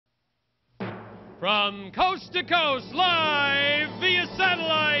From coast to coast, live via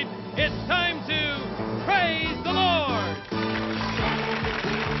satellite, it's time to praise the Lord.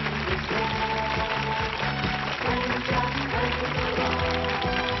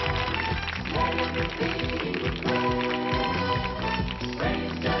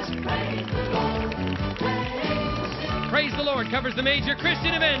 Praise the Lord covers the major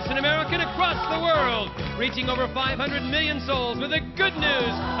Christian events in America and across the world, reaching over 500 million souls with the good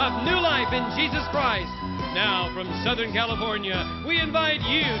news of new life in Jesus Christ. Now, from Southern California, we invite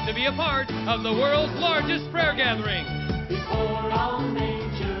you to be a part of the world's largest prayer gathering. Before all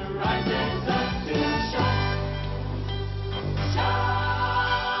nature rises up to shout,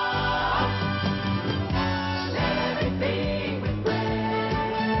 shout, let everything with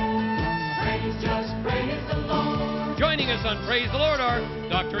praise, just praise the Lord. Joining us on Praise the Lord are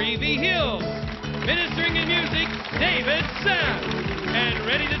Dr. E.V. Hill, ministering in music, David Sapp, and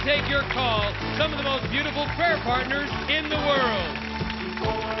ready to take your call, some of the most beautiful prayer partners in the world.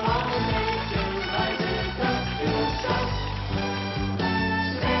 Before all nature rises up to shout,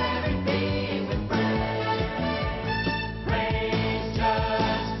 let everything with praise,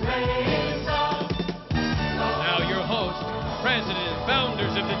 just praise the Lord. Now your hosts, president and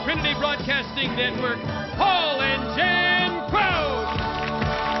founders of the Trinity Broadcasting Network, Paul and Jan Krause.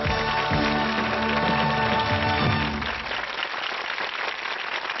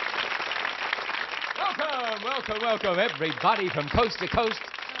 Welcome, everybody from coast to coast.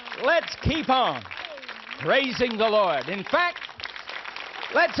 Let's keep on praising the Lord. In fact,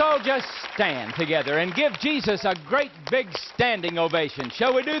 let's all just stand together and give Jesus a great big standing ovation.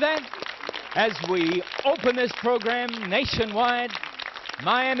 Shall we do that? As we open this program nationwide,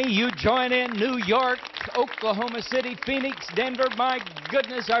 Miami, you join in, New York, Oklahoma City, Phoenix, Denver, my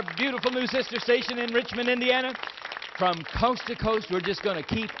goodness, our beautiful new sister station in Richmond, Indiana. From coast to coast, we're just going to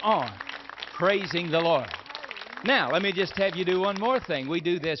keep on praising the Lord. Now, let me just have you do one more thing. We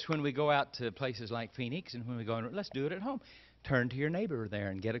do this when we go out to places like Phoenix, and when we go, let's do it at home. Turn to your neighbor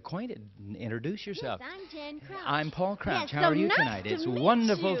there and get acquainted. Introduce yourself. Yes, I'm Jan Crouch. I'm Paul Crouch. Yes, How so are you nice tonight? to It's meet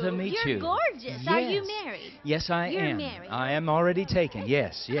wonderful you. to meet you. You're gorgeous. Yes. Are you married? Yes, I You're am. married. I am already taken.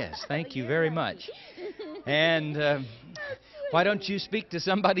 Yes. Thank you very much. And why don't you speak to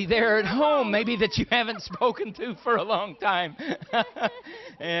somebody there at home, maybe that you haven't spoken to for a long time?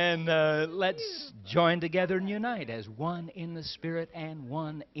 And let's join together and unite as one in the Spirit and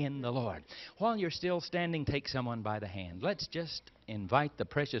one in the Lord. While you're still standing, take someone by the hand. Let's just invite the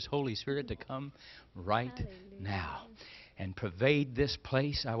precious Holy Spirit to come right now and pervade this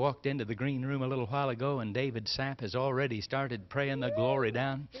place. I walked into the green room a little while ago, and David Sapp has already started praying the glory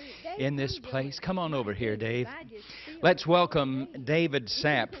down in this place. Come on over here, Dave. Let's welcome David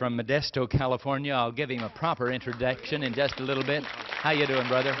Sapp from Modesto, California. I'll give him a proper introduction in just a little bit. How you doing,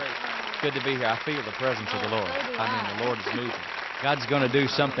 brother? Good to be here. I feel the presence of the Lord. I mean, the Lord is moving. God's going to do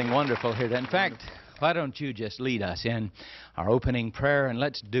something wonderful here. In fact, why don't you just lead us in our opening prayer, and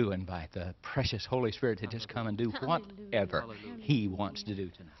let's invite the precious Holy Spirit to just come and do whatever He wants to do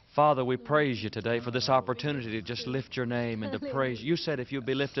tonight. Father, we praise you today for this opportunity to just lift your name and to praise you. You said if you'd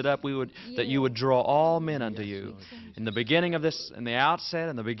be lifted up, that you would draw all men unto you. In the beginning of this, in the outset,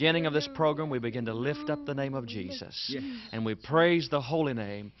 in the beginning of this program, we begin to lift up the name of Jesus. And we praise the holy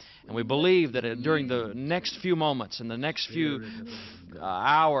name. And we believe that during the next few moments and the next few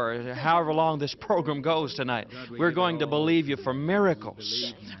hours, however long this program goes tonight, we're going to believe you for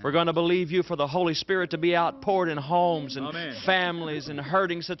miracles. We're going to believe you for the Holy Spirit to be outpoured in homes and families and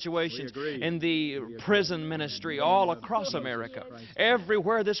hurting situations, in the prison ministry all across America.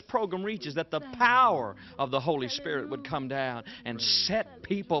 Everywhere this program reaches, that the power of the Holy Spirit would come down and set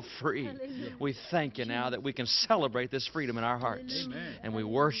people free. We thank you now that we can celebrate this freedom in our hearts. And we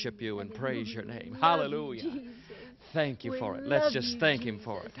worship you and praise your name. Hallelujah. Thank you for it. Let's just thank Him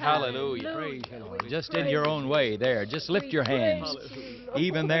for it. Hallelujah. Praise you, Lord. Just in your own way there. Just lift your hands.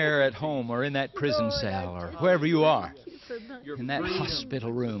 Even there at home or in that prison cell or wherever you are. In that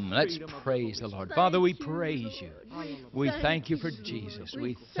hospital room. Let's praise the Lord. Father, we praise you. We thank you for Jesus.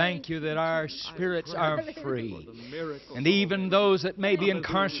 We thank you that our spirits are free. And even those that may be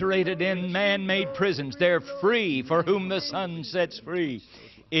incarcerated in man-made prisons, they're free. For whom the Son sets free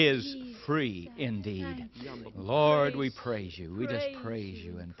is free indeed. Lord, we praise you. We just praise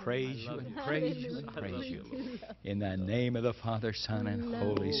you and praise you and praise you and praise you. In the name of the Father, Son, and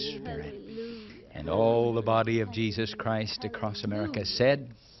Holy Spirit. And all the body of Jesus Christ across America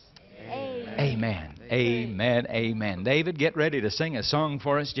said, Amen. Amen. Amen. David, get ready to sing a song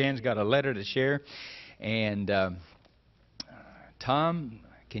for us. Jan's got a letter to share. And Tom,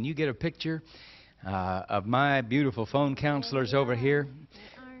 can you get a picture of my beautiful phone counselors over here?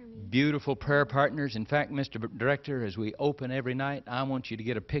 beautiful prayer partners. In fact, Mr. Director, as we open every night, I want you to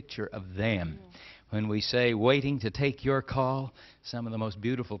get a picture of them. When we say waiting to take your call, some of the most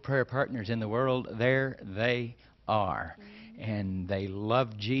beautiful prayer partners in the world, there they are. And they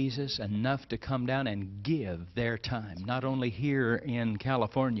love Jesus enough to come down and give their time, not only here in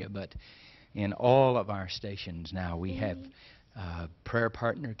California, but in all of our stations now. We have prayer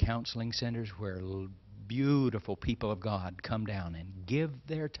partner counseling centers where beautiful people of God come down and give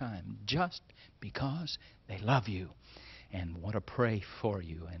their time just because they love you and want to pray for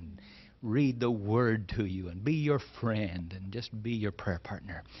you and read the Word to you and be your friend and just be your prayer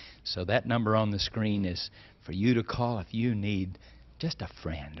partner. So that number on the screen is for you to call if you need just a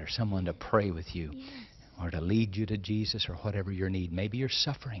friend or someone to pray with you or to lead you to Jesus or whatever your need. Maybe you're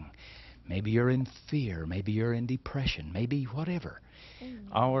suffering. Maybe you're in fear. Maybe you're in depression. Maybe whatever.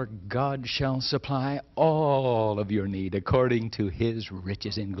 Our God shall supply all of your need according to His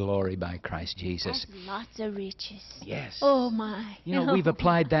riches in glory by Christ Jesus. That's lots of riches. Yes. Oh, my. You know, we've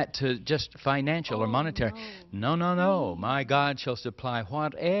applied that to just financial or Oh, monetary. no. No. My God shall supply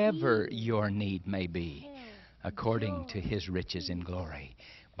whatever your need may be according to His riches in glory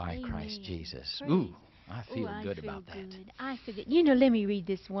by Christ Amen. Jesus. Praise. Ooh, I feel I good feel about that. good. I feel good. You know, let me read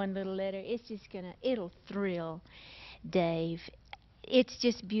this one little letter. It's just it'll thrill Dave. It's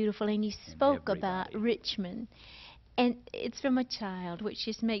just beautiful. And you spoke about everybody. Richmond. And it's from a child, which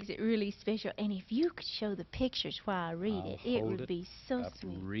just makes it really special. And if you could show the pictures while I read I'll it hold would be so Up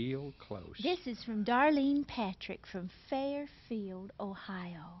sweet. real close. This is from Darlene Patrick from Fairfield,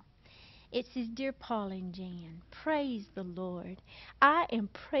 Ohio. It says, Dear Paul and Jan, praise the Lord. I am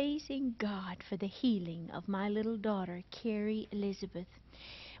praising God for the healing of my little daughter, Carrie Elizabeth.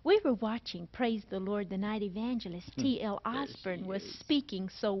 We were watching Praise the Lord the night evangelist T.L. Osborne was speaking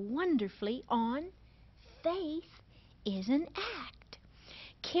so wonderfully on faith is an act.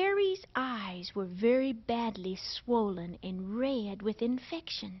 Carrie's eyes were very badly swollen and red with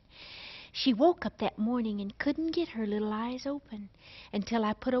infection. She woke up that morning and couldn't get her little eyes open until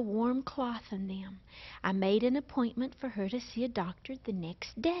I put a warm cloth on them. I made an appointment for her to see a doctor the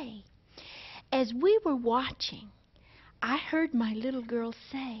next day. As we were watching, I heard my little girl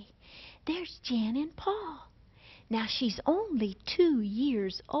say, There's Jan and Paul. Now, she's only 2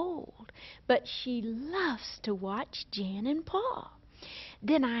 years old, but she loves to watch Jan and Paul.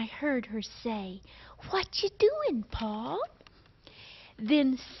 Then I heard her say, What you doing, Paul?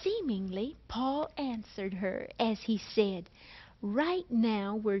 Then seemingly Paul answered her as he said, Right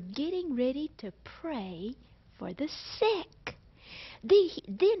now we're getting ready to pray for the sick.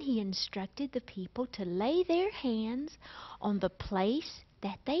 Then he instructed the people to lay their hands on the place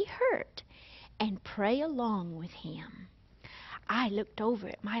that they hurt and pray along with him. I looked over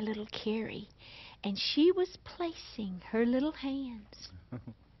at my little Carrie, and she was placing her little hands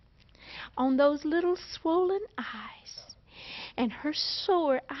on those little swollen eyes and her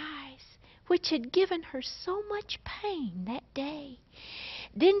sore eyes, which had given her so much pain that day.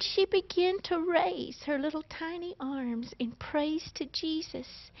 Then she began to raise her little tiny arms in praise to Jesus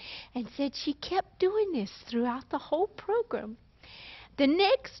and said she kept doing this throughout the whole program. The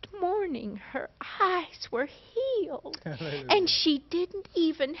next morning, her eyes were healed, and she didn't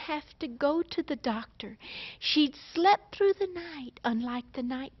even have to go to the doctor. She'd slept through the night, unlike the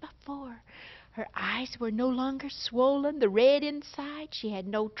night before. Her eyes were no longer swollen, the red inside. She had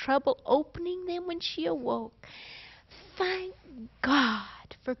no trouble opening them when she awoke. Thank God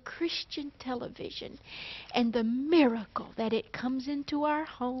for Christian television and the miracle that it comes into our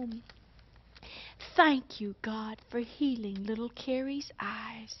home. Thank you, God, for healing little Carrie's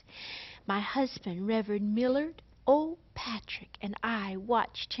eyes. My husband, Reverend Millard O. Patrick, and I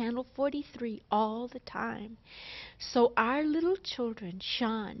watch Channel 43 all the time. So our little children,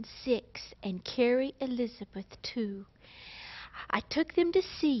 Sean, 6, and Carrie Elizabeth, 2. I took them to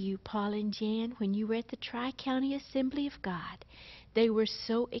see you, Paul and Jan, when you were at the Tri-County Assembly of God. They were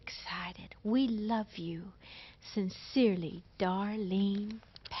so excited. We love you. Sincerely, Darlene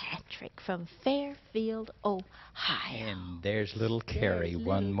Patrick from Fairfield, Ohio. And there's little Carrie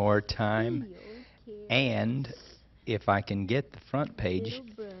one more time. And if I can get the front page,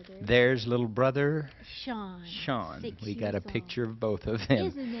 there's little brother Sean. 6 We got a years picture old. of both of them.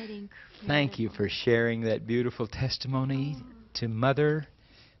 Isn't that incredible? Thank you for sharing that beautiful testimony to Mother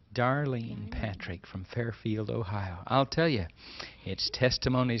Darlene Patrick from Fairfield, Ohio. I'll tell you, it's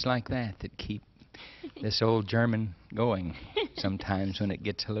testimonies like that that keep this old German going sometimes when it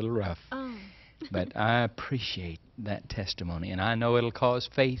gets a little rough. Oh. But I appreciate that testimony, and I know it'll cause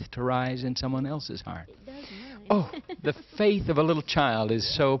faith to rise in someone else's heart. It does mine. Oh, the faith of a little child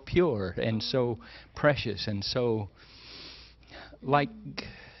is so pure and so precious and so like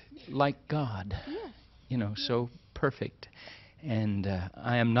like God. Yeah. You know, so perfect. And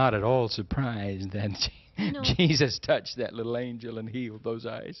I am not at all surprised that No. Jesus touched that little angel and healed those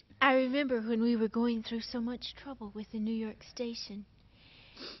eyes. I remember when we were going through so much trouble with the New York station,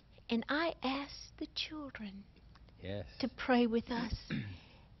 and I asked the children Yes. to pray with us.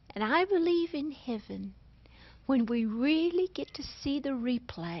 And I believe in heaven, when we really get to see the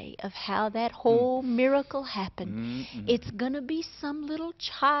replay of how that whole miracle happened, it's going to be some little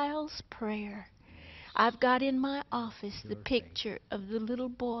child's prayer. I've got in my office the picture of the little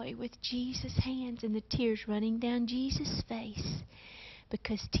boy with Jesus' hands and the tears running down Jesus' face,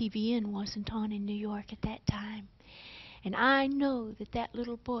 because TVN wasn't on in New York at that time. And I know that that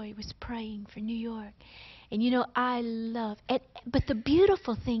little boy was praying for New York. And you know, I love it. But the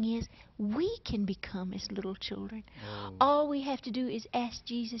beautiful thing is, we can become as little children. Oh. All we have to do is ask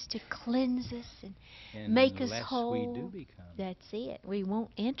Jesus to cleanse us and make us Unless whole. we do become. That's it. We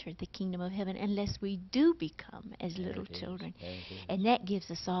won't enter the kingdom of heaven unless we do become as There little it is. children. There it is. And that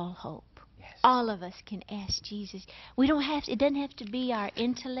gives us all hope. Yes. All of us can ask Jesus. We don't have to, it doesn't have to be our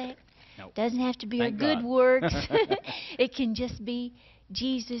intellect. Nope. Doesn't have to be Thank our good God. works. It can just be,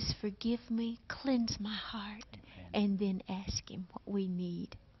 Jesus, forgive me, cleanse my heart, and then ask him what we need.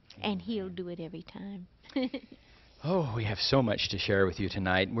 And he'll do it every time. Oh, we have so much to share with you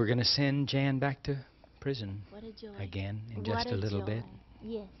tonight. We're going to send Jan back to prison What a joy. again in What just a little joy. bit.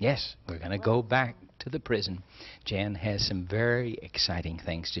 Yes. Yes, we're going to go back to the prison. Jan has some very exciting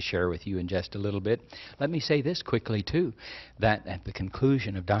things to share with you in just a little bit. Let me say this quickly, too, that at the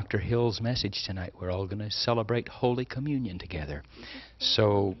conclusion of Dr. Hill's message tonight, we're all going to celebrate Holy Communion together.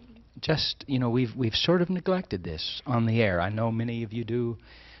 So just, you know, we've sort of neglected this on the air. I know many of you do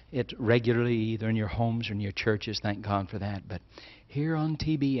it regularly, either in your homes or in your churches. Thank God for that. But here on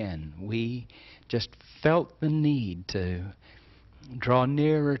TBN, we just felt the need to draw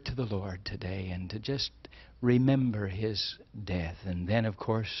nearer to the Lord today and to just remember his death and then, of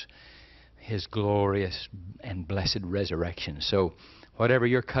course, his glorious and blessed resurrection. So whatever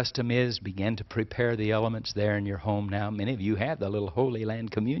your custom is, begin to prepare the elements there in your home now. Many of you have the little Holy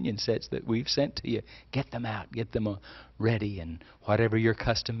Land communion sets that we've sent to you. Get them out. Get them ready. And whatever your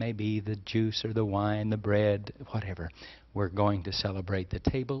custom may be, the juice or the wine, the bread, whatever, we're going to celebrate the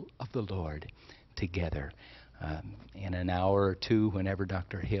table of the Lord together in an hour or two whenever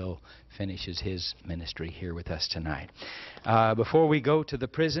Dr. Hill finishes his ministry here with us tonight. Before we go to the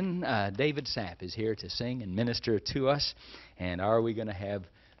prison, David Sapp is here to sing and minister to us. And are we going to have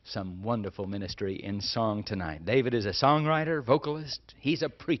some wonderful ministry in song tonight? David is a songwriter, vocalist. He's a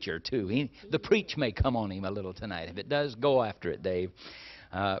preacher, too. The preach may come on him a little tonight. If it does, go after it, Dave.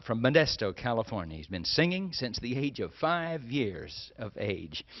 From Modesto, California. He's been singing since the age of 5 years of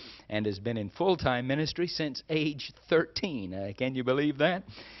age and has been in full-time ministry since age 13. Can you believe that?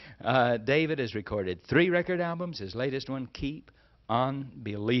 David has recorded 3 record albums. His latest one, Keep On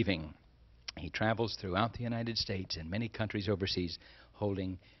Believing. He travels throughout the United States and many countries overseas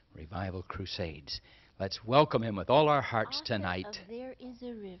holding revival crusades. Let's welcome him with all our hearts tonight. There is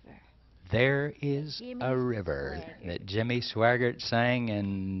a river. There is Jimmy a river Swaggart. that Jimmy Swaggart sang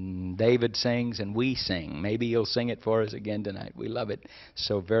and David sings and we sing. Maybe he'll sing it for us again tonight. We love it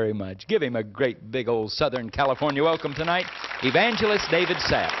so very much. Give him a great big old Southern California welcome tonight, Evangelist David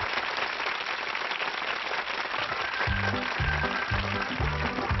Sapp.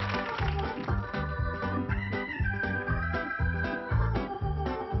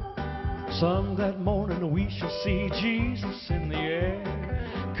 Some that morning we shall see Jesus in the air,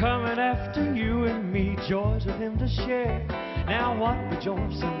 coming after you and me, joys with him to share. Now what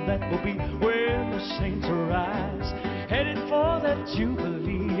rejoicing that will be when the saints arise, headed for that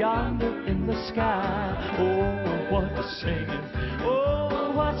jubilee yonder in the sky. Oh, what a singing,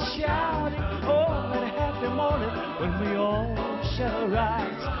 oh, what shouting, oh, that happy morning when we all shall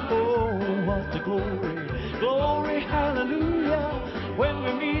rise. Oh, what the glory, glory, hallelujah, when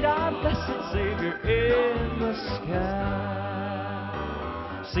we meet our blessed Savior in the sky.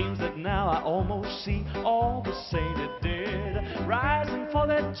 Seems that now I almost see all the sainted dead rising for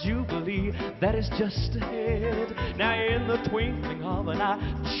that jubilee that is just ahead. Now in the twinkling of an eye,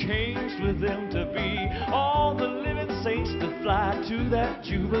 changed with them to be all the living saints to fly to that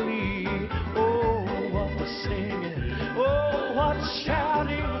jubilee. Oh, what the singing, oh, what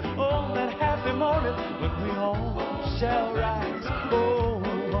shouting, oh, that happy morning when we all shall rise. Oh,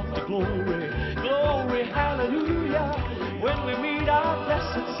 what the glory, glory, hallelujah, when we meet our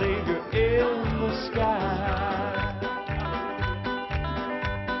blessed Savior in the sky.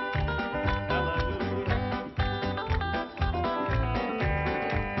 Hallelujah.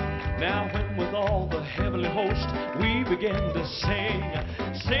 Now when with all the heavenly host we begin to sing,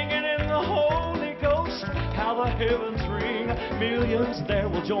 singing how the heavens ring. Millions there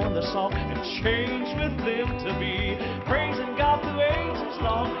will join the song and change with them to be praising God through ages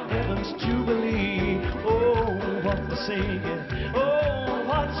long, heaven's jubilee. Oh, what the singing, oh,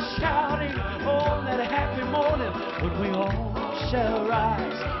 what the shouting on that happy morning when we all shall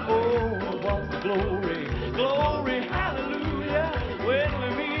rise. Oh, what the glory, glory, hallelujah, when we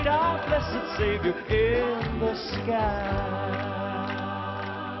meet our blessed Savior in the sky.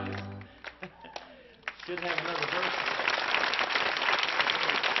 Should have another verse.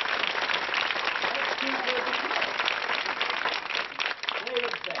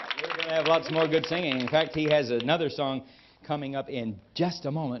 We're going to have lots more good singing. In fact, he has another song coming up in just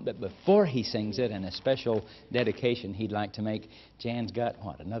a moment, but before he sings it, and a special dedication he'd like to make, Jan's got,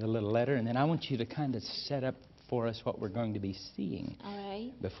 another little letter, and then I want you to kind of set up for us what we're going to be seeing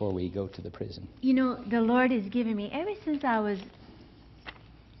before we go to the prison. You know, the Lord has given me, ever since I was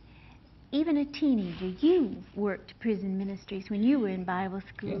even a teenager, you worked prison ministries when you were in Bible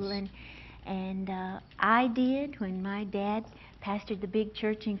school, Yes. and I did when my dad pastored the big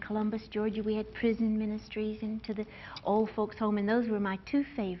church in Columbus, Georgia. We had prison ministries into the old folks' home, and those were my two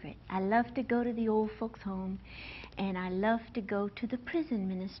favorite. I loved to go to the old folks' home, and I loved to go to the prison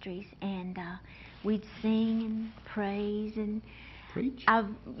ministries, and we'd sing and praise and Preach?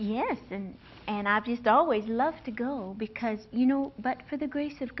 yes, and I've just always loved to go because, you know, but for the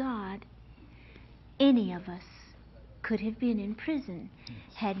grace of God, any of us could have been in prison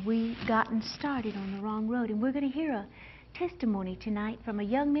had we gotten started on the wrong road. And we're going to hear a testimony tonight from a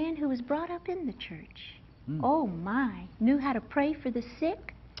young man who was brought up in the church. Oh my, knew how to pray for the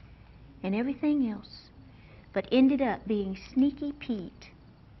sick and everything else, but ended up being Sneaky Pete,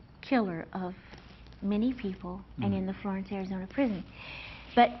 killer of many people, and in the Florence, Arizona prison.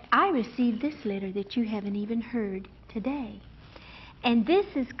 But I received this letter that you haven't even heard today. And this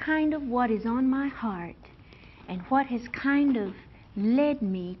is kind of what is on my heart and what has kind of led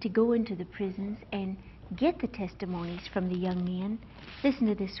me to go into the prisons and get the testimonies from the young men. Listen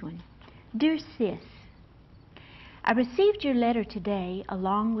to this one. Dear Sis, I received your letter today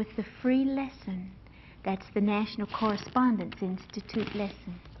along with the free lesson. That's the National Correspondence Institute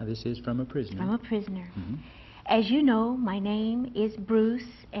lesson. Now, this is from a prisoner. From a prisoner. As you know, my name is Bruce,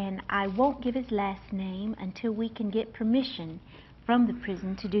 and I won't give his last name until we can get permission from the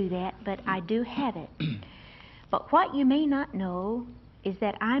prison to do that, but I do have it. But what you may not know is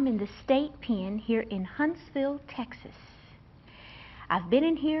that I'm in the state pen here in Huntsville, Texas. I've been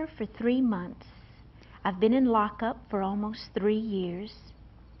in here for 3 months. I've been in lockup for almost 3 years.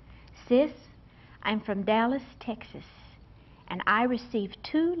 Sis, I'm from Dallas, Texas, and I received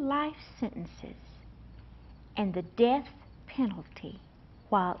 2 life sentences and the death penalty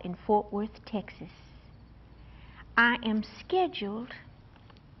while in Fort Worth, Texas. I am scheduled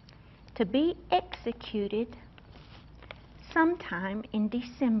to be executed sometime in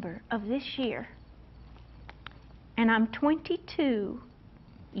December of this year, and I'm 22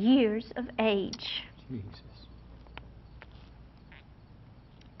 years of age. Jesus.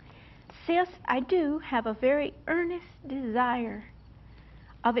 Sis, I do have a very earnest desire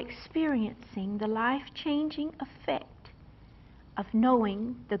of experiencing the life-changing effect of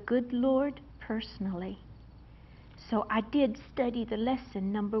knowing the good Lord personally. So I did study the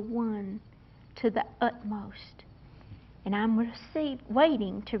lesson number 1 to the utmost, and I'm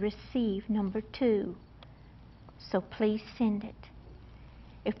waiting to receive number 2. So please send it.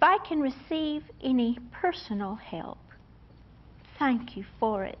 If I can receive any personal help, thank you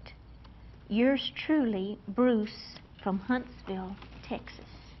for it. Yours truly, Bruce, from Huntsville, Texas.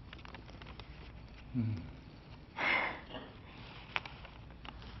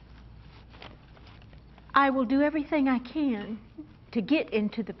 I will do everything I can to get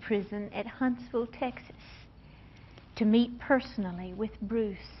into the prison at Huntsville, Texas, to meet personally with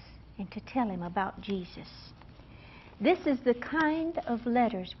Bruce and to tell him about Jesus. This is the kind of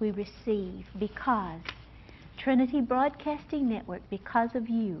letters we receive because Trinity Broadcasting Network, because of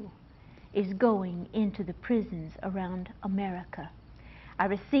you, is going into the prisons around America. I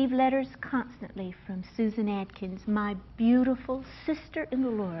receive letters constantly from Susan Atkins, my beautiful sister in the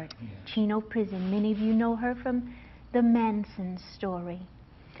Lord, Chino Prison. Many of you know her from the Manson story.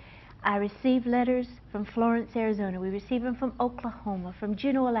 I receive letters from Florence, Arizona. We receive them from Oklahoma, from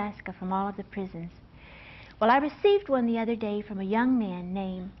Juneau, Alaska, from all of the prisons. Well, I received one the other day from a young man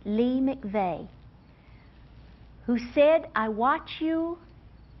named Lee Mcveigh, who said, I watch you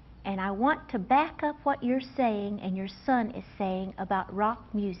and I want to back up what you're saying and your son is saying about rock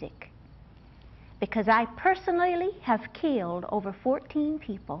music, because I personally have killed over 14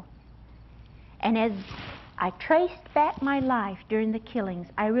 people. And as I traced back my life during the killings.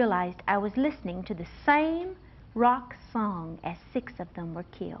 I realized I was listening to the same rock song as 6 of them were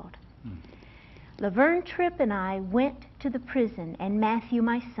killed. Laverne Tripp and I went to the prison, and Matthew,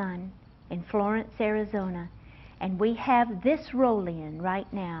 my son, in Florence, Arizona, and we have this roll-in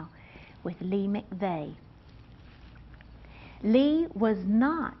right now with Lee Mcveigh. Lee was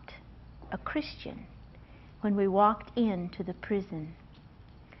not a Christian when we walked into the prison,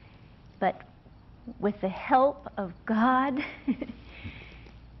 but with the help of God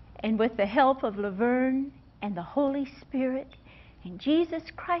and with the help of Laverne and the Holy Spirit and Jesus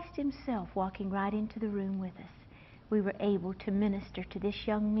Christ himself walking right into the room with us, we were able to minister to this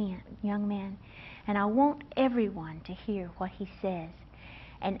young man. And I want everyone to hear what he says.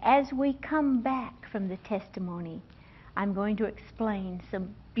 And as we come back from the testimony, I'm going to explain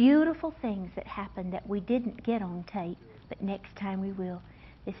some beautiful things that happened that we didn't get on tape, but next time we will.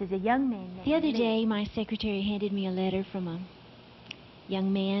 This is a young man named The other Lee. day, my secretary handed me a letter from a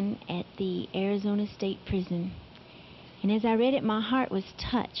young man at the Arizona State Prison. And as I read it, my heart was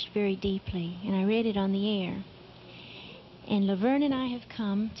touched very deeply, and I read it on the air. And Laverne and I have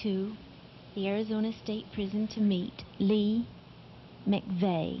come to the Arizona State Prison to meet Lee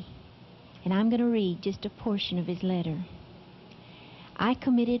Mcveigh. And I'm going to read just a portion of his letter. I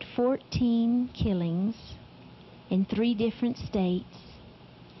committed 14 killings in 3 different states,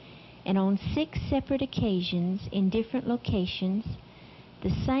 and on 6 separate occasions in different locations,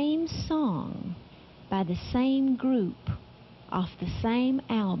 the same song by the same group off the same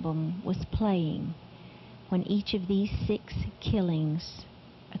album was playing when each of these 6 killings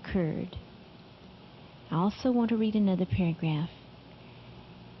occurred. I also want to read another paragraph.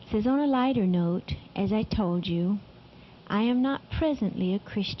 It says, on a lighter note, as I told you, I am not presently a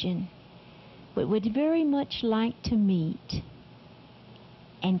Christian, but would very much like to meet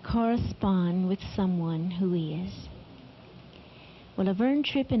and correspond with someone who is. Well, Laverne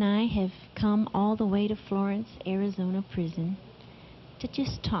Tripp and I have come all the way to Florence, Arizona prison to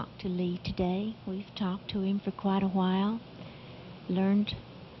just talk to Lee today. We've talked to him for quite a while, learned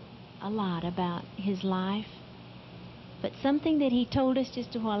a lot about his life, but something that he told us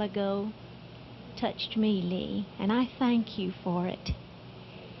just a while ago touched me, Lee, and I thank you for it.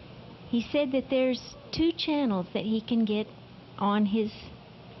 He said that there's 2 channels that he can get on his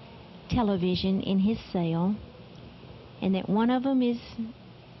television in his cell, and that one of them is,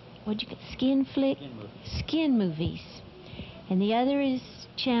 Skin Movies, and the other is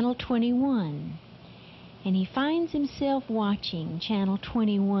Channel 21. And he finds himself watching Channel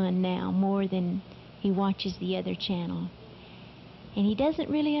 21 now more than he watches the other channel. And he doesn't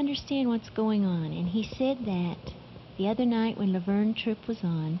really understand what's going on. And he said that the other night when Laverne Tripp was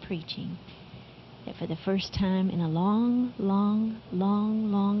on preaching, that for the first time in a long, long,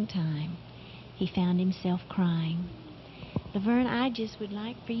 long, long time, he found himself crying. Laverne, I just would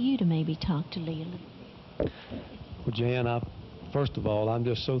like for you to maybe talk to Lee a little bit. Well, Jan, first of all, I'm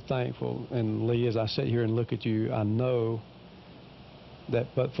just so thankful. And Lee, as I sit here and look at you, I know that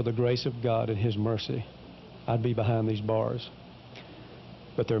but for the grace of God and his mercy, I'd be behind these bars.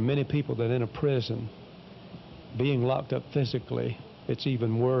 But there are many people that in a prison, being locked up physically, it's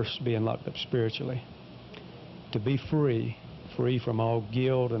even worse being locked up spiritually. To be free from all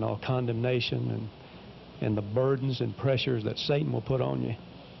guilt and all condemnation and the burdens and pressures that Satan will put on you.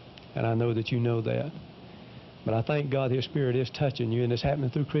 And I know that you know that. But I thank God his Spirit is touching you, and it's happening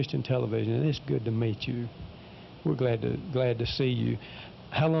through Christian television, and it's good to meet you. We're glad to see you.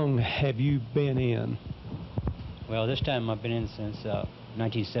 How long have you been in? Well, this time I've been in since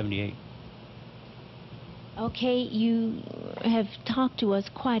 1978. Okay, you have talked to us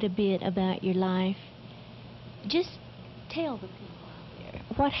quite a bit about your life. Just tell the people out there,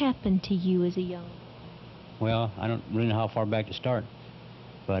 what happened to you as a young boy? Well, I don't really know how far back to start,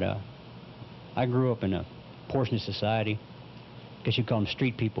 but I grew up in a portion of society. I guess you'd call them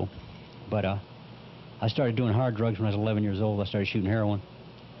street people. But I started doing hard drugs when I was 11 years old. I started shooting heroin.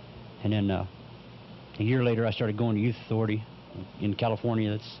 And then a year later, I started going to youth authority in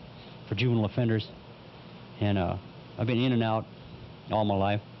California. That's for juvenile offenders. And I've been in and out all my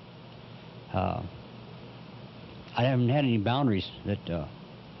life. I haven't had any boundaries that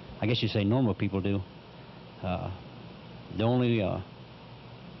I guess you'd say normal people do. The only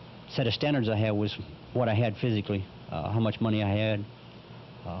set of standards I had was what I had physically, how much money I had,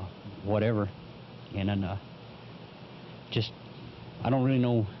 whatever. And then just, I don't really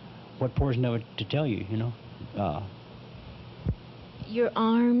know what portion of it to tell you, you know. Your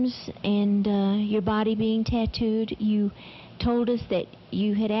arms and your body being tattooed, you told us that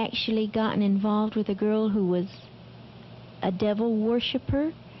you had actually gotten involved with a girl who was a devil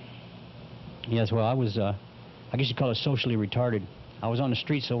worshiper. Yes, well, I was I guess you call it socially retarded. I was on the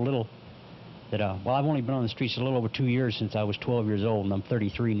street so little that, well, I've only been on the streets a little over 2 years since I was 12 years old, and I'm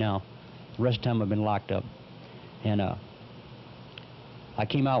 33 now. The rest of the time I've been locked up. And I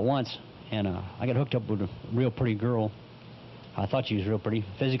came out once, and I got hooked up with a real pretty girl. I thought she was real pretty.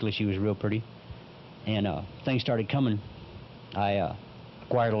 Physically, she was real pretty. And things started coming. I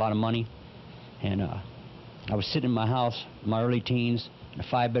acquired a lot of money, and I was sitting in my house in my early teens, in a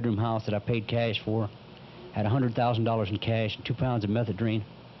 5-bedroom house that I paid cash for. Had $100,000 in cash and 2 pounds of methadone.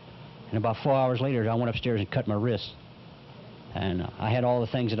 And about 4 hours later, I went upstairs and cut my wrist. And I had all the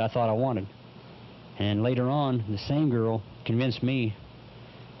things that I thought I wanted. And later on, the same girl convinced me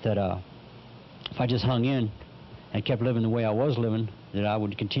that if I just hung in and kept living the way I was living, that I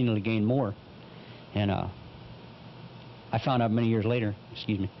would continually gain more. And I found out many years later,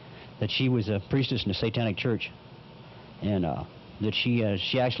 that she was a priestess in a satanic church, and that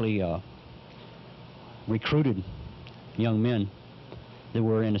she actually recruited young men that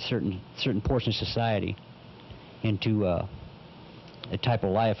were in a certain portion of society into a type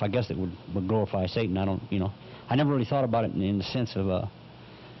of life, I guess, that would glorify Satan. I never really thought about it in the sense of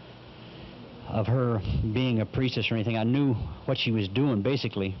her being a priestess or anything. I knew what she was doing,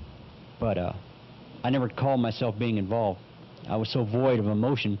 basically, but I never called myself being involved. I was so void of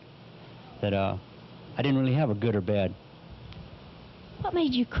emotion that I didn't really have a good or bad. What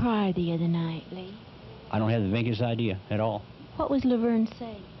made you cry the other night, Lee? I don't have the vaguest idea at all. What was Laverne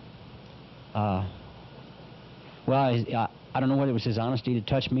saying? Well, I don't know whether it was his honesty that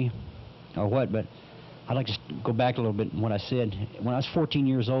touched me or what, but I'd like to go back a little bit in what I said. When I was 14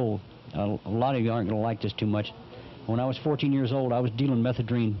 years old, a lot of you aren't going to like this too much. When I was 14 years old, I was dealing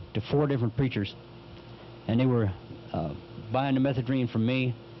methadone to 4 different preachers, and they were buying the methadone from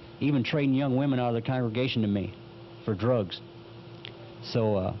me, even trading young women out of the congregation to me for drugs.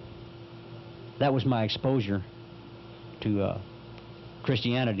 So that was my exposure to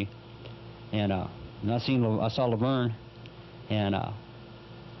Christianity. And I saw Laverne, and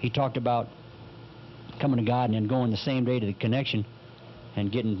he talked about coming to God and then going the same day to the connection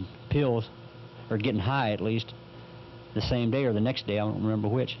and getting pills, or getting high at least, the same day or the next day, I don't remember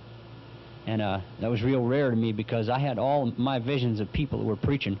which. And that was real rare to me, because I had all my visions of people that were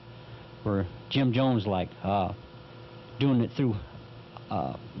preaching were Jim Jones-like, doing it through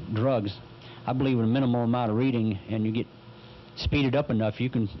drugs. I believe in a minimal amount of reading, and you get speeded up enough, you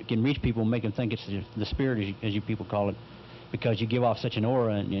can reach people and make them think it's the Spirit, as you people call it, because you give off such an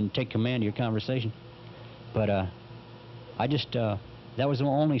aura and take command of your conversation. But I just, that was the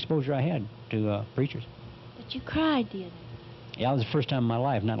only exposure I had to preachers. But you cried the other night. Yeah, it was the first time in my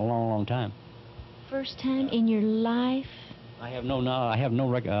life, not a long, long time. First time in your life? I have no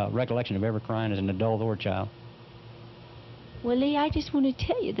recollection of ever crying as an adult or child. Well, Lee, I just want to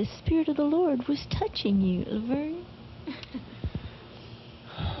tell you, the Spirit of the Lord was touching you, Laverne.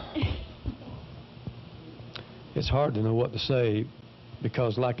 It's hard to know what to say,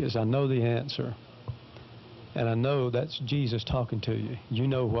 because like this, I know the answer, and I know that's Jesus talking to you. You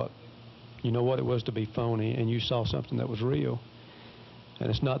know what it was to be phony, and you saw something that was real. And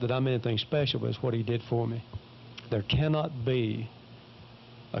it's not that I'm anything special, but it's what he did for me. There cannot be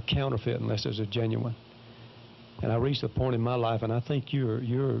a counterfeit unless there's a genuine. And I reached a point in my life, and I think you're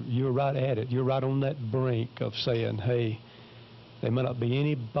right at it. You're right on that brink of saying, hey, there may not be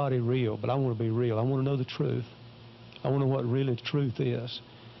anybody real, but I want to be real. I want to know the truth. I want to know what really the truth is.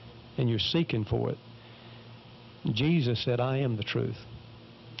 And you're seeking for it. Jesus said, I am the truth.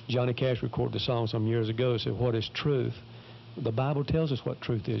 Johnny Cash recorded the song some years ago, said, what is truth? The Bible tells us what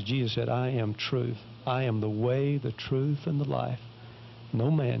truth is. Jesus said, I am truth. I am the way, the truth, and the life.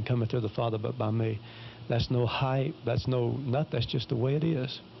 No man cometh to the Father but by me. That's no hype. That's that's just the way it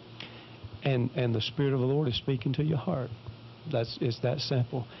is. And the Spirit of the Lord is speaking to your heart. It's that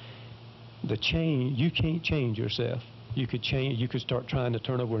simple. The change, you can't change yourself. You could change. You could start trying to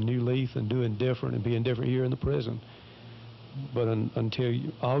turn over a new leaf and doing different and being different here in the prison. But until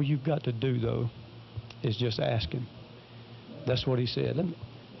all you've got to do though is just ask Him. That's what He said.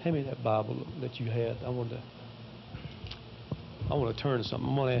 Hand me that Bible that you had. I want to turn to something.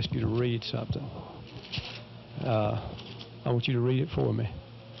 I'm going to ask you to read something. I want you to read it for me.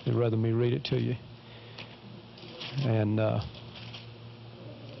 You'd rather me read it to you. And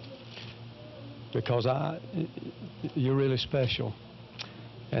because you're really special,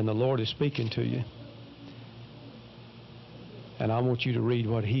 and the Lord is speaking to you. And I want you to read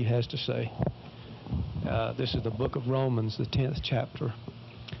what He has to say. This is the book of Romans, the 10th chapter.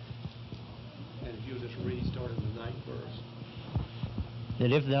 And if you'll just read, starting in the 9th verse.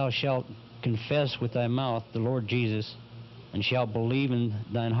 That if thou shalt confess with thy mouth the Lord Jesus, and shalt believe in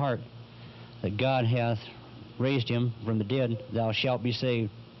thine heart that God hath raised him from the dead, thou shalt be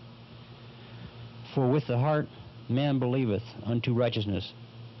saved. For with the heart man believeth unto righteousness,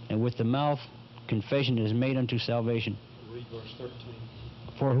 and with the mouth confession is made unto salvation. Read verse 13.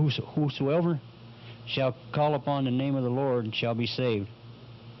 For whosoever shall call upon the name of the Lord shall be saved.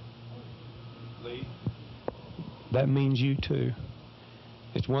 Lee, that means you too.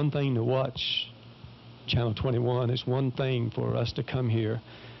 It's one thing to watch Channel 21. It's one thing for us to come here.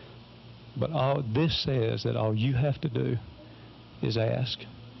 But all this says that all you have to do is ask.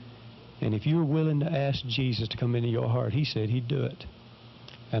 And if you're willing to ask Jesus to come into your heart, he said he'd do it.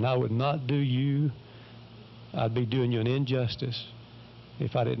 And I would not do you, I'd be doing you an injustice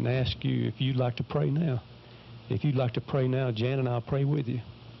if I didn't ask you if you'd like to pray now. If you'd like to pray now, Jan and I'll pray with you.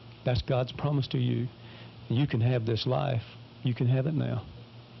 That's God's promise to you. You can have this life. You can have it now.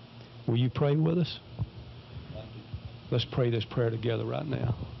 Will you pray with us? Let's pray this prayer together right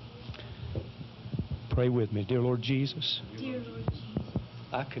now. Pray with me. Dear Lord Jesus, Dear Lord Jesus,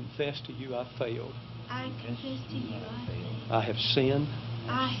 I confess to you I failed. I confess to you I failed. I have sinned,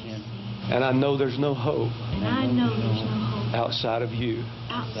 I have sinned, and I know there's no hope and I know there's no hope outside of you.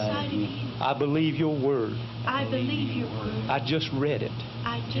 outside of you. I believe your word. I believe your word. I just read it,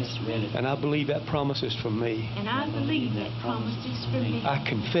 I just read it, and I believe that promise is for me. and I believe that promise is for me. I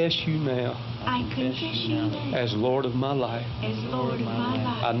confess you now I confess you now as Lord of my life. as Lord of my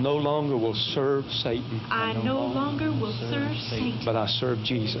I life. no longer will serve Satan, I no longer will serve Satan, but I serve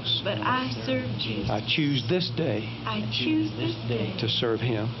Jesus. but I serve Jesus. I choose this day I choose this day to serve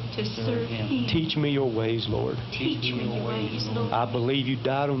him. to serve Him. Teach me your ways, Lord. Teach me your ways, Lord. I believe you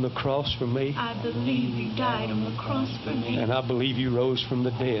died on the cross for me, I believe you died on the cross for me, and I believe you rose from the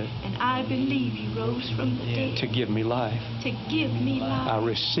dead and I believe you rose from the dead to give me life. to give me I life.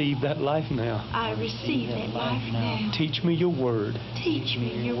 receive that life now. I receive that life now. Teach me your word. Teach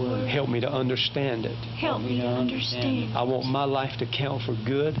me your word. Help me to understand it. Help me to understand. I want my life to count for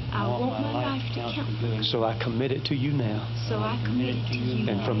good, I want my life to count for good, so I commit it to you now. so I commit it to you.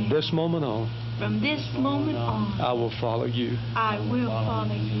 And from this moment on, From this moment on, I will follow you. I will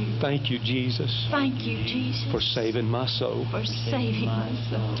follow you. Thank you, Jesus, Thank you, Jesus, for saving my soul. for saving my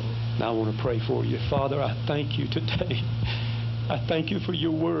soul. Now I want to pray for you. Father, I thank you today. I thank you for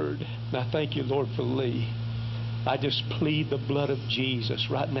your word. And I thank you, Lord, for Lee. I just plead the blood of Jesus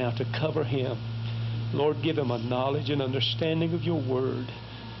right now to cover him. Lord, give him a knowledge and understanding of your word.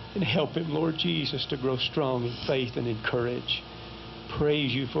 And help him, Lord Jesus, to grow strong in faith and in courage.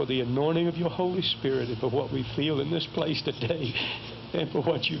 Praise you for the anointing of your Holy Spirit and for what we feel in this place today and for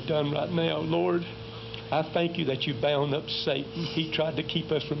what you've done right now. Lord, I thank you that you bound up Satan. He tried to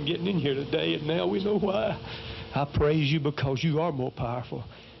keep us from getting in here today, and now we know why. I praise you because you are more powerful.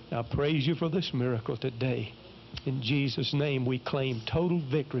 I praise you for this miracle today. In Jesus' name, we claim total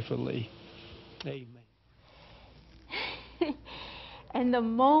victory for Lee. Amen. And the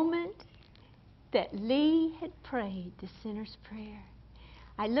moment that Lee had prayed the sinner's prayer,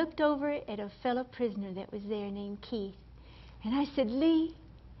 I looked over at a fellow prisoner that was there named Keith, and I said, Lee,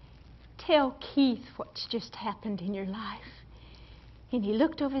 tell Keith what's just happened in your life. And he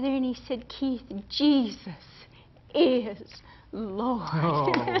looked over there and he said, Keith, Jesus is Lord.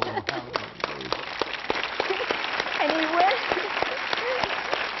 Oh, And he went,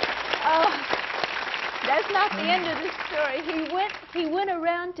 oh, that's not the end of the story. He went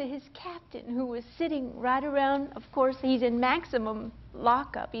around to his captain, who was sitting right around. Of course, he's in maximum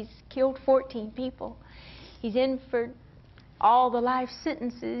lockup. He's killed 14 people. He's in for all the life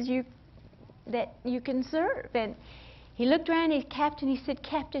sentences that you can serve. And he looked around at his captain. He said,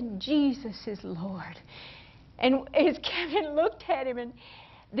 Captain, Jesus is Lord. And his captain looked at him, and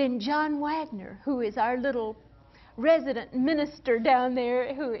then John Wagner, who is our little resident minister down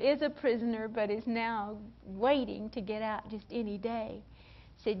there, who is a prisoner but is now waiting to get out just any day,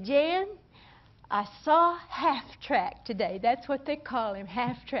 said, Jan, I saw Half-Track today. That's what they call him,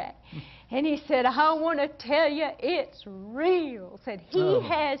 Half-Track. And he said, I want to tell you, it's real. Said he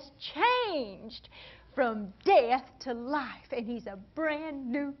has changed from death to life, and he's a brand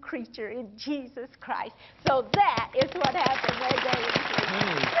new creature in Jesus Christ. So that is what happened that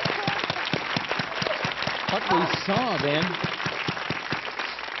day. What we saw then,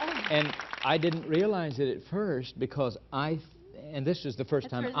 and I didn't realize it at first because and this was the first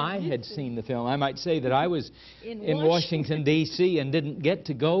time I had seen the film. I might say that I was in Washington, D.C. and didn't get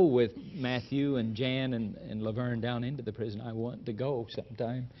to go with Matthew and Jan and Laverne down into the prison. I want to go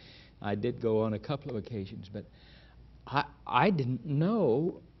sometime. I did go on a couple of occasions, but I didn't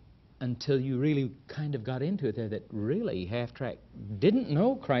know until you really kind of got into it there that really Half-Track didn't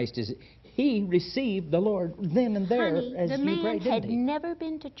know Christ as he received the Lord then and there. Honey, as the you man prayed, had didn't he? never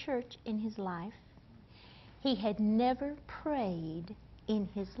been to church in his life. He had never prayed in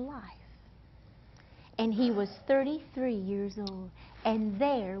his life. And he was 33 years old. And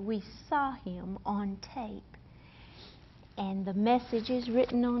there we saw him on tape. And the messages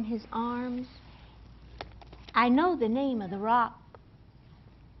written on his arms. I know the name of the rock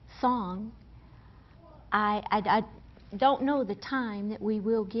song. I don't know the time that we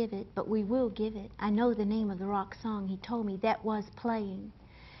will give it, but we will give it. I know the name of the rock song. He told me that was playing.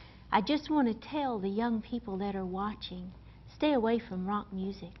 I just want to tell the young people that are watching, stay away from rock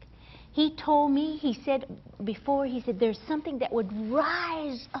music. He told me, he said before, he said, there's something that would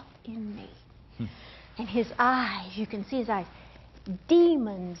rise up in me. And his eyes, you can see his eyes,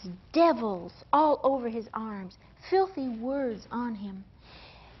 demons, devils all over his arms, filthy words on him.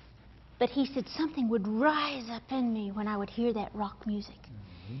 But he said something would rise up in me when I would hear that rock music.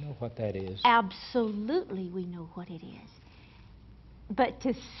 You know what that is. Absolutely, we know what it is. But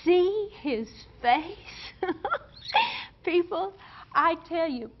to see his face, people, I tell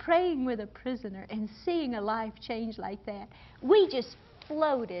you, praying with a prisoner and seeing a life change like that, we just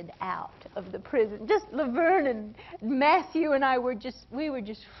floated out of the prison. Just Laverne and Matthew and I were just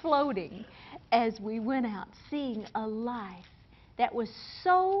floating as we went out, seeing a life that was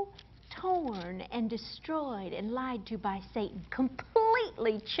so torn and destroyed and lied to by Satan,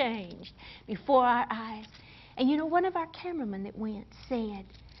 completely changed before our eyes. And you know, one of our cameramen that went said,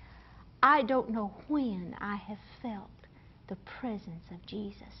 I don't know when I have felt the presence of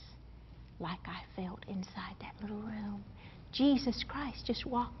Jesus like I felt inside that little room. Jesus Christ just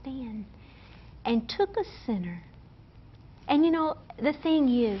walked in and took a sinner. And you know, the thing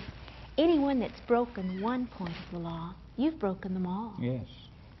is, anyone that's broken one point of the law, you've broken them all. Yes.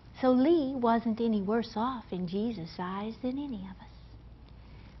 So Lee wasn't any worse off in Jesus' eyes than any of us.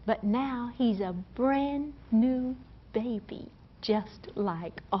 But now he's a brand new baby, just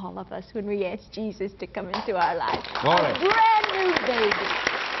like all of us when we ask Jesus to come into our lives. Glory. A brand new baby.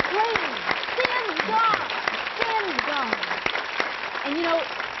 Clean. Sin's gone. Sin's gone. And you know,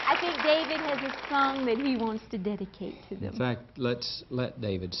 I think David has a song that he wants to dedicate to them. In fact, let's let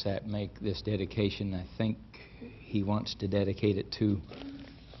David Sapp make this dedication. I think he wants to dedicate it to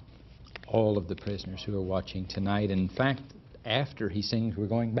all of the prisoners who are watching tonight. In fact, after he sings, we're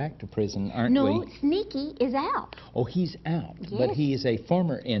going back to prison, aren't we? No, Sneaky is out. Oh, he's out. Yes. But he is a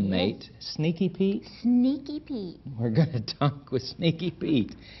former inmate. Yes. Sneaky Pete? Sneaky Pete. We're going to talk with Sneaky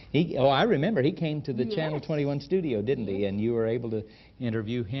Pete. I remember he came to the Yes. Channel 21 studio, didn't he? Yes. And you were able to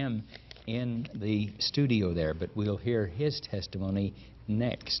interview him in the studio there. But we'll hear his testimony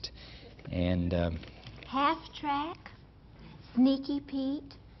next. And Half Track, Sneaky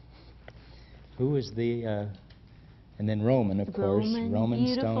Pete. who is the... and then Roman, of course. Roman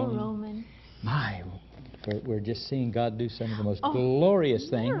beautiful Stone. Roman. My, we're just seeing God do some of the most glorious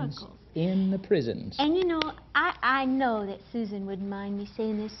things miracles. in the prisons. And you know, I know that Susan wouldn't mind me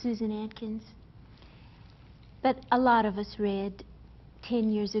saying this, Susan Atkins. But a lot of us read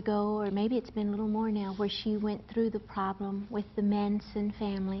 10 years ago, or maybe it's been a little more now, where she went through the problem with the Manson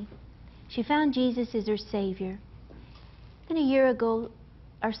family. She found Jesus as her Savior. Then a year ago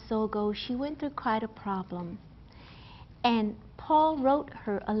or so ago, she went through quite a problem. And Paul wrote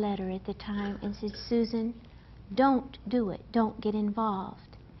her a letter at the time and said, Susan, don't do it. Don't get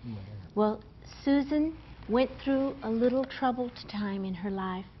involved. Yeah. Well, Susan went through a little troubled time in her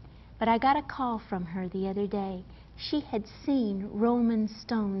life, but I got a call from her the other day. She had seen Roman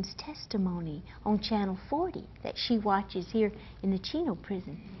Stone's testimony on Channel 40 that she watches here in the Chino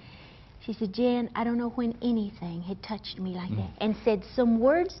prison. She said, Jan, I don't know when anything had touched me like that, and said some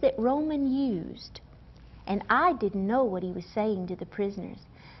words that Roman used. And I didn't know what he was saying to the prisoners.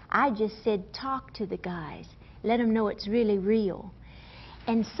 I just said, talk to the guys. Let them know it's really real.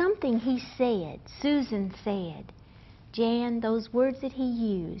 And something he said, Susan said, Jan, those words that he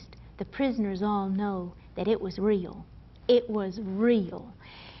used, the prisoners all know that it was real. It was real.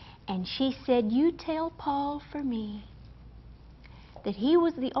 And she said, you tell Paul for me that he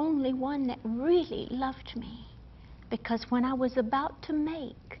was the only one that really loved me. Because when I was about to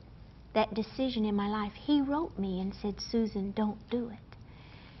make that decision in my life, he wrote me and said, Susan, don't do it.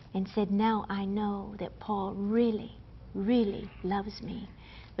 And said, now I know that Paul really, really loves me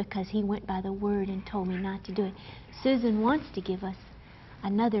because he went by the word and told me not to do it. Susan wants to give us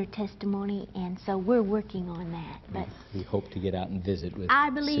another testimony, and so we're working on that. But we hope to get out and visit with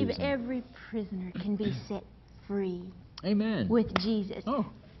I believe Susan. every prisoner can be set free. Amen. With Jesus. Oh.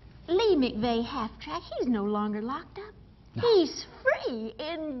 Lee Mcveigh half-track, he's no longer locked up. No. He's free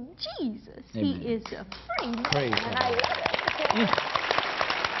in Jesus. Amen. He is a free man. Praise And God. I love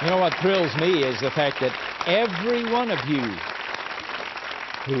it. You know what thrills me is the fact that every one of you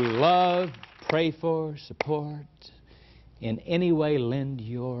who love pray for, support, in any way lend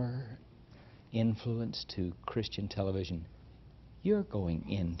your influence to Christian television, you're going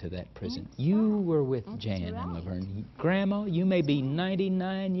into that prison. You were with Jan and Laverne. Grandma, you may be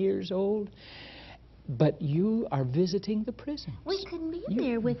 99 years old, but you are visiting the prisons. We couldn't be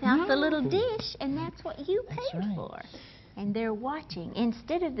there without the little dish, and that's what you paid for. And they're watching.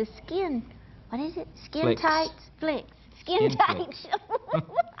 Instead of the skin, what is it? Skin tights? Flicks. Skin tights.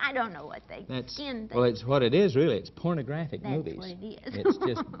 I don't know what they skin things. Well, it's what it is, really. It's pornographic That's movies. What it is. It's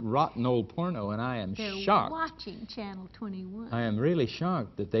just rotten old porno, and I am shocked. They're watching Channel 21. I am really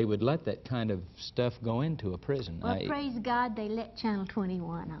shocked that they would let that kind of stuff go into a prison. Well, praise God, they let Channel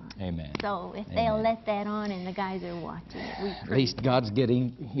 21 on. Amen. So if they'll let that on and the guys are watching it, at least God's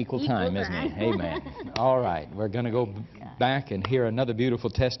getting equal time, isn't He? Amen. All right, we're going to go back and hear another beautiful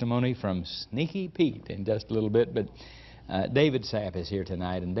testimony from Sneaky Pete in just a little bit, but David Sapp is here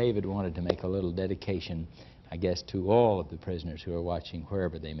tonight, and David wanted to make a little dedication, I guess, to all of the prisoners who are watching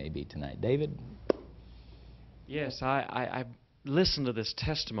wherever they may be tonight. David? Yes, I listened to this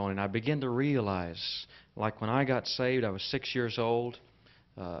testimony, and I began to realize, like when I got saved, I was 6 years old.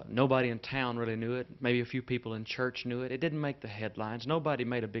 Nobody in town really knew it. Maybe a few people in church knew it. It didn't make the headlines. Nobody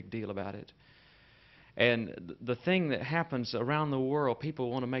made a big deal about it. And the thing that happens around the world,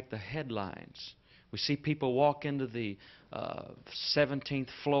 people want to make the headlines. We see people walk into the 17th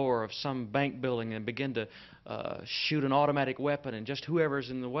floor of some bank building and begin to shoot an automatic weapon, and just whoever's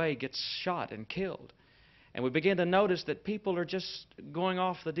in the way gets shot and killed. And we begin to notice that people are just going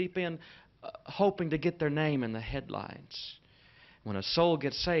off the deep end, hoping to get their name in the headlines. When a soul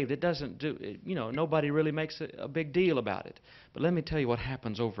gets saved, it doesn't do, nobody really makes a big deal about it. But let me tell you what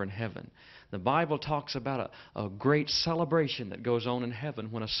happens over in heaven. The Bible talks about a great celebration that goes on in heaven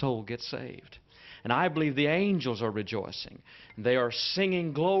when a soul gets saved. And I believe the angels are rejoicing. They are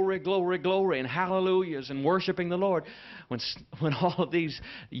singing glory, glory, glory, and hallelujahs and worshiping the Lord when all of these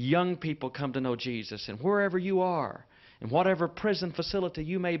young people come to know Jesus. And wherever you are, in whatever prison facility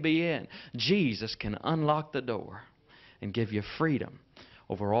you may be in, Jesus can unlock the door and give you freedom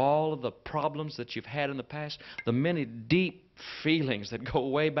over all of the problems that you've had in the past, the many deep feelings that go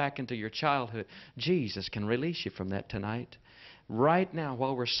way back into your childhood. Jesus can release you from that tonight. Right now,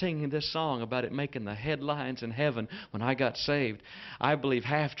 while we're singing this song about it making the headlines in heaven when I got saved, I believe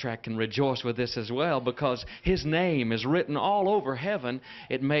Half Track can rejoice with this as well, because his name is written all over heaven.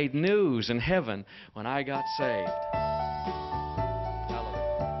 It made news in heaven when I got saved.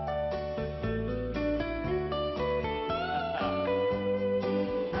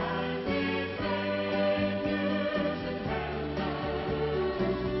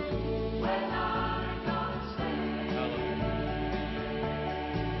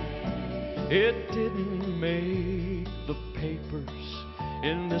 It didn't make the papers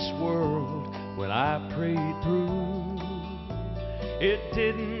in this world when I prayed through. It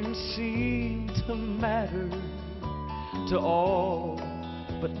didn't seem to matter to all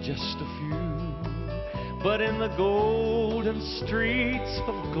but just a few. But in the golden streets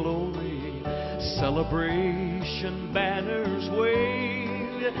of glory, celebration banners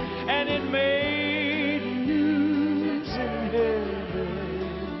waved, and it made news in heaven.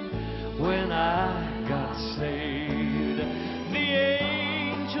 When I got saved, the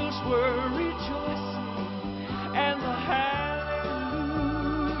angels were rejoicing, and the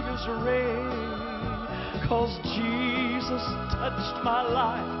hallelujahs rang, 'cause Jesus touched my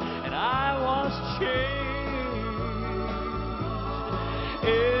life, and I was changed.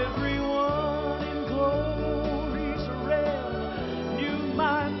 Everyone in glory's realm knew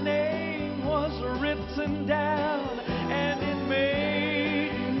my name was written down, and it made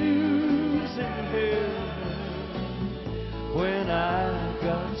when I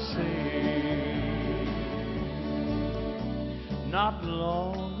got saved. Not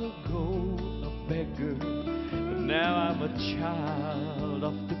long ago a beggar, but now I'm a child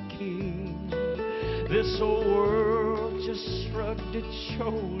of the King. This old world just shrugged its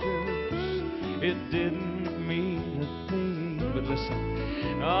shoulders. It didn't mean a thing, but listen,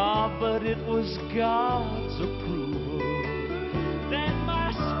 but it was God's approval that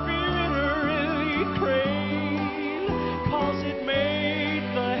my spirit really craved, 'cause it made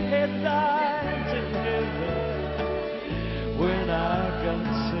the headlines in heaven when I got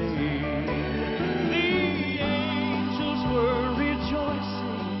saved. The angels were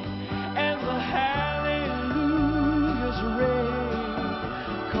rejoicing, and the hallelujahs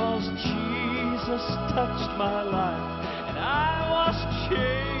rang, 'cause Jesus touched my life, and I was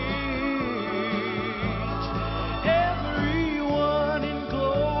changed. Everyone in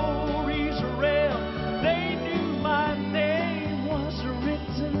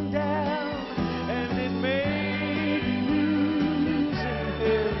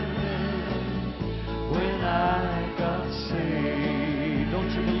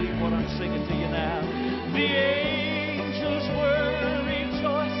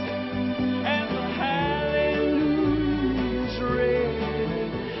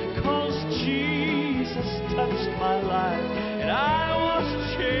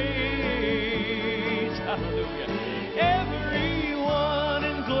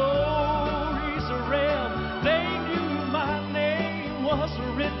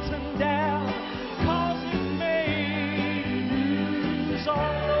was written down, 'cause it made news all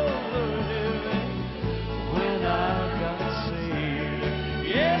over heaven when I got saved.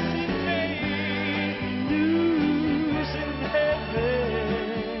 Yes, it made news in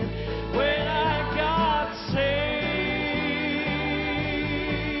heaven when I got saved.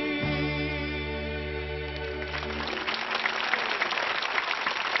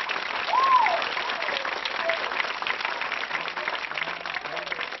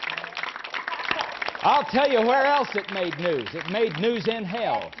 I'll tell you where else it made news. It made news in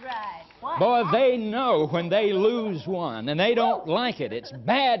hell. That's right. What? Boy, they know when they lose one, and they don't like it. It's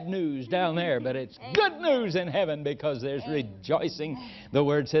bad news down there, but it's good news in heaven because there's rejoicing. The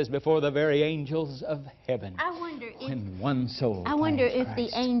Word says before the very angels of heaven. I wonder When one soul I wonder finds if the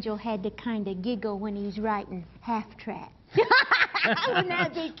Christ. angel had to kind of giggle when he's writing half track. Wouldn't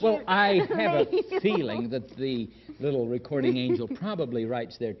that be cute? Well, I have a Maybe. feeling that the little recording angel probably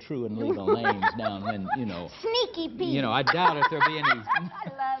writes their true and legal names down when, Sneaky Pete. I doubt if there'll be any. I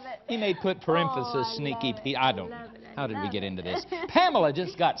love it. He may put parenthesis I Sneaky love it. Pete. I don't know. love it. How did we love get it. into this? Pamela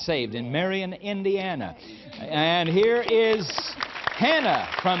just got saved in Marion, Indiana. And here is Hannah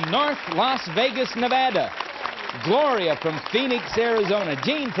from North Las Vegas, Nevada. Gloria from Phoenix, Arizona.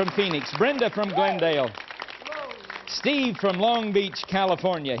 Jean from Phoenix. Brenda from Glendale. Steve from Long Beach,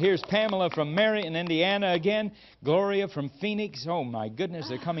 California. Here's Pamela from Marion, Indiana again. Gloria from Phoenix. Oh, my goodness,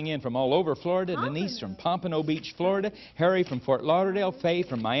 they're coming in from all over Florida. Denise from Pompano Beach, Florida. Harry from Fort Lauderdale. Faye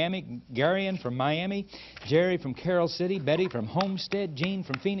from Miami. Garion from Miami. Jerry from Carroll City. Betty from Homestead. Jean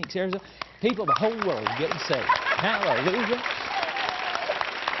from Phoenix, Arizona. People, the whole world getting saved. Hallelujah.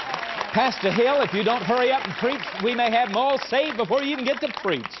 Pastor Hill, if you don't hurry up and preach, we may have them all saved before you even get to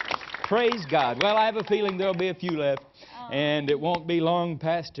preach. Praise God. Well, I have a feeling there'll be a few left, and it won't be long.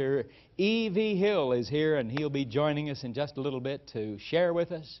 Pastor E.V. Hill is here, and he'll be joining us in just a little bit to share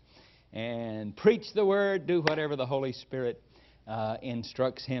with us and preach the Word, do whatever the Holy Spirit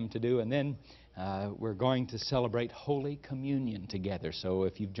instructs him to do. And then we're going to celebrate Holy Communion together. So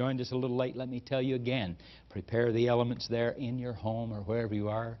if you've joined us a little late, let me tell you again, prepare the elements there in your home or wherever you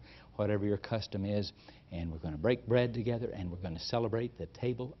are, whatever your custom is. And we're going to break bread together, and we're going to celebrate the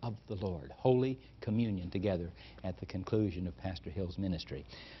table of the Lord, Holy Communion together at the conclusion of Pastor Hill's ministry.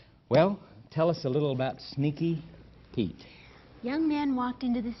 Well, tell us a little about Sneaky Pete. Young man walked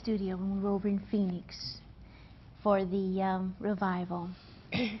into the studio when we were over in Phoenix for the revival.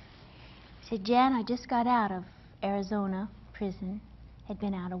 He said, Jan, I just got out of Arizona prison, had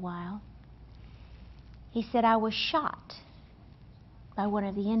been out a while. He said, I was shot by one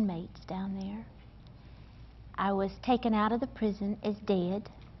of the inmates down there. I was taken out of the prison as dead.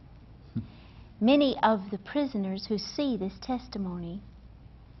 Many of the prisoners who see this testimony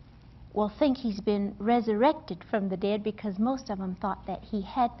will think he's been resurrected from the dead because most of them thought that he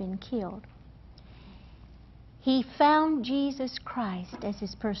had been killed. He found Jesus Christ as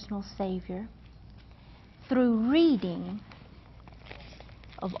his personal Savior through reading,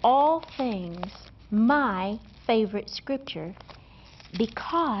 of all things, my favorite scripture,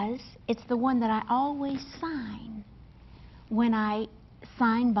 because it's the one that I always sign when I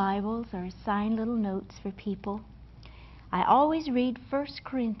sign Bibles or sign little notes for people. I always read 1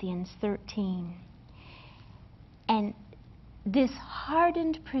 Corinthians 13. And this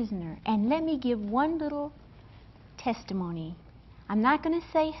hardened prisoner, and let me give one little testimony. I'm not going to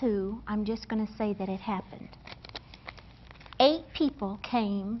say who, I'm just going to say that it happened. 8 people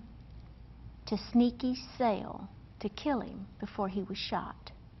came to Sneaky's cell to kill him before he was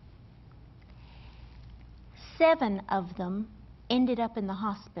shot. 7 of them ended up in the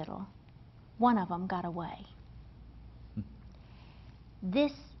hospital. 1 of them got away.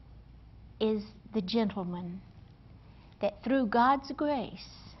 This is the gentleman that through God's grace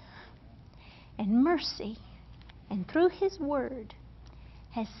and mercy and through His Word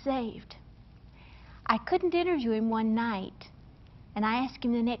has saved. I couldn't interview him one night, and I asked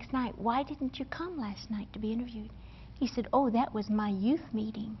him the next night, why didn't you come last night to be interviewed? He said, oh, that was my youth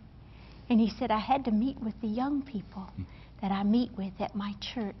meeting. And he said, I had to meet with the young people that I meet with at my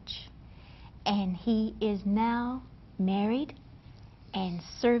church. And he is now married and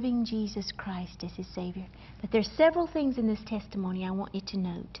serving Jesus Christ as his Savior. But there's several things in this testimony I want you to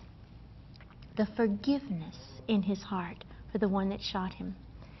note. The forgiveness in his heart for the one that shot him.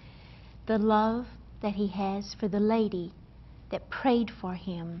 The love that he has for the lady that prayed for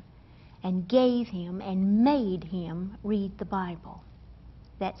him and gave him and made him read the Bible.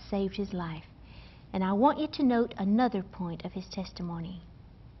 That saved his life. And I want you to note another point of his testimony.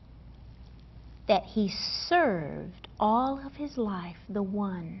 That he served all of his life the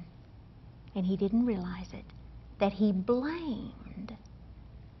one, and he didn't realize it, that he blamed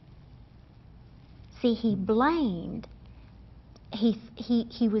See, he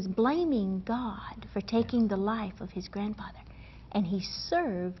was blaming God for taking the life of his grandfather, and he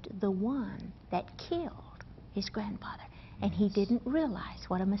served the one that killed his grandfather, and he didn't realize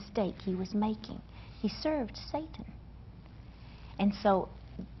what a mistake he was making. He served Satan. And so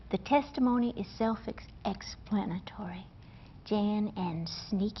the testimony is self-explanatory. Jan and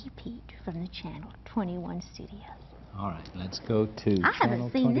Sneaky Pete from the Channel 21 studios. All right, let's go to I Channel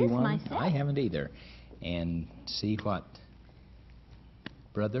haven't seen 21. this myself. I haven't either. And see what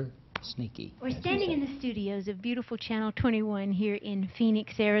Brother Sneaky. We're standing in the studios of beautiful Channel 21 here in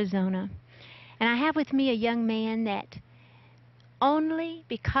Phoenix, Arizona. And I have with me a young man that only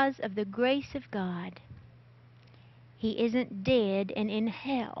because of the grace of God, he isn't dead and in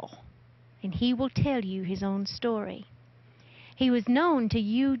hell. And he will tell you his own story. He was known to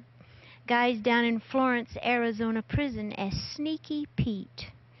you guys down in Florence, Arizona prison as Sneaky Pete.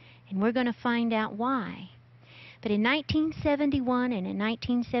 And we're going to find out why. But in 1971 and in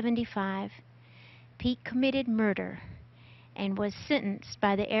 1975, Pete committed murder and was sentenced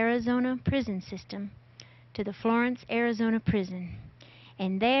by the Arizona prison system to the Florence, Arizona prison.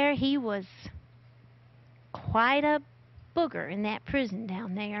 And there he was quite a booger in that prison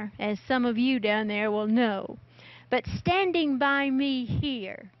down there, as some of you down there will know. But standing by me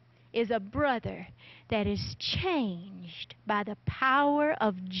here is a brother that is changed by the power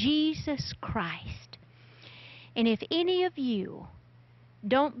of Jesus Christ. And if any of you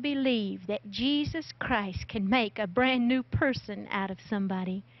don't believe that Jesus Christ can make a brand new person out of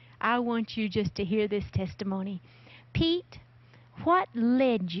somebody, I want you just to hear this testimony. Pete, what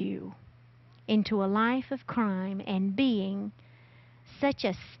led you into a life of crime and being such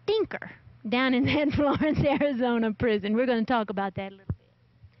a stinker down in that Florence, Arizona prison? We're going to talk about that a little bit.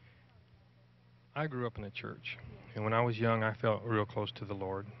 I grew up in a church, and when I was young, I felt real close to the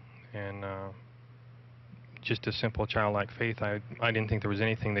Lord, and just a simple childlike faith. I didn't think there was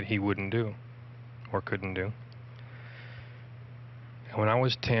anything that he wouldn't do or couldn't do. And when I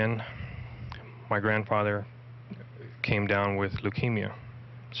was 10, my grandfather came down with leukemia,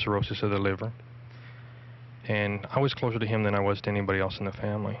 cirrhosis of the liver, and I was closer to him than I was to anybody else in the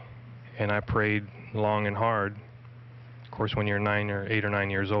family. And I prayed long and hard. Of course, when you're 8 or 9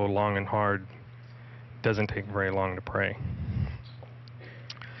 years old, long and hard doesn't take very long to pray.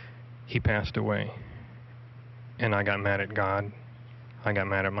 He passed away, and I got mad at God. I got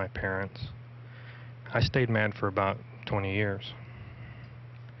mad at my parents. I stayed mad for about 20 years.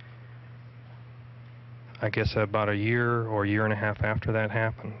 I guess about a year or a year and a half after that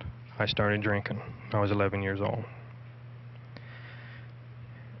happened, I started drinking. I was 11 years old.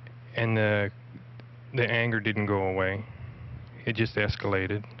 And the anger didn't go away. It just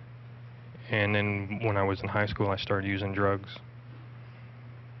escalated. And then when I was in high school, I started using drugs.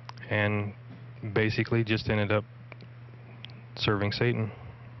 And basically just ended up serving Satan.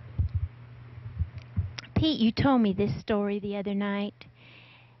 Pete, you told me this story the other night,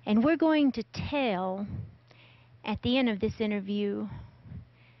 and we're going to tell at the end of this interview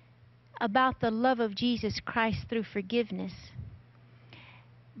about the love of Jesus Christ through forgiveness.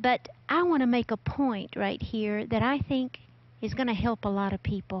 But I want to make a point right here that I think is going to help a lot of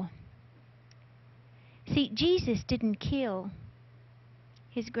people. See, Jesus didn't kill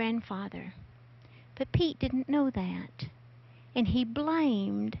his grandfather, but Pete didn't know that, and he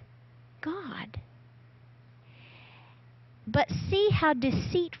blamed God. But see how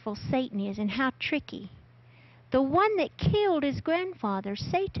deceitful Satan is and how tricky. The one that killed his grandfather,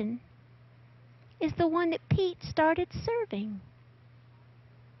 Satan, is the one that Pete started serving.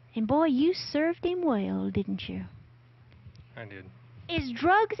 And boy, you served him well, didn't you? I did. Is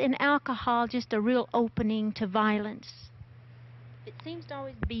drugs and alcohol just a real opening to violence? It seems to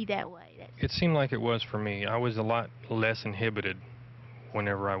always be that way. It seemed like it was for me. I was a lot less inhibited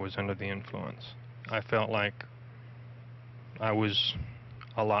whenever I was under the influence. I felt like I was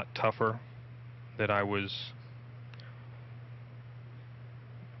a lot tougher, that I was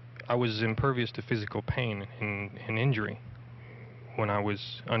impervious to physical pain and injury when I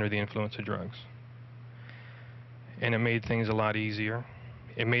was under the influence of drugs. And it made things a lot easier.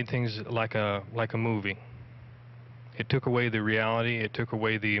 It made things like a movie. It took away the reality, it took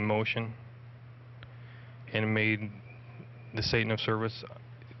away the emotion, and it made the Satan of service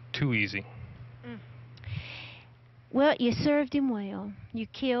too easy. Well, you served him well. You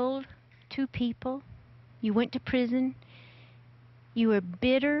killed 2 people. You went to prison. You were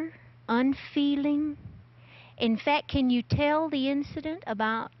bitter, unfeeling. In fact, can you tell the incident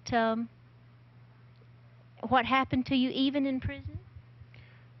about what happened to you even in prison?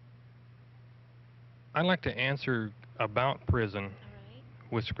 I'd like to answer about prison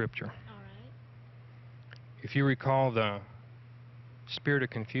with Scripture. All right. If you recall the spirit of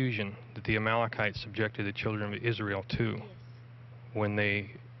confusion that the Amalekites subjected the children of Israel to when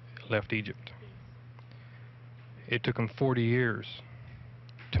they left Egypt, it took them 40 years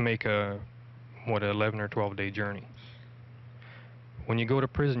to make a 11 or 12-day journey. When you go to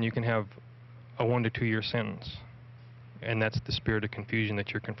prison, you can have a 1 to 2 year sentence, and that's the spirit of confusion that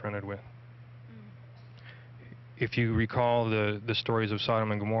you're confronted with. If you recall the stories of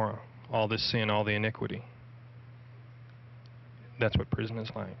Sodom and Gomorrah, all the sin, all the iniquity, that's what prison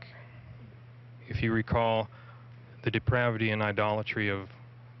is like. If you recall the depravity and idolatry of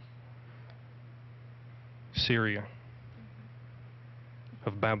Syria,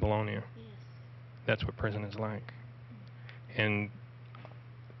 of Babylonia, that's what prison is like. And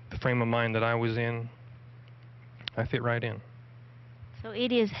the frame of mind that I was in, I fit right in. So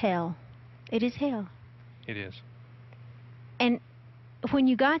it is hell. It is hell. It is. And when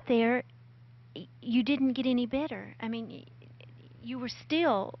you got there, you didn't get any better. I mean, you were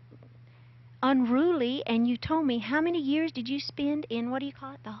still unruly, and you told me, how many years did you spend in, what do you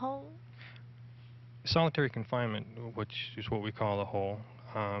call it, the hole? Solitary confinement, which is what we call the hole,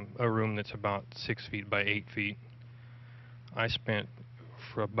 a room that's about 6 feet by 8 feet. I spent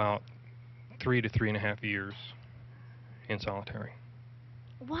for about 3 to 3.5 years in solitary.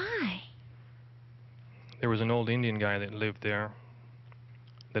 Why? There was an old Indian guy that lived there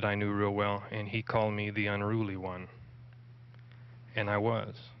that I knew real well, and he called me the unruly one. And I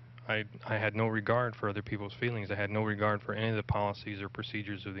was. I had no regard for other people's feelings. I had no regard for any of the policies or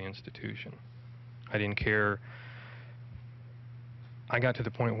procedures of the institution. I didn't care. I got to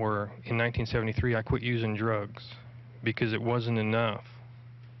the point where in 1973 I quit using drugs because it wasn't enough.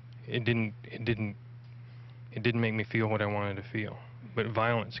 It didn't make me feel what I wanted to feel. But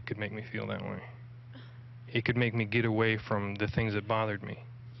violence could make me feel that way. It could make me get away from the things that bothered me.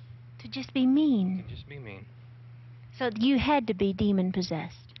 To just be mean. To just be mean. So you had to be demon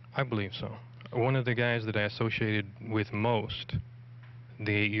possessed. I believe so. One of the guys that I associated with most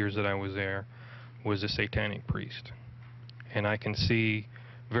the 8 years that I was there was a satanic priest. And I can see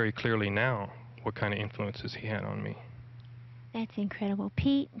very clearly now what kind of influences he had on me. That's incredible.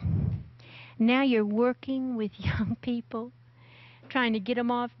 Pete, now you're working with young people, trying to get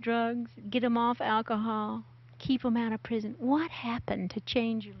them off drugs, get them off alcohol, keep them out of prison. What happened to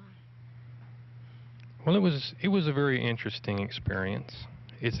change your life? Well, it was a very interesting experience.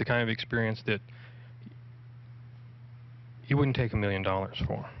 It's the kind of experience that you wouldn't take $1 million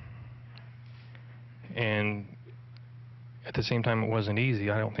for. And at the same time, it wasn't easy.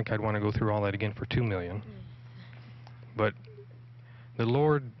 I don't think I'd want to go through all that again for $2 million. But the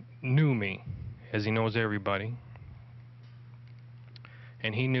Lord knew me, as He knows everybody.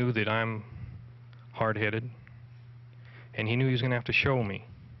 And He knew that I'm hard-headed. And He knew He was going to have to show me.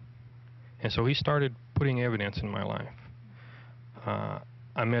 And so He started putting evidence in my life.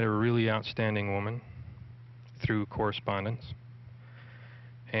 I met a really outstanding woman through correspondence.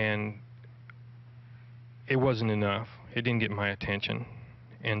 And it wasn't enough. It didn't get my attention.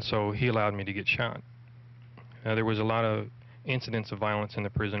 And so He allowed me to get shot. There was a lot of incidents of violence in the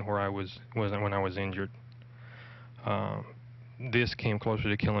prison where I was when I was injured. This came closer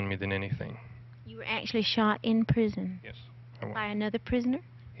to killing me than anything. You were actually shot in prison? Yes, I was. By another prisoner?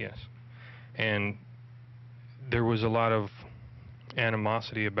 Yes. And there was a lot of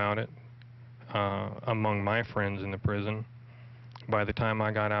animosity about it among my friends in the prison. By the time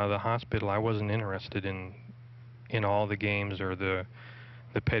I got out of the hospital, I wasn't interested in all the games or the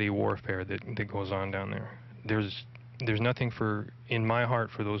petty warfare that goes on down there. There's nothing in my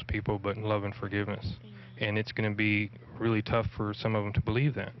heart for those people but love and forgiveness. And it's going to be really tough for some of them to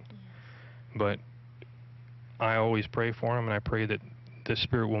believe that. But I always pray for them, and I pray that the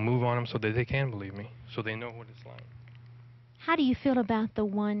Spirit will move on them so that they can believe me, so they know what it's like. How do you feel about the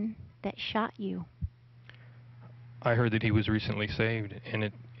one that shot you? I heard that he was recently saved, and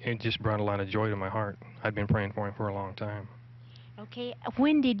it just brought a lot of joy to my heart. I'd been praying for him for a long time. Okay,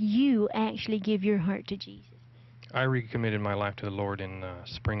 when did you actually give your heart to Jesus? I recommitted my life to the Lord in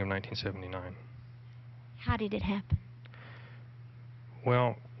spring of 1979. How did it happen?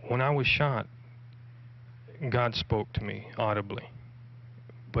 Well, when I was shot, God spoke to me audibly,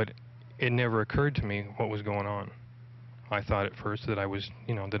 but it never occurred to me what was going on. I thought at first that I was,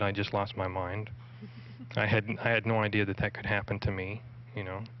 that I just lost my mind. I had no idea that could happen to me,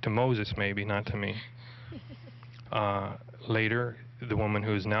 to Moses maybe, not to me. Later, the woman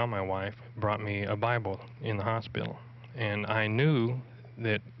who is now my wife brought me a Bible in the hospital, and I knew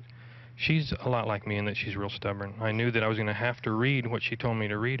that she's a lot like me in that she's real stubborn. I knew that I was going to have to read what she told me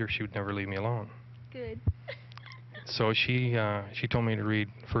to read, or she would never leave me alone. Good. So she told me to read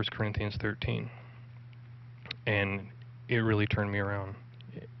 1 Corinthians 13. And it really turned me around.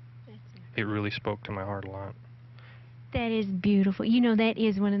 It really spoke to my heart a lot. That is beautiful. You know, that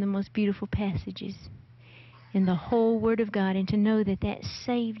is one of the most beautiful passages in the whole Word of God, and to know that that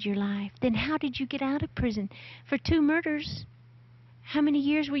saved your life. Then how did you get out of prison? For 2 murders, how many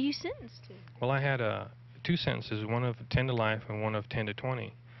years were you sentenced to? Well, I had 2 sentences, one of 10 to life and one of 10 to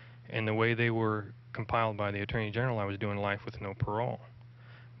 20. And the way they were compiled by the Attorney General, I was doing life with no parole.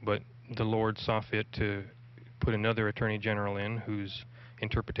 But the Lord saw fit to put another Attorney General in whose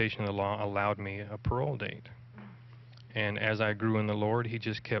interpretation of the law allowed me a parole date. And as I grew in the Lord, He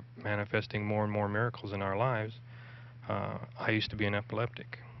just kept manifesting more and more miracles in our lives. I used to be an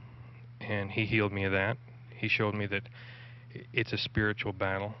epileptic, and He healed me of that. He showed me that it's a spiritual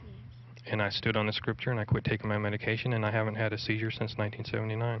battle. And I stood on the Scripture, and I quit taking my medication, and I haven't had a seizure since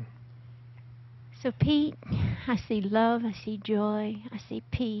 1979. So, Pete, I see love, I see joy, I see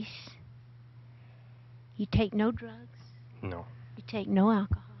peace. You take no drugs? No. You take no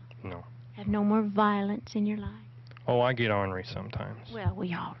alcohol? No. Have no more violence in your life? Oh, I get ornery sometimes. Well,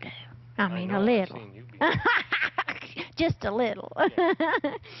 we all do. I mean, know, a little. I've seen you be. Just a little.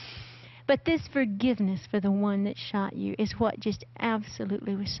 But this forgiveness for the one that shot you is what just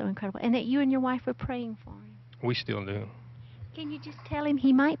absolutely was so incredible. And that you and your wife were praying for him. We still do. Can you just tell him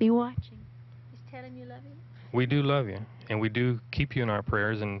he might be watching? Just tell him you love him. We do love you, and we do keep you in our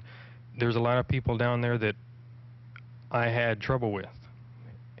prayers. And there's a lot of people down there that I had trouble with.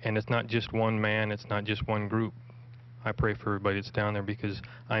 And it's not just one man, it's not just one group. I pray for everybody that's down there because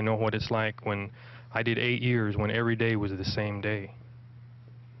I know what it's like when I did 8 years when every day was the same day.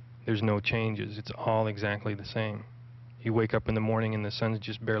 There's no changes. It's all exactly the same. You wake up in the morning and the sun's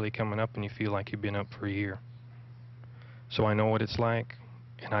just barely coming up and you feel like you've been up for a year. So I know what it's like,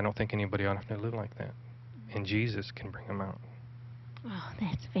 and I don't think anybody ought to live like that. And Jesus can bring them out. Oh,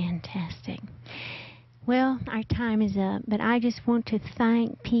 that's fantastic. Well, our time is up, but I just want to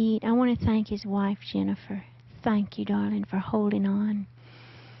thank Pete. I want to thank his wife, Jennifer. Thank you, darling, for holding on.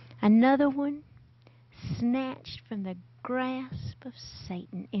 Another one snatched from the grasp of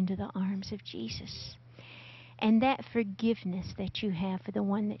Satan into the arms of Jesus. And that forgiveness that you have for the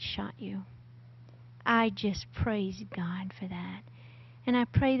one that shot you. I just praise God for that. And I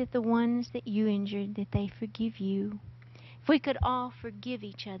pray that the ones that you injured, that they forgive you. If we could all forgive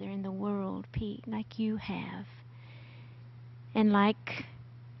each other in the world, Pete, like you have, and like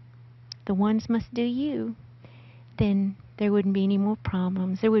the ones must do you, then there wouldn't be any more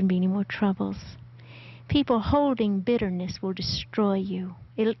problems. There wouldn't be any more troubles. People holding bitterness will destroy you.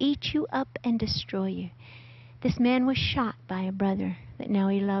 It'll eat you up and destroy you. This man was shot by a brother that now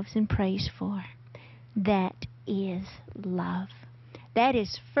he loves and prays for. That is love. That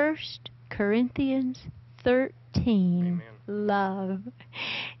is 1 Corinthians 13. Amen. Love.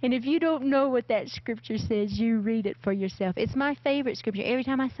 And if you don't know what that scripture says, you read it for yourself. It's my favorite scripture. Every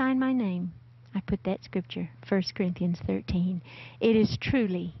time I sign my name, I put that scripture, 1 Corinthians 13. It is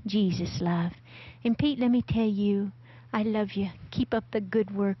truly Jesus' love. And Pete, let me tell you, I love you. Keep up the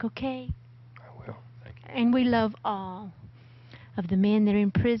good work, okay? I will. Thank you. And we love all of the men that are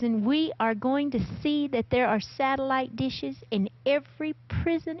in prison. We are going to see that there are satellite dishes in every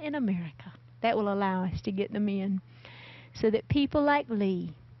prison in America that will allow us to get them in, so that people like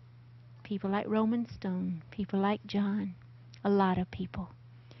Lee, people like Roman Stone, people like John, a lot of people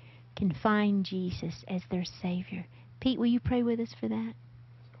can find Jesus as their Savior. Pete, will you pray with us for that?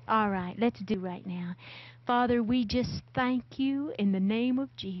 All right, let's do right now. Father, we just thank you in the name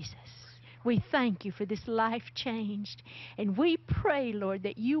of Jesus. We thank you for this life changed. And we pray, Lord,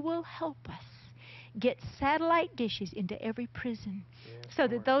 that you will help us get satellite dishes into every prison, so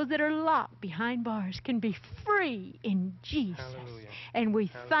that those that are locked behind bars can be free in Jesus. Hallelujah. And we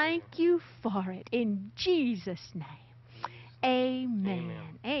thank you for it in Jesus' name.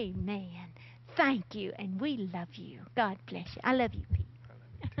 Amen. Amen. Thank you, and we love you. God bless you. I love you, Pete.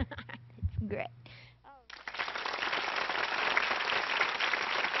 I love you too. It's great.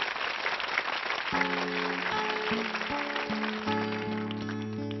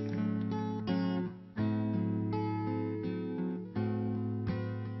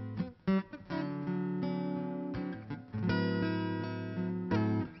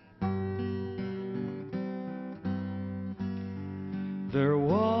 There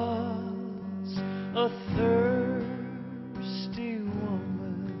was a thirsty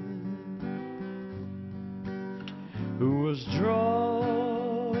woman who was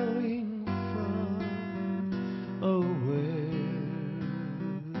drawing from a well.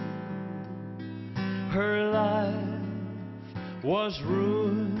 Her life was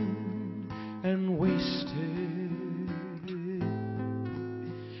ruined and wasted,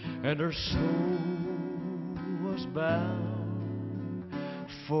 and her soul bound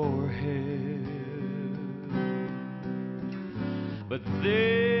for hell. But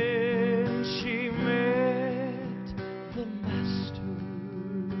then she met the Master,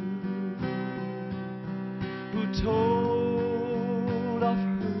 who told of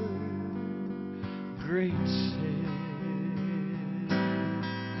her great sin.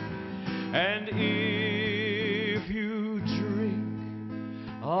 And if you drink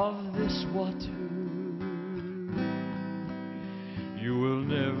of this water, you will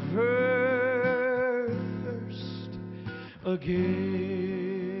never thirst again.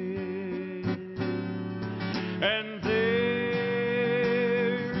 And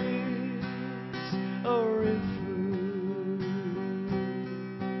there is a river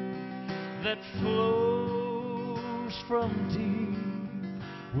that flows from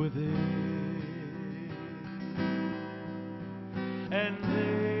deep within, and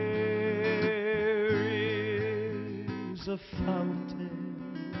there is a fountain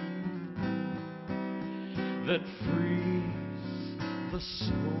that frees the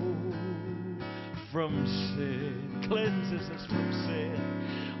soul from sin, cleanses us from sin.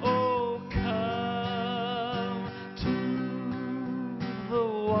 Oh, come to the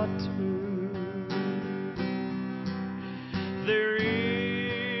water. There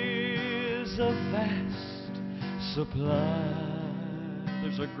is a vast supply.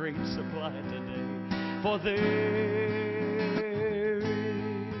 There's a great supply today, for there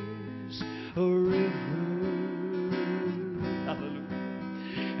is a river,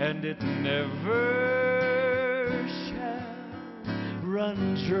 hallelujah, and it never shall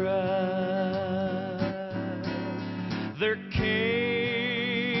run dry. There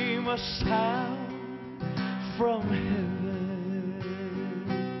came a sound from heaven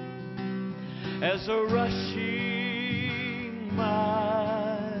as a rushing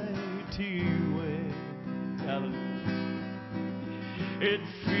mighty wind, hallelujah. It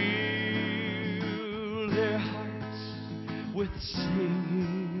filled their hearts with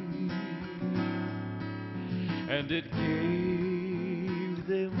singing, and it gave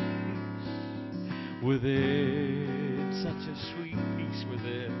them peace within, such a sweet peace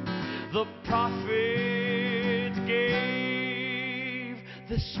within. The prophet gave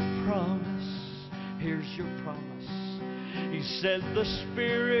this promise. Here's your promise. He said the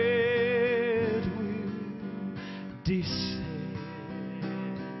Spirit will descend,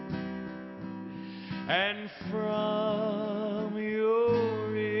 and from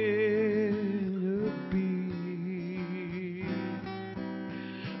your inner being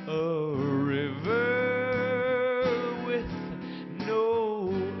a river with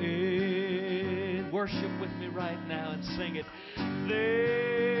no end. Worship with me right now and sing it.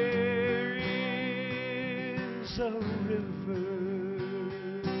 There is a river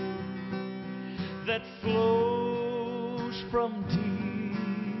that flows from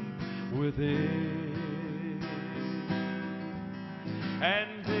deep within,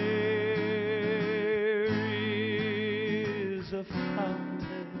 and there is a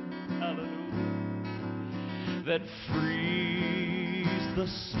fountain, hallelujah, that frees the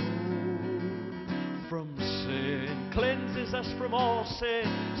soul from sin, cleanses us from all sin.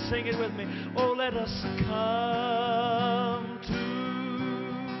 Sing it with me. Oh, let us come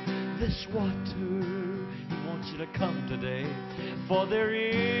to this water. He wants you to come today, for there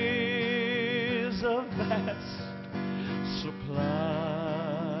is a vast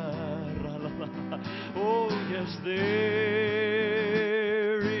supply. Oh, yes,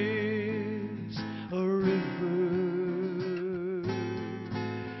 there is a river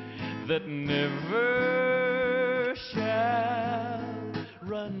that never shall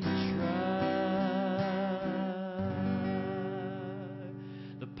run dry.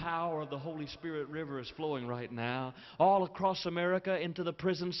 The power of the Holy Spirit river is flowing right now all across America into the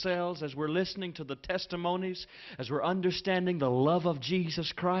prison cells as we're listening to the testimonies, as we're understanding the love of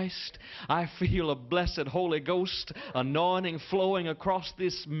Jesus Christ. I feel a blessed Holy Ghost anointing flowing across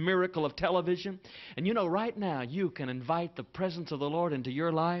this miracle of television. And you know, right now you can invite the presence of the Lord into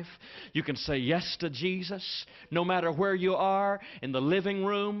your life. You can say yes to Jesus no matter where you are, in the living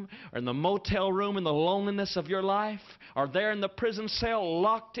room or in the motel room, in the loneliness of your life, or there in the prison cell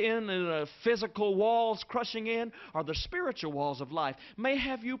locked in physical walls crushing in, or the spiritual walls of life may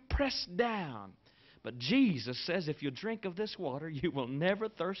have you pressed down. But Jesus says, if you drink of this water, you will never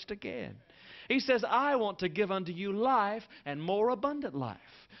thirst again. He says, I want to give unto you life and more abundant life.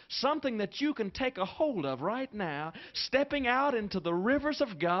 Something that you can take a hold of right now, stepping out into the rivers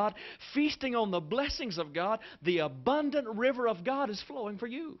of God, feasting on the blessings of God. The abundant river of God is flowing for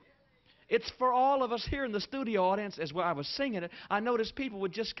you. It's for all of us here in the studio audience. As I was singing it, I noticed people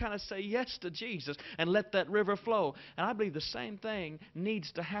would just kind of say yes to Jesus and let that river flow. And I believe the same thing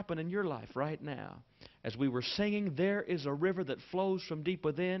needs to happen in your life right now. As we were singing, there is a river that flows from deep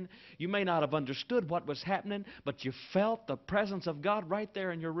within. You may not have understood what was happening, but you felt the presence of God right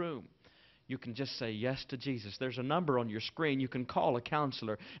there in your room. You can just say yes to Jesus. There's a number on your screen. You can call a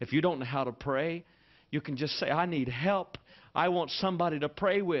counselor. If you don't know how to pray, you can just say, I need help. I want somebody to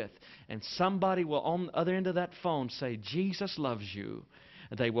pray with. And somebody will, on the other end of that phone, say, Jesus loves you.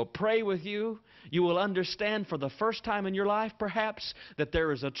 They will pray with you. You will understand for the first time in your life, perhaps, that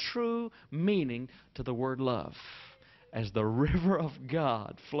there is a true meaning to the word love as the river of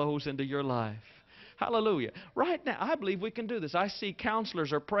God flows into your life. Hallelujah. Right now, I believe we can do this. I see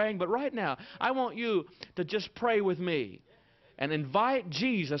counselors are praying, but right now, I want you to just pray with me and invite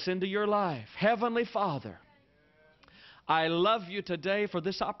Jesus into your life. Heavenly Father, I love you today for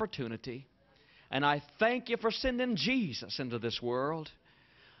this opportunity, and I thank you for sending Jesus into this world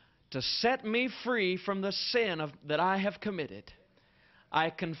to set me free from the sin that I have committed.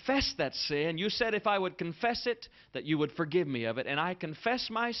 I confess that sin. You said if I would confess it, that you would forgive me of it, and I confess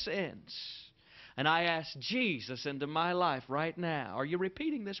my sins. And I ask Jesus into my life right now. Are you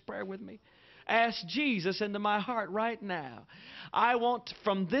repeating this prayer with me? Ask Jesus into my heart right now. I want,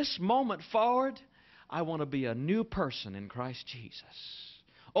 from this moment forward, I want to be a new person in Christ Jesus.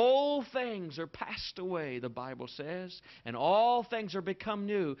 Old things are passed away, the Bible says, and all things are become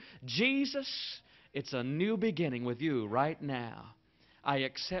new. Jesus, it's a new beginning with you right now. I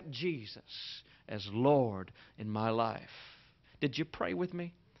accept Jesus as Lord in my life. Did you pray with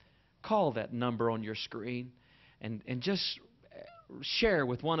me? Call that number on your screen and just share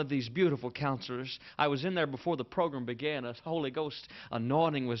with one of these beautiful counselors. I was in there before the program began. A Holy Ghost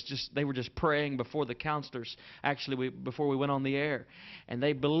anointing was just, they were just praying before the counselors, actually before we went on the air. And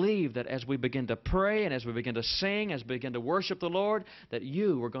they believed that as we begin to pray and as we begin to sing, as we begin to worship the Lord, that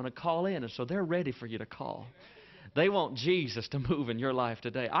you were going to call in. And so they're ready for you to call. They want Jesus to move in your life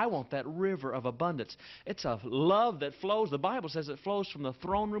today. I want that river of abundance. It's a love that flows. The Bible says it flows from the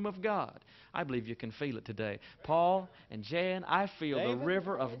throne room of God. I believe you can feel it today. Paul and Jan, I feel the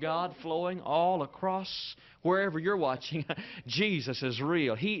river of God flowing all across wherever you're watching. Jesus is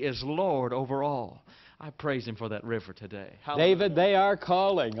real. He is Lord over all. I praise Him for that river today. Hallelujah. David, they are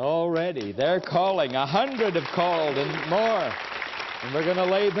calling already. They're calling. 100 have called and more. And we're going to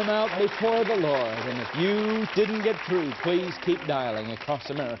lay them out before the Lord. And if you didn't get through, please keep dialing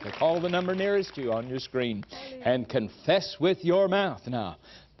across America. Call the number nearest you on your screen and confess with your mouth now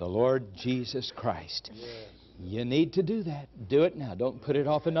the Lord Jesus Christ. Yes. You need to do that. Do it now. Don't put it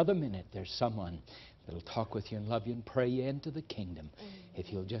off another minute. There's someone that'll talk with you and love you and pray you into the kingdom.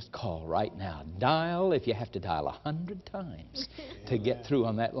 If you'll just call right now. Dial, if you have to dial 100 times to get through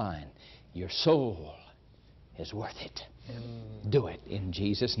on that line. Your soul is worth it. Do it in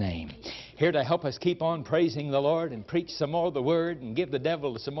Jesus' name. Here to help us keep on praising the Lord and preach some more of the Word and give the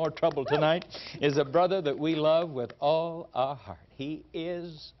devil some more trouble tonight is a brother that we love with all our heart. He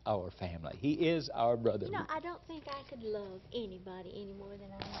is our family. He is our brother. You know, I don't think I could love anybody any more than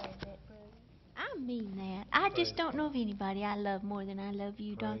I love that brother. I mean that. I just don't know of anybody I love more than I love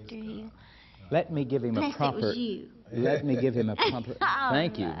you, Dr. Hill. Let me give him a proper... It was you. Let me give him a proper...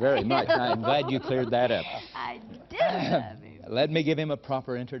 Thank you very much. I'm glad you cleared that up. I do love him. Let me give him a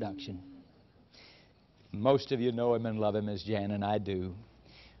proper introduction. Most of you know him and love him as Jan and I do.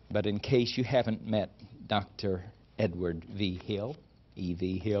 But in case you haven't met Dr. Edward V. Hill,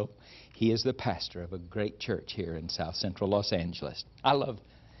 E.V. Hill, he is the pastor of a great church here in South Central Los Angeles. I love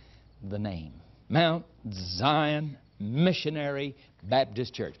the name. Mount Zion Missionary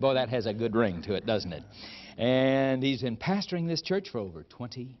Baptist Church. Boy, that has a good ring to it, doesn't it? And he's been pastoring this church for over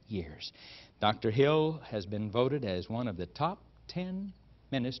 20 years. Dr. Hill has been voted as one of the top 10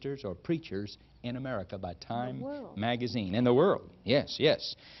 ministers or preachers in America by Time magazine. In the world, yes,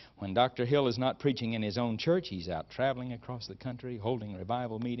 yes. When Dr. Hill is not preaching in his own church, he's out traveling across the country, holding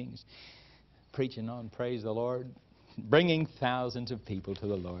revival meetings, preaching on praise the Lord, bringing thousands of people to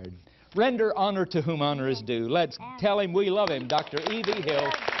the Lord. Render honor to whom honor is due. Let's tell him we love him, Dr. E.V. Hill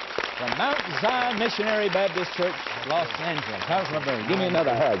from Mount Zion Missionary Baptist Church, Los Angeles. How's Laverne? Give me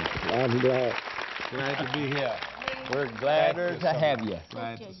another hug. I'm glad to be here. We're glad to have you.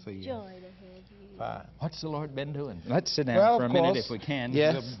 Glad to see you. Joy to have you. Fine. What's the Lord been doing? Let's sit down for a minute if we can.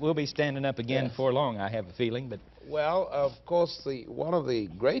 Yes. We'll be standing up again before long, I have a feeling. But well, of course, one of the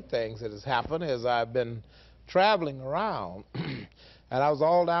great things that has happened is I've been traveling around, and I was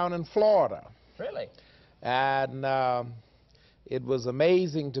all down in Florida. Really? And it was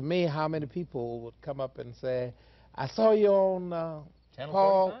amazing to me how many people would come up and say, I saw you on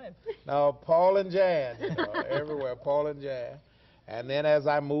Paul, no, Paul and Jan, you know, everywhere, Paul and Jan. And then as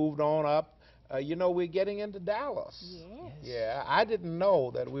I moved on up, you know, we're getting into Dallas. Yes. Yeah, I didn't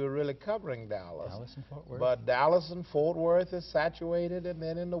know that we were really covering Dallas. Dallas and Fort Worth. But Dallas and Fort Worth is saturated, and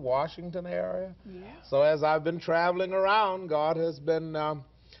then in the Washington area. Yeah. So as I've been traveling around, God has been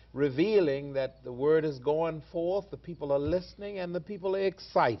revealing that the word is going forth, the people are listening, and the people are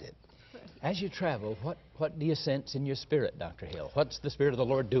excited. As you travel, what do you sense in your spirit, Dr. Hill? What's the Spirit of the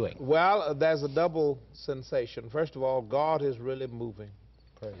Lord doing? Well, there's a double sensation. First of all, God is really moving.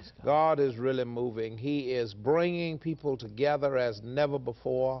 Praise God. God is really moving. He is bringing people together as never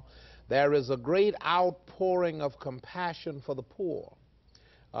before. There is a great outpouring of compassion for the poor.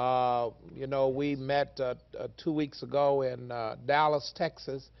 You know, we met 2 weeks ago in Dallas,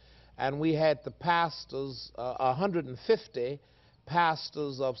 Texas, and we had the pastors, 150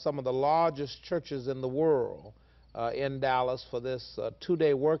 pastors of some of the largest churches in the world in Dallas for this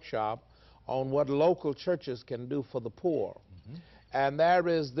 2-day workshop on what local churches can do for the poor. And there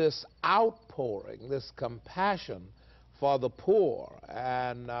is this outpouring, this compassion for the poor,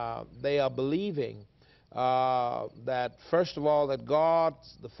 and they are believing that, first of all, that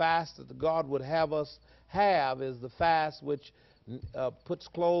the fast that God would have us have is the fast which puts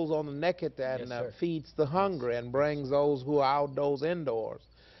clothes on the naked and feeds the hungry and brings those who are outdoors indoors.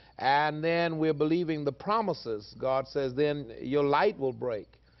 And then we're believing the promises. God says, then your light will break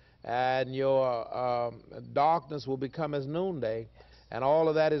and your darkness will become as noonday. And all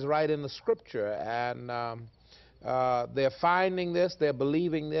of that is right in the Scripture. And they're finding this, they're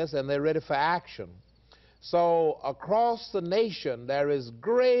believing this, and they're ready for action. So across the nation, there is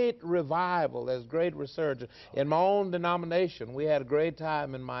great revival, there's great resurgence. In my own denomination, we had a great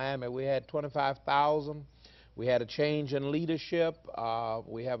time in Miami. We had 25,000. We had a change in leadership.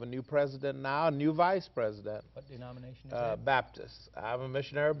 We have a new president now, a new vice president. What denomination is that? Baptist. I'm a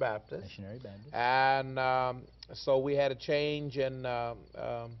missionary Baptist. Missionary Baptist. And so we had a change in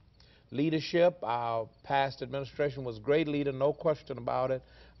leadership. Our past administration was a great leader, no question about it.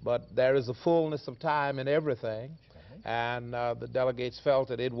 But there is a fullness of time in everything. Okay. And the delegates felt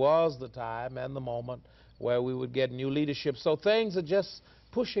that it was the time and the moment where we would get new leadership. So things are just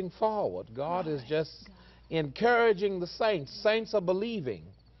pushing forward. God is just encouraging the saints. Saints are believing.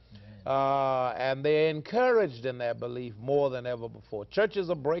 And they're encouraged in their belief more than ever before. Churches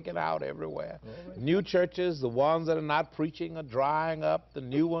are breaking out everywhere. New churches, the ones that are not preaching are drying up. The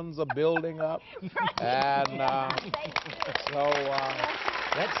new ones are building up. And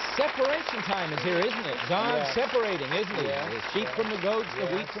that separation time is here, isn't it? God's separating, isn't he? Yes. The sheep from the goats, the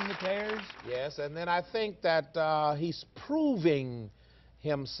wheat from the tares. Yes, and then I think that he's proving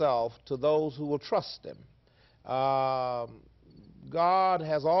himself to those who will trust him. God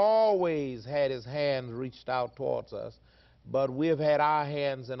has always had his hands reached out towards us, but we've had our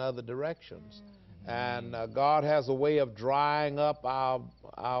hands in other directions. And God has a way of drying up our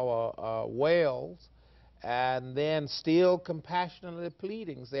wells and then still compassionately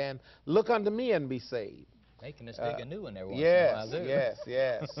pleading, saying, look unto me and be saved. Making us dig a new one every once in a while, too.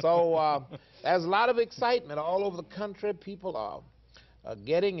 Yes. So there's a lot of excitement all over the country. People are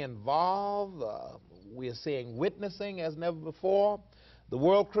getting involved. We're seeing witnessing as never before. The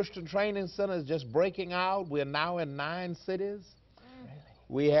World Christian Training Center is just breaking out. We're now in 9 cities. Really?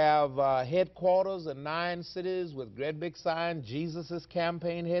 We have headquarters in 9 cities with great big sign, Jesus'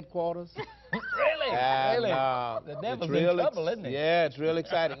 campaign headquarters. Really? And, the devil's in trouble, isn't he? Yeah, it's really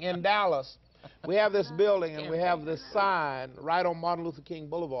exciting. In Dallas, we have this building and we have this sign right on Martin Luther King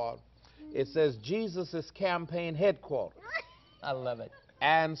Boulevard. It says, Jesus' campaign headquarters. I love it.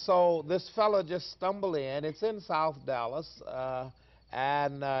 And so this fellow just stumbled in. It's in South Dallas,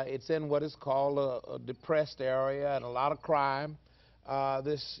 and it's in what is called a depressed area and a lot of crime.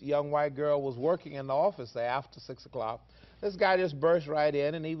 This young white girl was working in the office there after 6 o'clock. This guy just burst right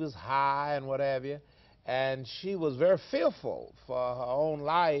in, and he was high and what have you. And she was very fearful for her own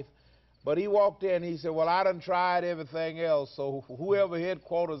life. But he walked in, he said, well, I done tried everything else, so whoever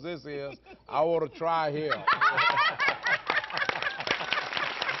headquarters this is, I want to try here.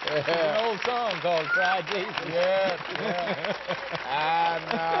 There's an old song called Try Jesus. Yes.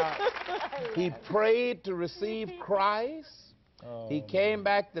 And he prayed to receive Christ. He came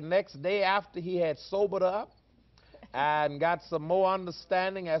back the next day after he had sobered up and got some more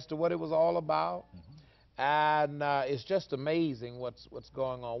understanding as to what it was all about. And it's just amazing what's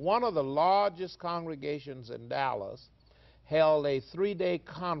going on. One of the largest congregations in Dallas held a 3-day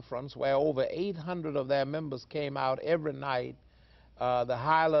conference where over 800 of their members came out every night, the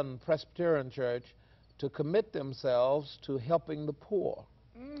Highland Presbyterian Church, to commit themselves to helping the poor.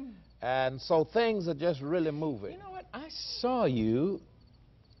 And so things are just really moving. You know what? I saw you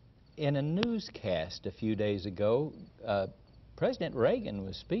in a newscast a few days ago, President Reagan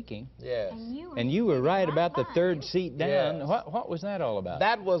was speaking. Yes. And you were right about the third seat down. Yes. What was that all about?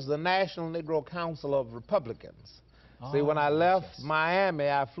 That was the National Negro Council of Republicans. See, when I left Miami,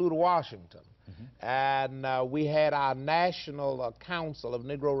 I flew to Washington. And we had our National Council of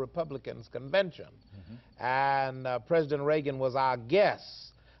Negro Republicans convention. And President Reagan was our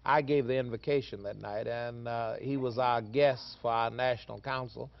guest. I gave the invocation that night, and he was our guest for our National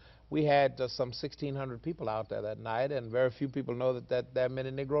Council. We had some 1,600 people out there that night, and very few people know that there are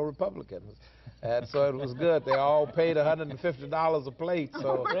many Negro Republicans. And so it was good. They all paid $150 a plate,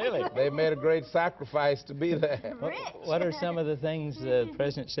 so really? They made a great sacrifice to be there. What are some of the things the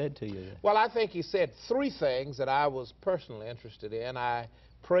President said to you? Well, I think he said 3 things that I was personally interested in. I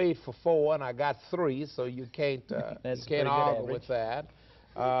prayed for 4, and I got 3, so you can't argue with that.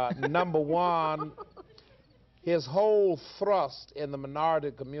 Number 1, his whole thrust in the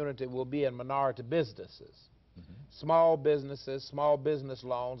minority community will be in minority businesses. Small businesses, small business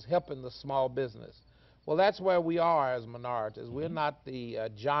loans, helping the small business. Well, that's where we are as minorities. We're not the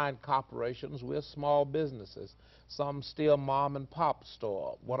giant corporations. We're small businesses. Some still mom and pop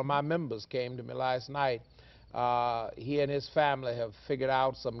store. One of my members came to me last night. He and his family have figured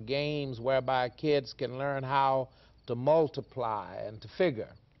out some games whereby kids can learn how to multiply and to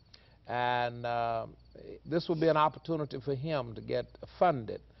figure. And this will be an opportunity for him to get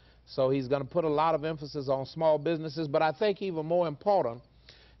funded. So he's going to put a lot of emphasis on small businesses, but I think even more important,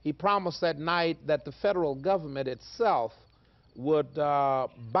 he promised that night that the federal government itself would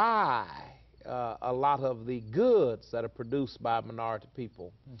buy a lot of the goods that are produced by minority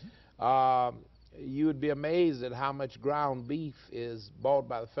people. You would be amazed at how much ground beef is bought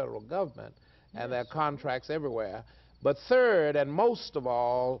by the federal government, and there are contracts everywhere. But third, and most of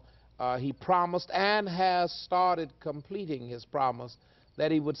all, he promised and has started completing his promise that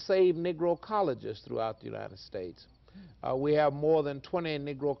he would save Negro colleges throughout the United States. We have more than 20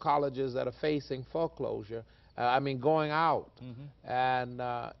 Negro colleges that are facing foreclosure, going out. And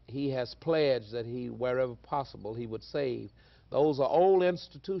he has pledged that wherever possible, he would save. Those are old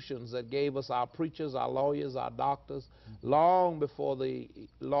institutions that gave us our preachers, our lawyers, our doctors, long before the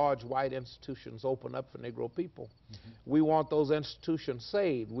large white institutions opened up for Negro people. We want those institutions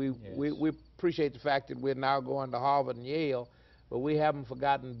saved. We appreciate the fact that we're now going to Harvard and Yale, but we haven't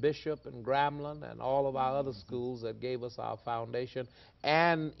forgotten Bishop and Grambling and all of our other schools that gave us our foundation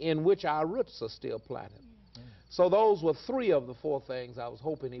and in which our roots are still planted. So those were 3 of the 4 things I was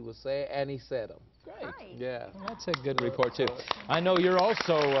hoping he would say, and he said them. Great. Yeah. Well, that's a good report, too. I know you're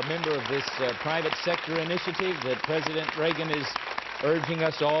also a member of this private sector initiative that President Reagan is urging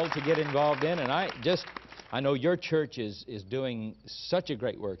us all to get involved in, and I know your church is doing such a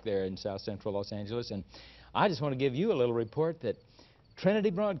great work there in South Central Los Angeles, and I just want to give you a little report that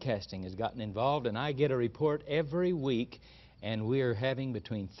Trinity Broadcasting has gotten involved, and I get a report every week, and we're having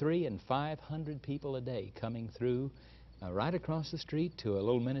between 300 and 500 people a day coming through right across the street to a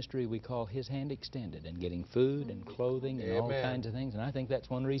little ministry we call His Hand Extended, and getting food and clothing and all kinds of things. And I think that's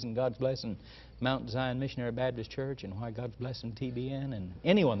one reason God's blessing Mount Zion Missionary Baptist Church, and why God's blessing TBN and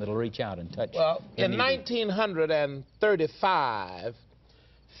anyone that'll reach out and touch. Well, in 1935,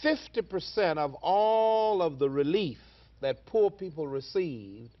 50% of all of the relief that poor people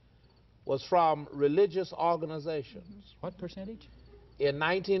received was from religious organizations. What percentage? In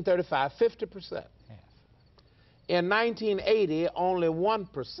 1935, 50%. In 1980, only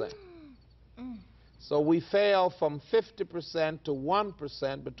 1%. So we fell from 50% to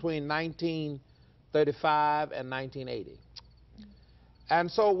 1% between 1935 and 1980.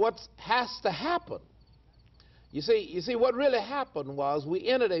 And so what has to happen? You see, what really happened was we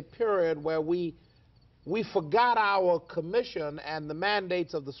entered a period where we forgot our commission and the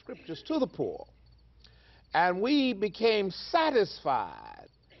mandates of the Scriptures to the poor. And we became satisfied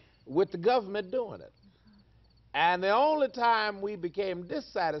with the government doing it. And the only time we became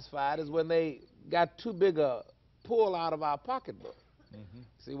dissatisfied is when they got too big a pull out of our pocketbook.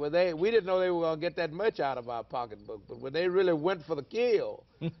 See, we didn't know they were going to get that much out of our pocketbook, but when they really went for the kill,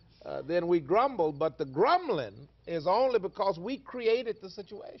 then we grumbled. But the grumbling is only because we created the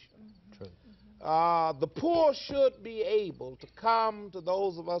situation. True. The poor should be able to come to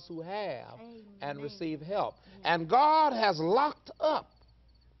those of us who have and receive help. And God has locked up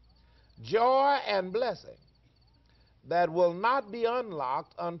joy and blessing that will not be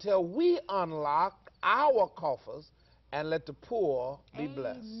unlocked until we unlock our coffers and let the poor be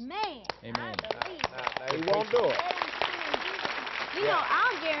blessed. Amen. Amen. Now, he won't do it. You know,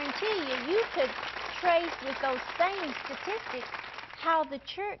 I'll guarantee you could trace with those same statistics how the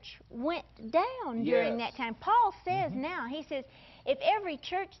church went down during that time. Paul says now, he says, if every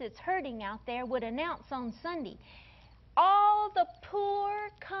church that's hurting out there would announce on Sunday, all the poor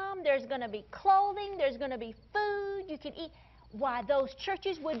come, there's going to be clothing, there's going to be food, you can eat, why, those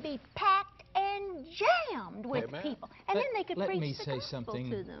churches would be packed and jammed with people. And then they could Let preach me the say gospel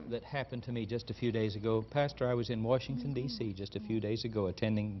something to them. that happened to me just a few days ago. Pastor, I was in Washington, D.C. just a few days ago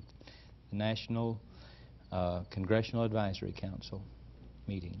attending the National Congressional Advisory Council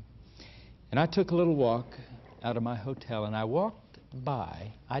meeting. And I took a little walk out of my hotel, and I walked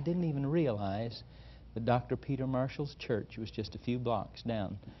by. I didn't even realize that Dr. Peter Marshall's church was just a few blocks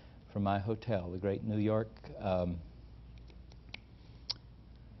down from my hotel, the great New York,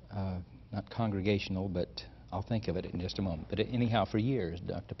 not congregational, but I'll think of it in just a moment. But anyhow, for years,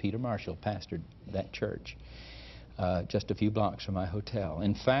 Dr. Peter Marshall pastored that church just a few blocks from my hotel.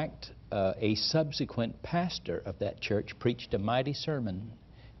 In fact, a subsequent pastor of that church preached a mighty sermon.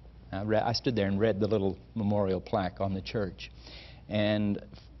 I stood there and read the little memorial plaque on the church. And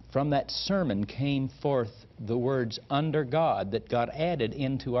from that sermon came forth the words, under God, that got added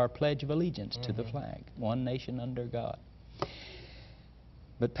into our Pledge of Allegiance to the flag. One nation under God.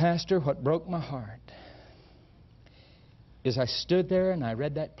 But Pastor, what broke my heart is I stood there and I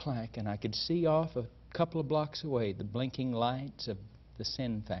read that plaque, and I could see off a couple of blocks away the blinking lights of the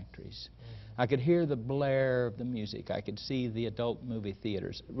sin factories. I could hear the blare of the music. I could see the adult movie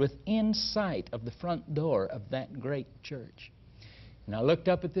theaters within sight of the front door of that great church. And I looked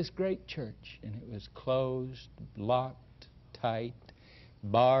up at this great church, and it was closed, locked, tight,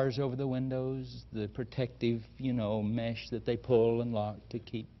 bars over the windows, the protective, you know, mesh that they pull and lock to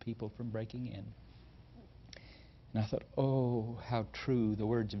keep people from breaking in. And I thought, oh, how true the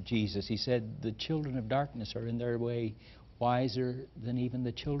words of Jesus. He said, the children of darkness are in their way wiser than even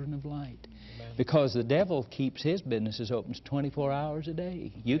the children of light. Amen. Because the devil keeps his businesses open 24 hours a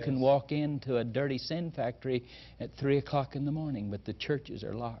day. You can walk into a dirty sin factory at 3 o'clock in the morning, but the churches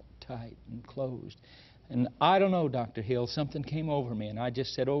are locked tight and closed. And I don't know, Dr. Hill, something came over me, and I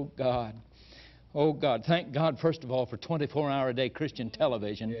just said, oh, God, thank God, first of all, for 24-hour-a-day Christian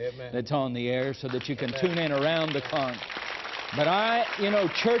television that's on the air so that you can tune in around the clock. But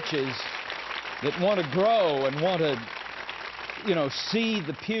churches that want to grow and want to, see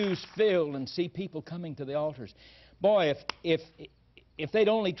the pews filled and see people coming to the altars. Boy, if they'd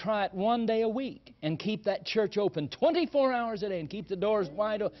only try it one day a week and keep that church open 24 hours a day and keep the doors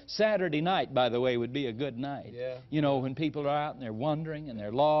wide open. Saturday night, by the way, would be a good night. Yeah. When people are out and they're wandering and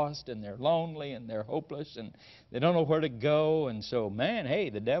they're lost and they're lonely and they're hopeless and they don't know where to go. And so, man, hey,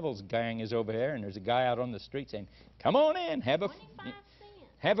 the devil's gang is over there, and there's a guy out on the street saying, come on in, have a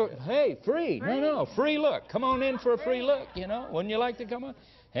hey, free. No, free look. Come on in for a free look, Wouldn't you like to come on?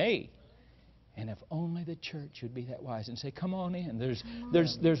 Hey. And if only the church would be that wise and say, come on in.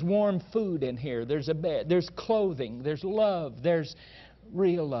 There's warm food in here. There's a bed. There's clothing. There's love. There's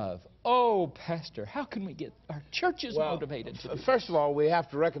real love. Oh, Pastor, how can we get our churches motivated to do First of all, we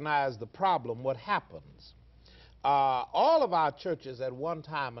have to recognize the problem, what happens. All of our churches at one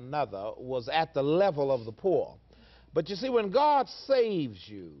time or another was at the level of the poor. But you see, when God saves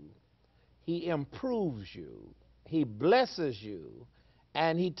you, He improves you, He blesses you,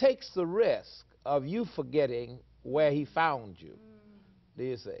 and He takes the risk of you forgetting where He found you. Do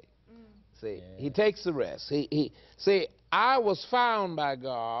you see? See, yeah. He takes the risk. See, I was found by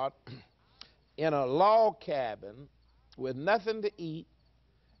God in a log cabin with nothing to eat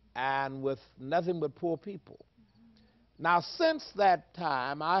and with nothing but poor people. Now, since that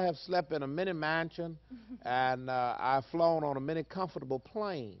time, I have slept in a mini mansion and I've flown on a mini comfortable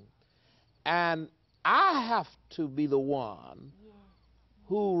plane. And I have to be the one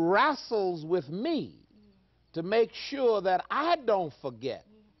who wrestles with me to make sure that I don't forget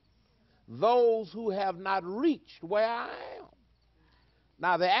those who have not reached where I am.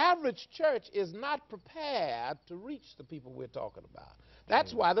 Now, the average church is not prepared to reach the people we're talking about.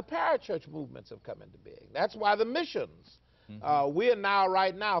 That's why the parachurch movements have come into being. That's why the missions. We're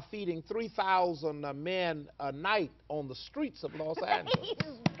right now feeding 3,000 men a night on the streets of Los Angeles.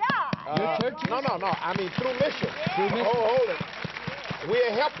 No. I mean through missions. Hold it.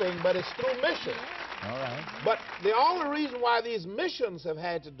 We're helping, but it's through missions. All right. But the only reason why these missions have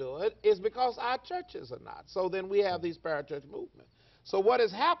had to do it is because our churches are not. So then we have these parachurch movements. So what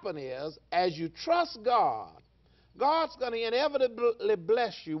has happened is, as you trust God, God's going to inevitably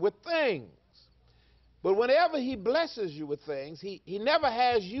bless you with things. But whenever He blesses you with things, He never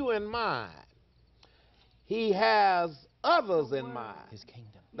has you in mind. He has others in mind. His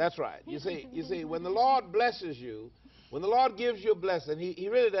kingdom. That's right. You see, when the Lord blesses you, when the Lord gives you a blessing, He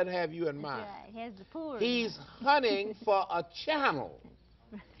really doesn't have you in mind. Right. He has the poor. He's hunting for a channel.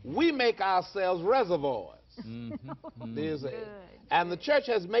 We make ourselves reservoirs. Do you see? And the church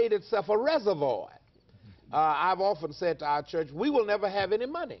has made itself a reservoir. I've often said to our church, we will never have any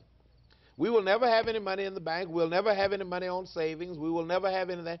money. We will never have any money in the bank. We'll never have any money on savings. We will never have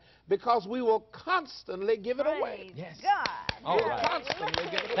anything because we will constantly give it away. Yes. God. All We'll right. constantly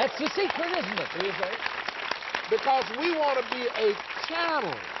give it away. That's the secret, isn't it? Do you think? Because we want to be a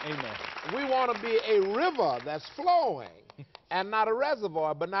channel. Amen. We want to be a river that's flowing and not a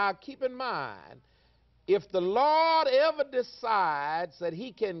reservoir. But now keep in mind, if the Lord ever decides that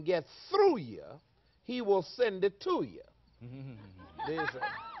he can get through you, he will send it to you. Do you see?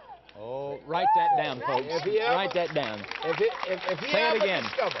 Oh, write that down, folks. Write that down. If he Say it ever again.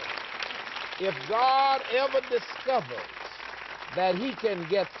 discovers, if God ever discovers that he can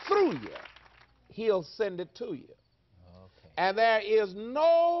get through you, he'll send it to you. Okay. And there is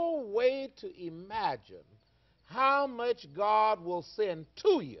no way to imagine how much God will send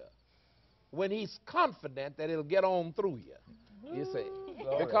to you when he's confident that it'll get on through you. You see?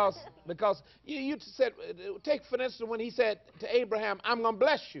 Because you said, take for instance when he said to Abraham, I'm going to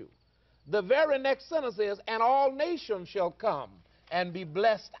bless you. The very next sentence is, and all nations shall come and be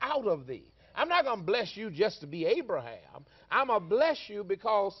blessed out of thee. I'm not going to bless you just to be Abraham. I'm going to bless you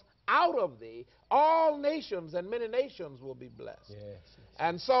because out of thee all nations and many nations will be blessed. Yes.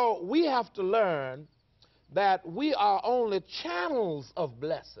 And so we have to learn that we are only channels of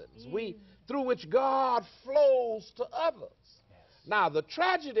blessings through which God flows to others. Now, the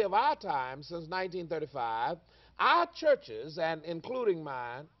tragedy of our time since 1935, our churches, and including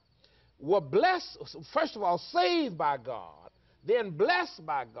mine, were blessed, first of all, saved by God, then blessed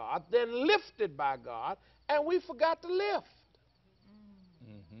by God, then lifted by God, and we forgot to lift.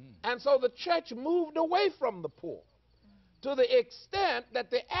 And so the church moved away from the poor to the extent that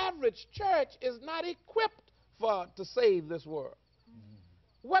the average church is not equipped to save this world.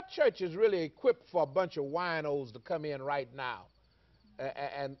 What church is really equipped for a bunch of winos to come in right now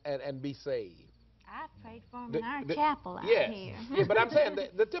and be saved? I prayed for them in our chapel out yes. here. Yeah, but I'm saying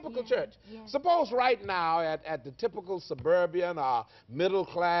the typical church. Suppose right now at the typical suburban or middle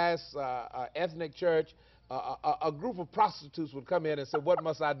class ethnic church, a group of prostitutes would come in and say, what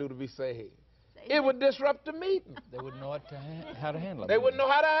must I do to be saved? It would disrupt the meeting. They wouldn't know how to handle it. They wouldn't know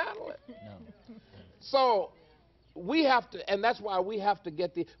how to handle it. No. So we have to, and that's why we have to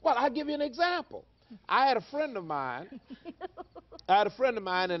get well, I'll give you an example. I had a friend of mine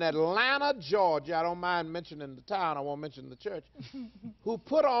in Atlanta, Georgia. I don't mind mentioning the town. I won't mention the church. Who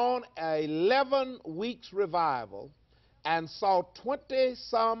put on a 11 weeks revival and saw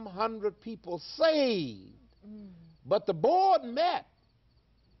 20-some hundred people saved. But the board met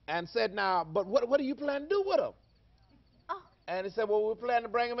and said, now, but what do you plan to do with them? Oh. And he said, well, we plan to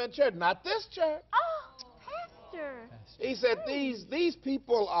bring them in church. Not this church. Oh, Pastor. He said, these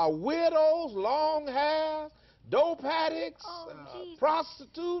people are widows, long hair, dope addicts,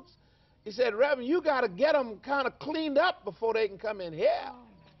 prostitutes. He said, Reverend, you got to get them kind of cleaned up before they can come in here.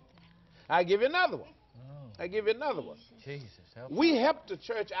 I'll give you another one. I'll give you another one. Jesus, we helped a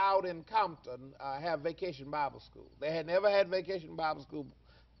church out in Compton have vacation Bible school. They had never had vacation Bible school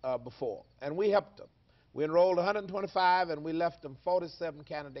before, and we helped them. We enrolled 125, and we left them 47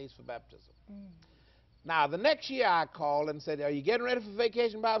 candidates for baptism. Now, the next year I called and said, are you getting ready for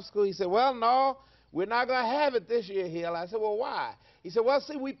vacation Bible school? He said, well, no, we're not going to have it this year, Hill. I said, well, why? He said, well,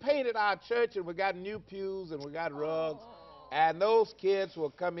 see, we painted our church, and we got new pews, and we got rugs, and those kids will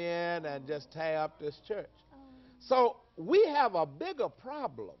come in and just tear up this church. So we have a bigger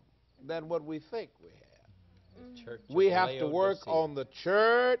problem than what we think we have. We have to work on the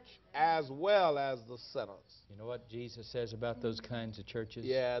church as well as the sinners. You know what Jesus says about those kinds of churches?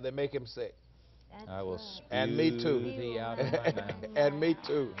 Yeah, they make him sick. I will spew and me too. Thee out of my mouth. And me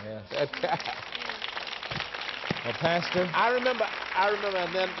too. Yes. Well, Pastor, I remember,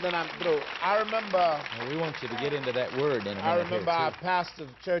 and then I'm through. I remember. Well, we want you to get into that word in a minute. I remember I pastored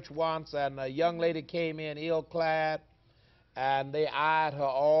the church once, and a young lady came in ill-clad, and they eyed her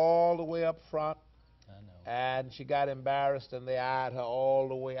all the way up front. I know. And she got embarrassed, and they eyed her all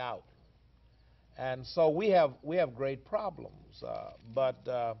the way out. And so we have great problems.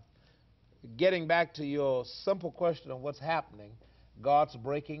 But getting back to your simple question of what's happening, God's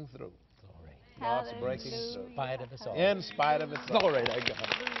breaking through. God's breaking through. In spite of us all. In spite of us all. Glory to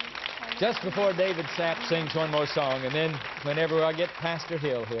God. Just before David Sapp sings one more song, and then whenever I get Pastor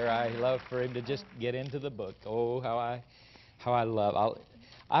Hill here, I love for him to just get into the book. Oh, how I love.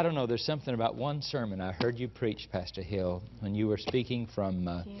 I don't know, there's something about one sermon I heard you preach, Pastor Hill, when you were speaking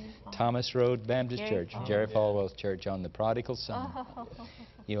from Thomas Road Baptist Church, Jerry Falwell's church, on the prodigal son.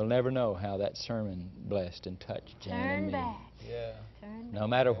 You'll never know how that sermon blessed and touched Jan and me. Yeah. turn. No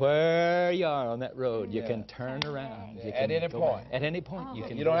matter where you are on that road, you can turn around. You At can any go point. back. At any point, you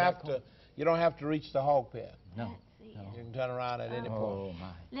can. You don't go have back to. home. You don't have to reach the hog pen. No. You can turn around at any point. Oh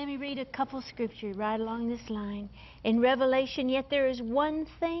my. Let me read a couple scriptures right along this line. In Revelation, yet there is one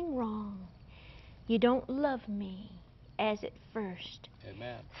thing wrong. You don't love me as at first.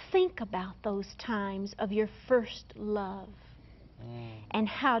 Amen. Think about those times of your first love and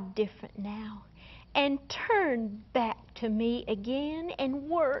how different now. And turn back to me again and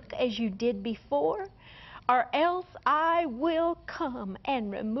work as you did before, or else I will come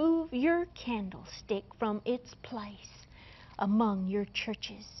and remove your candlestick from its place among your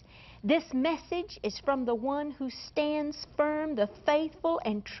churches. This message is from the one who stands firm, the faithful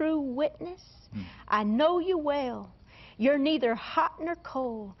and true witness. I know you well. You're neither hot nor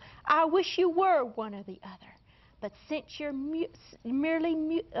cold. I wish you were one or the other. But since you're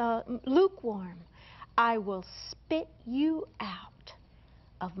merely lukewarm, I will spit you out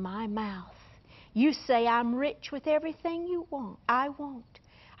of my mouth. You say, I'm rich with everything you want. I won't.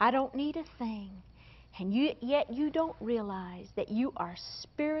 I don't need a thing. And yet you don't realize that you are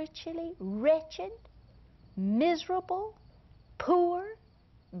spiritually wretched, miserable, poor,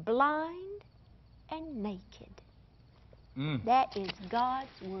 blind, and naked. That is God's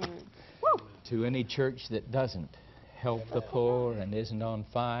word. Woo! To any church that doesn't help the poor and isn't on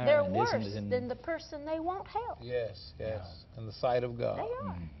fire They're and worse isn't than the person they won't help. Yes, yes. In the sight of God. They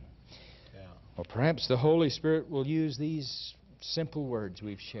are. Or perhaps the Holy Spirit will use these simple words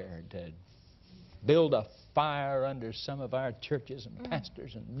we've shared to build a fire under some of our churches and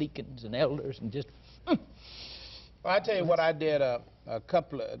pastors and deacons and elders and just... Well, I tell you what I did a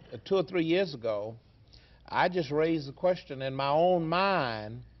couple of 2 or 3 years ago. I just raised the question in my own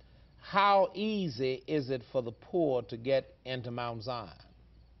mind, how easy is it for the poor to get into Mount Zion?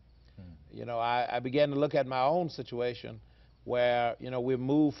 You know, I began to look at my own situation where, you know, we've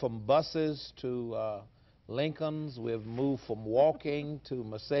moved from buses to Lincolns, we've moved from walking to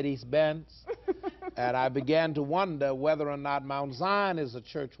Mercedes-Benz, and I began to wonder whether or not Mount Zion is a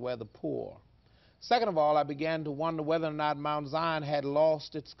church where the poor. Second of all, I began to wonder whether or not Mount Zion had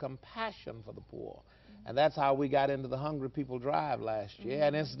lost its compassion for the poor. And that's how we got into the Hungry People Drive last year.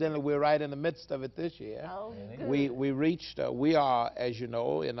 And incidentally, we're right in the midst of it this year. Oh, we reached, we are, as you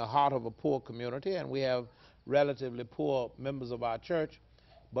know, in the heart of a poor community, and we have relatively poor members of our church.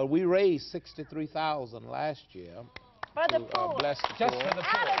 But we raised $63,000 last year for the poor. Bless the Just poor. for the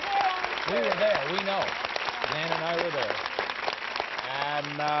poor. We were there, we know. Jan and I were there.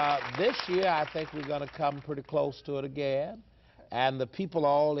 And this year, I think we're going to come pretty close to it again. And the people are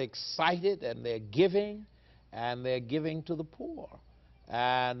all excited, and they're giving to the poor.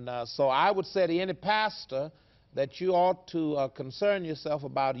 And so I would say to any pastor that you ought to concern yourself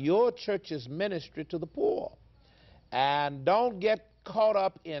about your church's ministry to the poor. And don't get caught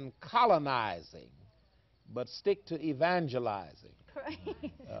up in colonizing, but stick to evangelizing.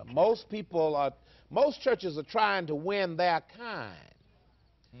 Most churches are trying to win their kind.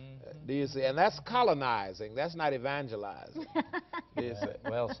 Do you see? And that's colonizing. That's not evangelizing. Do you see?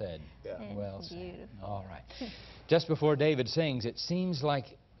 Well said. Yeah. Well said. Beautiful. All right. Just before David sings, it seems like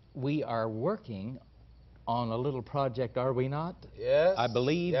we are working on a little project, are we not? Yes. I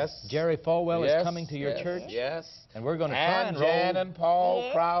believe yes. Jerry Falwell yes. is coming to your yes. church. Yes. And we're going to try and Jan roll. and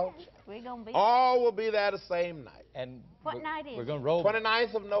Paul Crouch. We're going to be All will be there the same night. And What night is we're it? going to roll.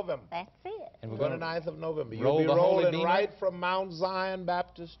 29th of November. That's it. And we're going to 29th of November. roll You'll be the Holy rolling Beamer. right from Mount Zion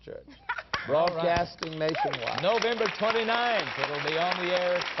Baptist Church. Broadcasting nationwide. November 29th. It'll be on the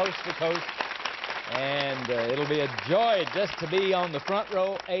air, coast to coast. And it'll be a joy just to be on the front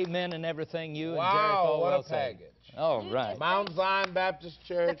row. Amen and everything you and Jerry Wow, what a Falwell said. package. All right. Mount Zion Baptist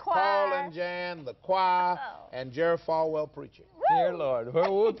Church, choir. Paul and Jan, the choir, and Jerry Falwell preaching. Dear Lord,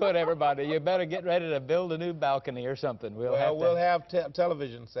 where we'll put everybody. You better get ready to build a new balcony or something. We'll have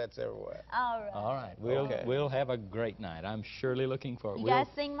television sets everywhere. All right. All right. We'll have a great night. I'm surely looking forward. You guys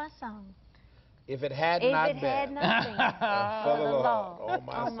sing my song. If it had If not it been had not been for the Lord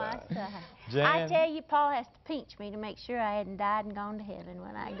on my side. Jan. I tell you, Paul has to pinch me to make sure I hadn't died and gone to heaven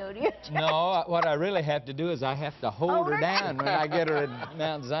when I go to your church. No, what I really have to do is I have to hold her down when I get her in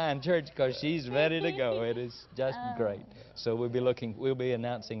Mount Zion Church because she's ready to go. It is just great. So we'll be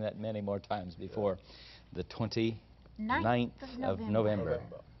announcing that many more times before the 29th of November,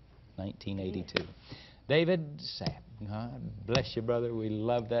 1982. David Sapp, God bless you, brother. We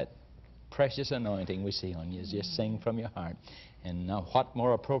love that precious anointing we see on you. Just sing from your heart. And now what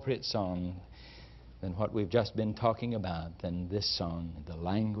more appropriate song than what we've just been talking about than this song, The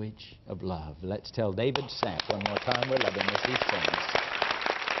Language of Love. Let's tell David Sapp one more time we love him as he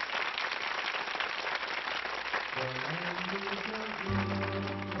sings.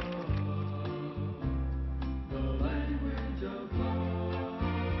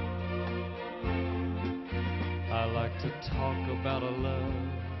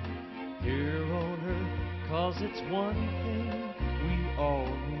 'cause it's one thing we all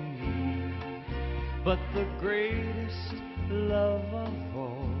need. But the greatest love of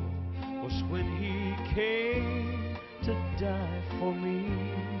all was when He came to die for me.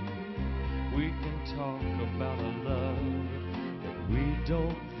 We can talk about a love that we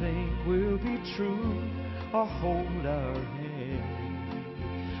don't think will be true or hold our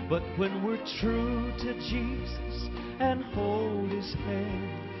hand. But when we're true to Jesus and hold His hand,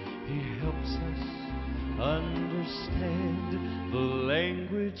 He helps us understand the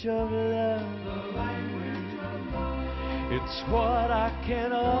language of love. It's what I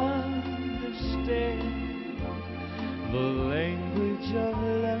can understand, the language of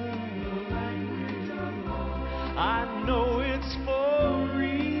love. I know it's for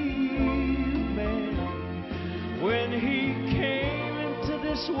real, man. When He came into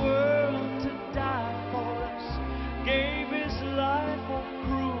this world to die for us, gave His life on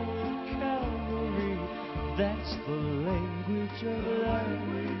cruel Calvary. That's the language of love,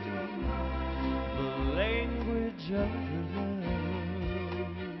 the language of love.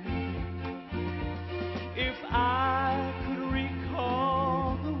 If I could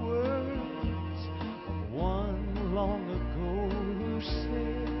recall the words of one long ago who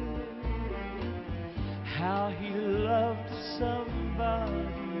said how he loved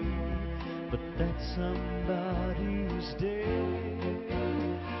somebody, but that somebody's dead.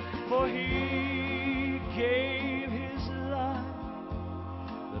 For He gave His life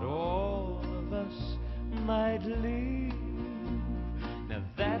that all of us might live. Now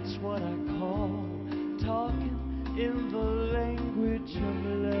that's what I call talking in the language of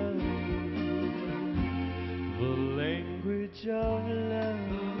love. The language of love.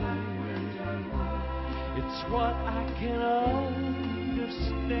 It's what I can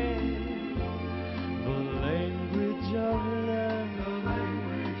understand. The language of love.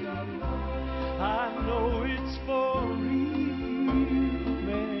 I know it's for real,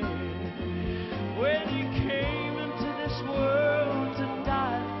 man. When He came into this world to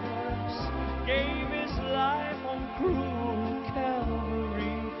die for us, gave His life on cruel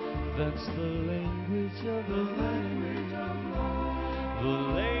Calvary. That's the language of love, the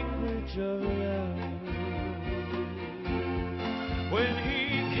language of love. When He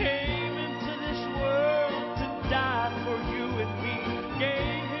came into this world to die for you and me,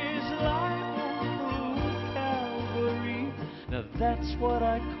 gave His life on cruel Calvary. Now that's what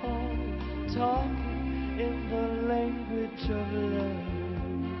I call talking in the language of love.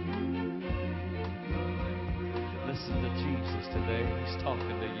 Listen to Jesus today. He's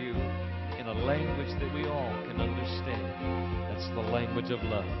talking to you in a language that we all can understand. That's the language of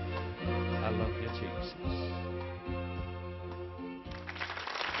love. I love you, Jesus.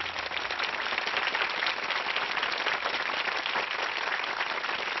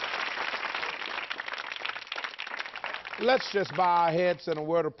 Let's just bow our heads in a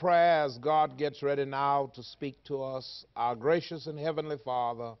word of prayer as God gets ready now to speak to us. Our gracious and heavenly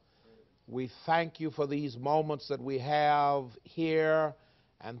Father, we thank You for these moments that we have here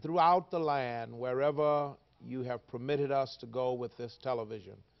and throughout the land, wherever You have permitted us to go with this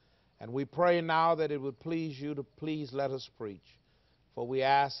television. And we pray now that it would please You to please let us preach. For we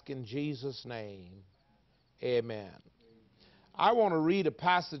ask in Jesus' name, amen. I want to read a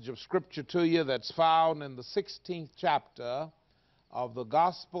passage of Scripture to you that's found in the 16th chapter of the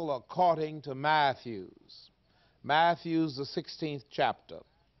Gospel according to Matthew's. Matthew's, the 16th chapter.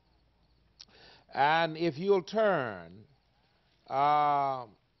 And if you'll turn to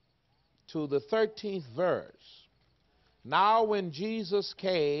the 13th verse. Now when Jesus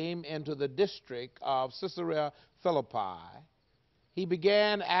came into the district of Caesarea Philippi, He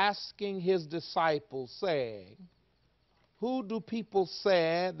began asking His disciples, saying, Who do people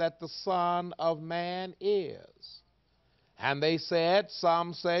say that the Son of Man is? And they said,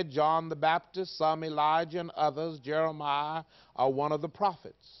 some said John the Baptist, some Elijah, and others Jeremiah or one of the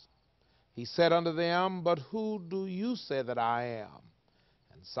prophets. He said unto them, But who do you say that I am?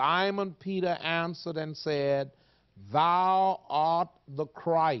 And Simon Peter answered and said, Thou art the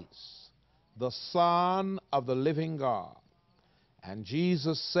Christ, the Son of the living God. And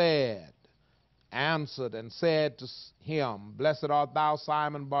Jesus answered and said to him, Blessed art thou,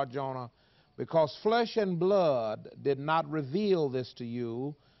 Simon Bar-Jonah, because flesh and blood did not reveal this to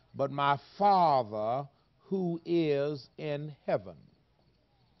you, but my Father who is in heaven.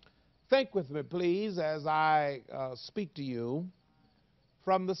 Think with me, please, as I speak to you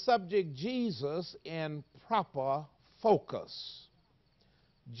from the subject Jesus in proper focus.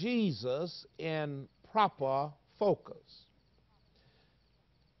 Jesus in proper focus.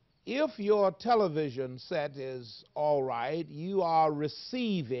 If your television set is all right, you are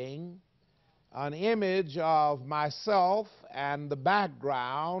receiving an image of myself and the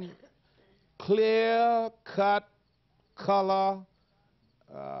background, clear cut color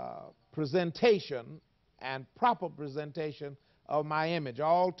presentation and proper presentation of my image,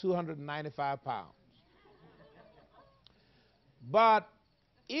 all 295 pounds. But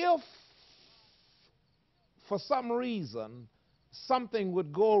if for some reason something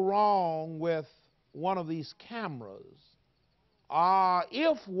would go wrong with one of these cameras,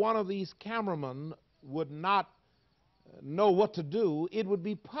 if one of these cameramen would not know what to do, it would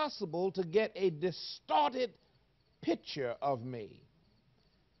be possible to get a distorted picture of me.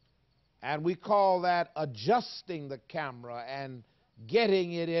 And we call that adjusting the camera and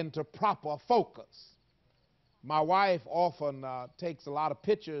getting it into proper focus. My wife often takes a lot of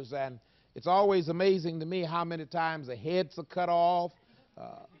pictures, and it's always amazing to me how many times the heads are cut off.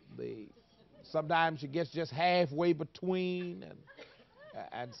 Sometimes she gets just halfway between,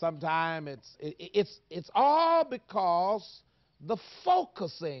 and sometimes it's all because the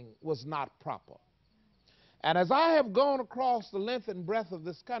focusing was not proper. And as I have gone across the length and breadth of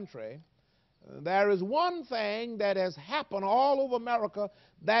this country, there is one thing that has happened all over America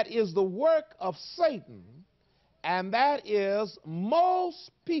that is the work of Satan, and that is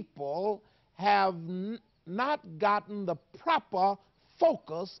most people have not gotten the proper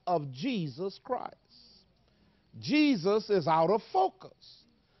focus of Jesus Christ. Jesus is out of focus.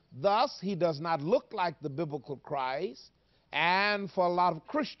 Thus, he does not look like the biblical Christ, and for a lot of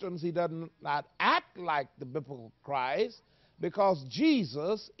Christians, he does not act like the biblical Christ, because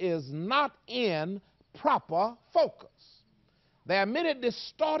Jesus is not in proper focus. There are many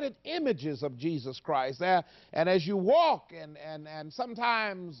distorted images of Jesus Christ there, and as you walk and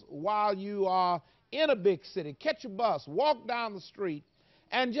sometimes while you are in a big city, catch a bus, walk down the street,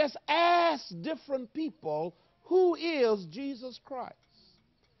 and just ask different people, who is Jesus Christ?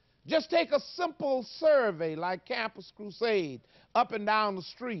 Just take a simple survey like Campus Crusade up and down the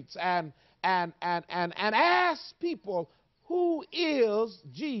streets and ask people, who is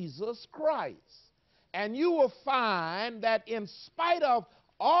Jesus Christ? And you will find that in spite of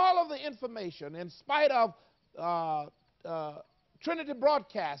all of the information, in spite of Trinity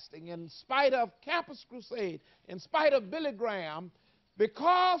Broadcasting, in spite of Campus Crusade, in spite of Billy Graham,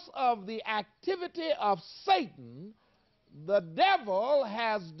 because of the activity of Satan, the devil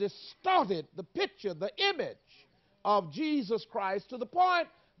has distorted the picture, the image of Jesus Christ, to the point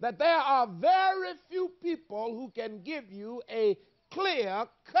that there are very few people who can give you a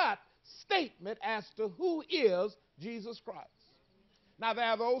clear-cut statement as to who is Jesus Christ. Now, there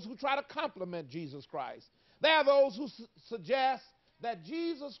are those who try to compliment Jesus Christ. There are those who suggest that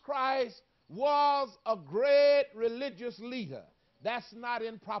Jesus Christ was a great religious leader. That's not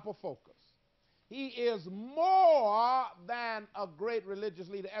in proper focus. He is more than a great religious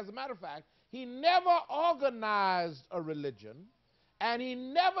leader. As a matter of fact, he never organized a religion, and he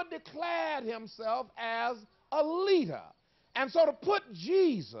never declared himself as a leader. And so to put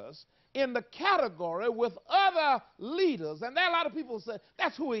Jesus in the category with other leaders, and there are a lot of people who say,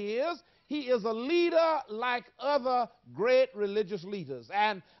 that's who he is. He is a leader like other great religious leaders.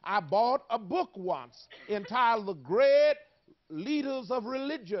 And I bought a book once entitled The Great Leaders of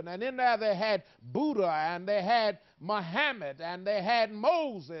Religion, and in there they had Buddha, and they had Muhammad, and they had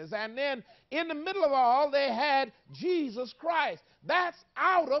Moses, and then in the middle of all they had Jesus Christ. That's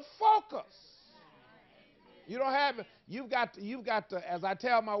out of focus. You don't have it. You've got to, as I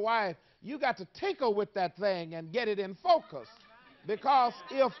tell my wife, you got to tinker with that thing and get it in focus, because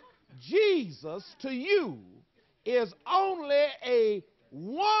if Jesus to you is only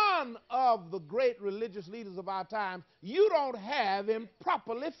one of the great religious leaders of our time, you don't have him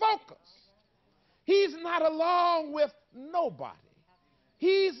properly focused. He's not along with nobody.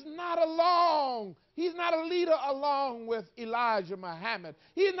 He's not a leader along with Elijah Muhammad.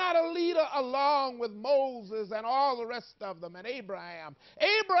 He's not a leader along with Moses and all the rest of them, and Abraham.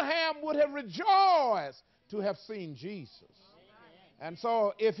 Abraham would have rejoiced to have seen Jesus. And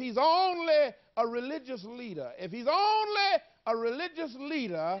so if he's only a religious leader, you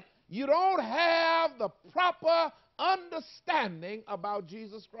don't have the proper understanding about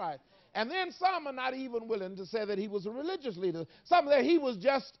Jesus Christ. And then some are not even willing to say that he was a religious leader. Some say he was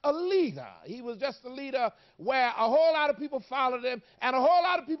just a leader. He was just a leader where a whole lot of people followed him, and a whole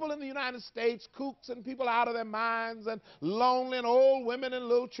lot of people in the United States, kooks and people out of their minds and lonely and old women and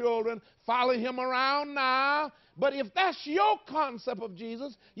little children, follow him around now. But if that's your concept of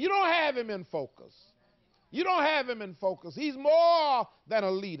Jesus, you don't have him in focus. You don't have him in focus. He's more than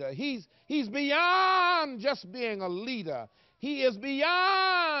a leader. He's beyond just being a leader. He is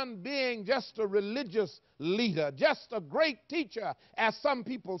beyond being just a religious leader, just a great teacher, as some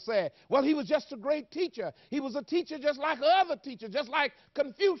people say. Well, he was just a great teacher. He was a teacher just like other teachers, just like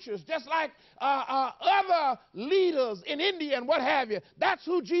Confucius, just like other leaders in India and what have you. That's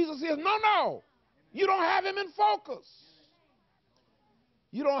who Jesus is. No, no. You don't have him in focus.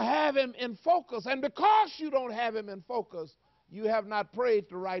 You don't have him in focus. And because you don't have him in focus, you have not prayed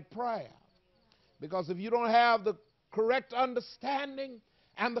the right prayer. Because if you don't have the correct understanding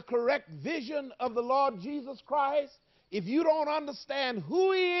and the correct vision of the Lord Jesus Christ, if you don't understand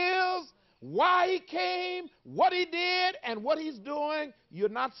who he is, why he came, what he did, and what he's doing, you're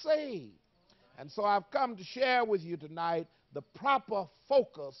not saved. And so I've come to share with you tonight the proper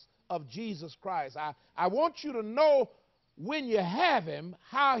focus of Jesus Christ. I want you to know when you have him,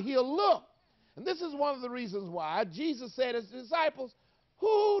 how he'll look. And this is one of the reasons why Jesus said to his disciples,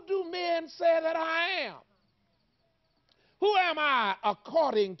 who do men say that I am? Who am I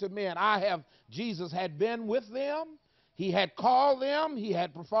according to men? Jesus had been with them. He had called them. He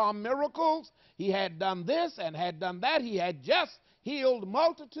had performed miracles. He had done this and had done that. He had just healed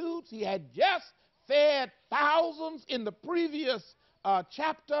multitudes. He had just fed thousands in the previous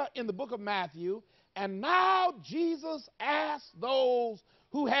chapter in the book of Matthew. And now Jesus asked those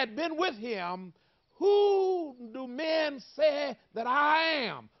who had been with him, who do men say that I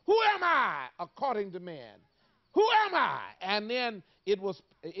am? Who am I according to men? Who am I? And then it was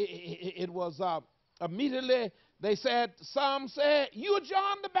immediately they said, some said, you are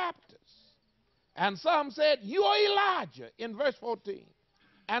John the Baptist. And some said, you are Elijah in verse 14.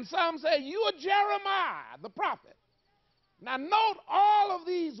 And some said, you are Jeremiah the prophet. Now note, all of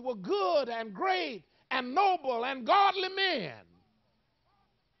these were good and great and noble and godly men.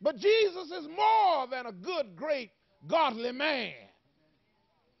 But Jesus is more than a good, great, godly man.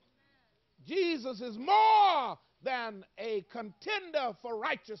 Jesus is more than a contender for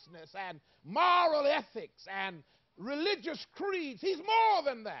righteousness and moral ethics and religious creeds. He's more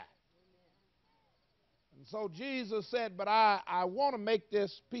than that. And so Jesus said, but I want to make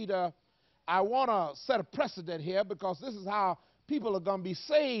this, Peter, I want to set a precedent here, because this is how people are going to be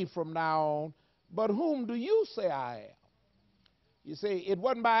saved from now on. But whom do you say I am? You see, it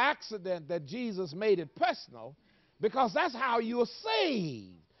wasn't by accident that Jesus made it personal, because that's how you're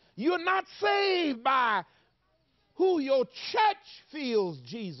saved. You're not saved by who your church feels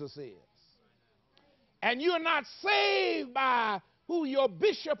Jesus is. And you're not saved by who your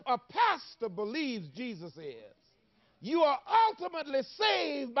bishop or pastor believes Jesus is. You are ultimately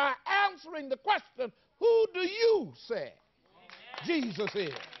saved by answering the question, who do you say Jesus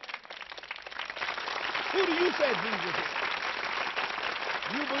is? Who do you say Jesus is?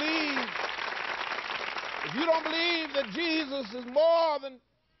 You believe, if you don't believe that Jesus is more than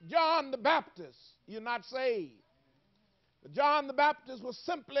John the Baptist, you're not saved. But John the Baptist was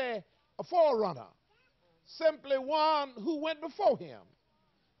simply a forerunner, simply one who went before him.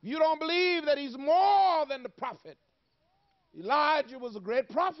 You don't believe that he's more than the prophet. Elijah was a great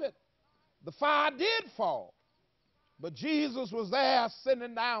prophet. The fire did fall, but Jesus was there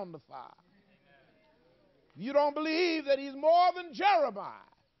sending down the fire. You don't believe that he's more than Jeremiah,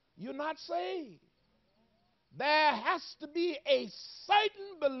 you're not saved. There has to be a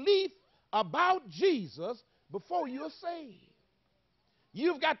certain belief about Jesus before you're saved.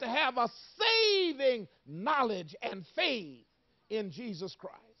 You've got to have a saving knowledge and faith in Jesus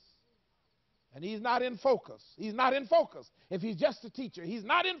Christ. And he's not in focus. He's not in focus if he's just a teacher. He's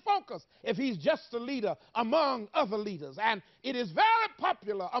not in focus if he's just a leader among other leaders. And it is very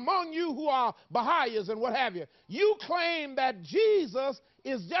popular among you who are Baha'is and what have you. You claim that Jesus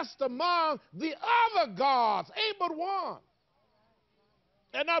is just among the other gods. Ain't but one.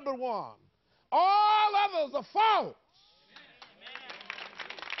 And not but one. All others are false.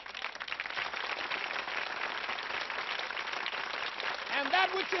 And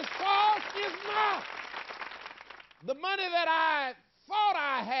that which is false is not. The money that I thought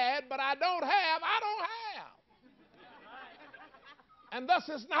I had, but I don't have, I don't have. And thus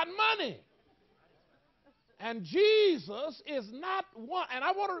it's not money. And Jesus is not one. And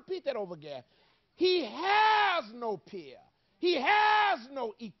I want to repeat that over again. He has no peer. He has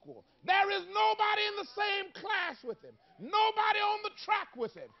no equal. There is nobody in the same class with him. Nobody on the track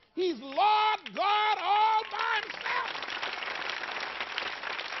with him. He's Lord God all by himself.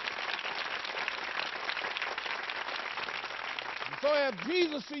 So if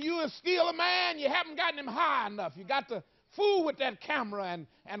Jesus to you is still a man, you haven't gotten him high enough. You got to fool with that camera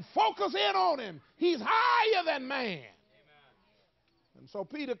and focus in on him. He's higher than man. Amen. And so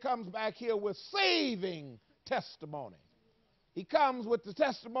Peter comes back here with saving testimony. He comes with the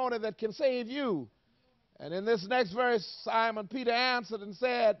testimony that can save you. And in this next verse, Simon Peter answered and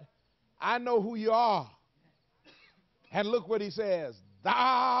said, I know who you are. And look what he says.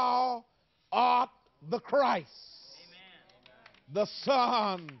 Thou art the Christ, the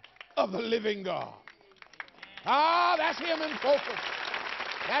Son of the living God. Ah, that's him in focus.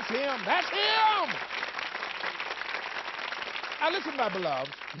 That's him. That's him. Now listen, my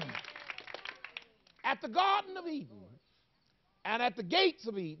beloved. At the Garden of Eden and at the gates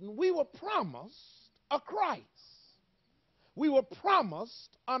of Eden, we were promised a Christ. We were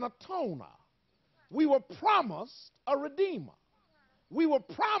promised an atoner. We were promised a redeemer. We were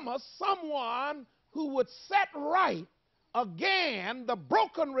promised someone who would set right again the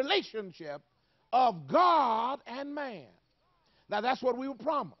broken relationship of God and man. Now, that's what we were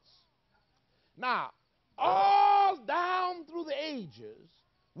promised. Now, all down through the ages,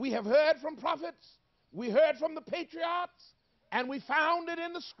 we have heard from prophets, we heard from the patriarchs, and we found it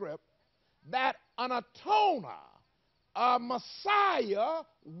in the script that an atoner, a Messiah,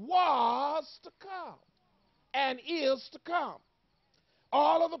 was to come and is to come.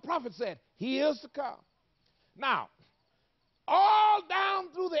 All of the prophets said, he is to come. Now, all down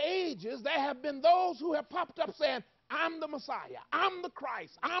through the ages, there have been those who have popped up saying, I'm the Messiah, I'm the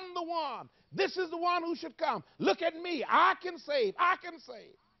Christ, I'm the one. This is the one who should come. Look at me, I can save, I can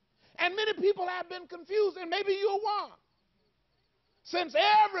save. And many people have been confused, and maybe you're one. Since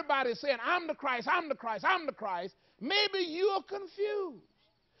everybody's saying, I'm the Christ, I'm the Christ, I'm the Christ, maybe you're confused.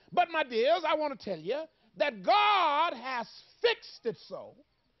 But my dears, I want to tell you that God has fixed it so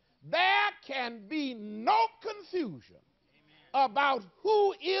there can be no confusion about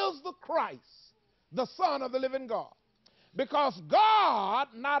who is the Christ, the Son of the living God. Because God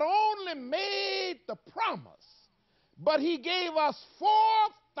not only made the promise, but he gave us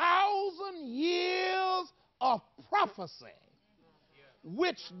 4,000 years of prophecy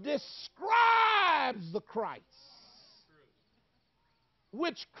which describes the Christ,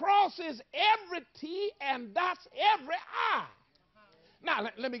 which crosses every T and dots every I. Now,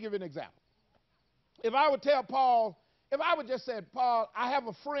 let me give you an example. If I would tell Paul, if I would just say, Paul, I have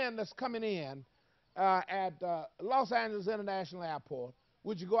a friend that's coming in at Los Angeles International Airport,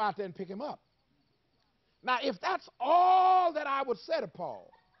 would you go out there and pick him up? Now, if that's all that I would say to Paul,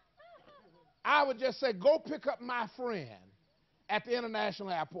 I would just say, go pick up my friend at the international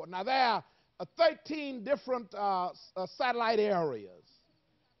airport. Now, there are 13 different satellite areas,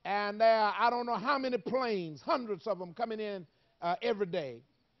 and there are I don't know how many planes, hundreds of them coming in every day,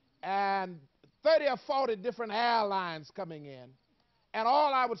 and 30 or 40 different airlines coming in. And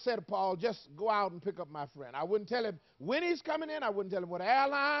all I would say to Paul, just go out and pick up my friend. I wouldn't tell him when he's coming in. I wouldn't tell him what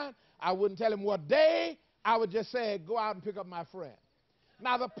airline. I wouldn't tell him what day. I would just say, go out and pick up my friend.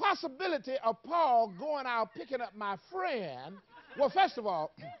 Now, the possibility of Paul going out picking up my friend, well, first of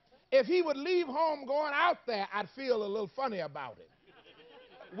all, if he would leave home going out there, I'd feel a little funny about it.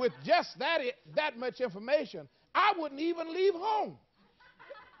 With just that much information, I wouldn't even leave home.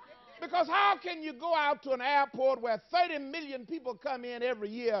 Because how can you go out to an airport where 30 million people come in every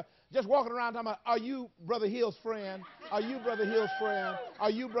year just walking around talking about, are you Brother Hill's friend? Are you Brother Hill's friend? Are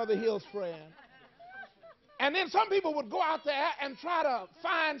you Brother Hill's friend? And then some people would go out there and try to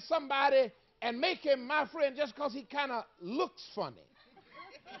find somebody and make him my friend just because he kind of looks funny.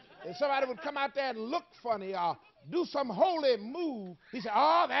 If somebody would come out there and look funny or do some holy move, he said,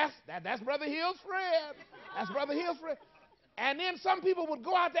 oh, that's Brother Hill's friend. That's Brother Hill's friend. And then some people would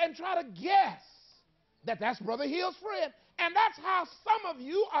go out there and try to guess that that's Brother Hill's friend. And that's how some of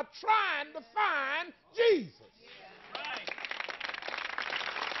you are trying to find Jesus. Right.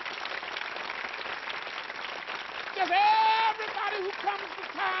 Just everybody who comes to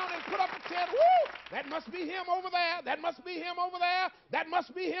town and put up a tent, whoo, that must be him over there. That must be him over there. That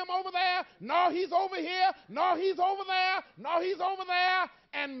must be him over there. No, he's over here. No, he's over there. No, he's over there.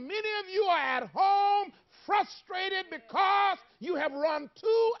 And many of you are at home frustrated because you have run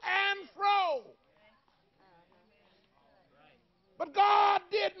to and fro. But God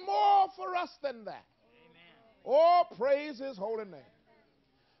did more for us than that. Oh, praise his holy name.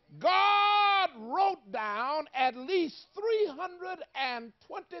 God wrote down at least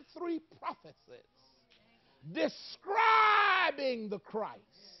 323 prophecies describing the Christ.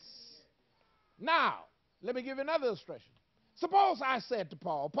 Now, let me give you another illustration. Suppose I said to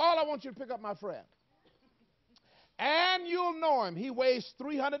Paul, Paul, I want you to pick up my friend. And you'll know him. He weighs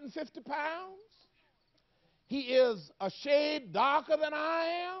 350 pounds. He is a shade darker than I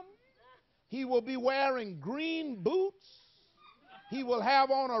am. He will be wearing green boots. He will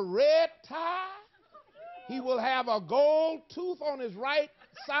have on a red tie. He will have a gold tooth on his right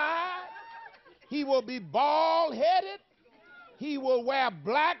side. He will be bald-headed. He will wear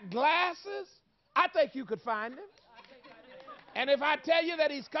black glasses. I think you could find him. And if I tell you that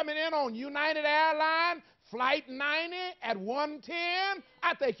he's coming in on United Airlines, Flight 90 at 1:10,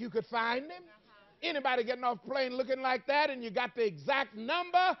 I think you could find him. Anybody getting off plane looking like that and you got the exact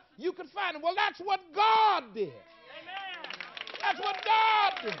number, you could find him. Well, that's what God did. That's what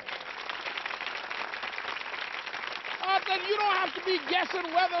God did. God said you don't have to be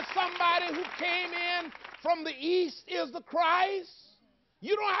guessing whether somebody who came in from the east is the Christ.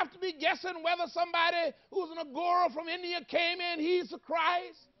 You don't have to be guessing whether somebody who's an Agora from India came in, he's the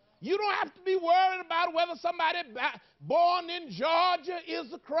Christ. You don't have to be worried about whether somebody born in Georgia is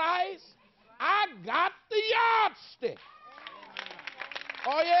the Christ. I got the yardstick.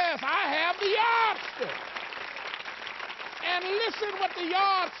 Oh, yes, I have the yardstick. And listen what the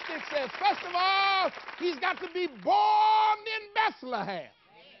yardstick says. First of all, he's got to be born in Bethlehem.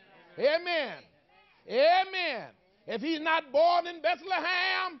 Amen. Amen. If he's not born in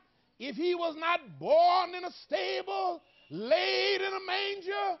Bethlehem, if he was not born in a stable, laid in a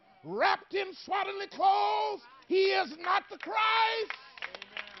manger, wrapped in swaddling clothes, he is not the Christ.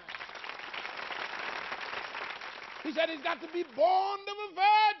 He said he's got to be born of a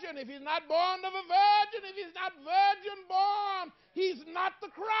virgin. If he's not born of a virgin, if he's not virgin born, he's not the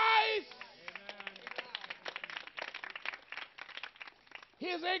Christ.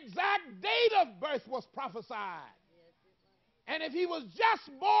 His exact date of birth was prophesied. And if he was just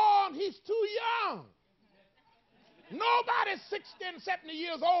born, he's too young. Nobody 60 and 70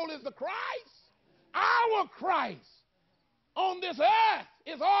 years old is the Christ. Our Christ on this earth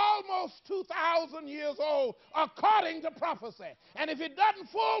is almost 2,000 years old, according to prophecy. And if it doesn't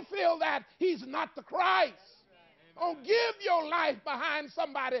fulfill that, he's not the Christ. Don't give your life behind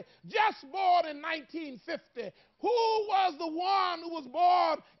somebody just born in 1950. Who was the one who was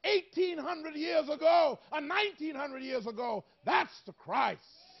born 1,800 years ago or 1,900 years ago? That's the Christ,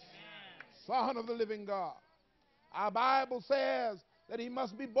 Son of the living God. Our Bible says that he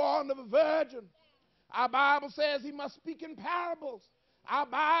must be born of a virgin. Our Bible says he must speak in parables. Our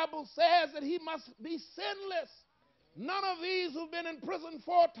Bible says that he must be sinless. None of these who've been in prison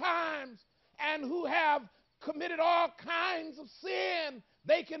 4 times and who have committed all kinds of sin,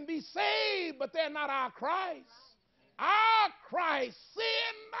 they can be saved, but they're not our Christ. Our Christ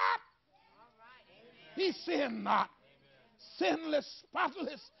sinned not. He sinned not. Sinless,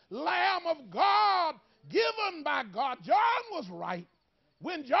 spotless Lamb of God, given by God. John was right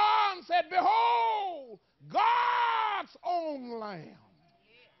when John said, behold, God's own Lamb.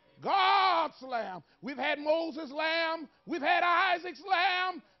 God's Lamb. We've had Moses' Lamb. We've had Isaac's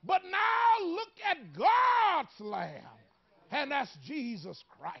Lamb. But now look at God's Lamb. And that's Jesus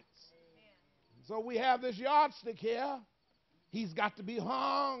Christ. So we have this yardstick here. He's got to be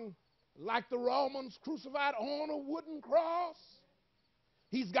hung like the Romans crucified on a wooden cross.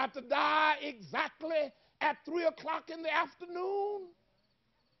 He's got to die exactly at 3 o'clock in the afternoon.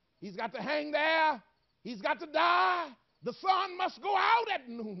 He's got to hang there. He's got to die. The sun must go out at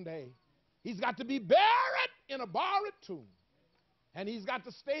noonday. He's got to be buried in a borrowed tomb. And he's got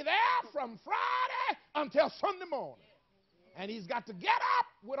to stay there from Friday until Sunday morning. And he's got to get up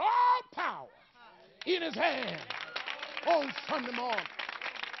with all power in his hand on Sunday morning.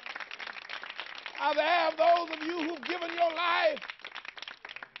 Now, there are those of you who've given your life.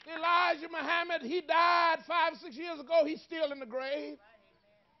 Elijah Muhammad, he died 5 or 6 years ago. He's still in the grave.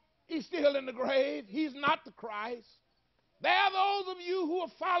 He's still in the grave. He's not the Christ. There are those of you who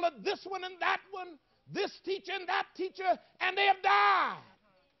have followed this one and that one, this teacher and that teacher, and they have died.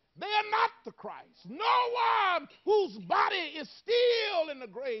 They are not the Christ. No one whose body is still in the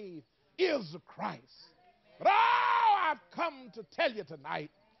grave is the Christ. But I've come to tell you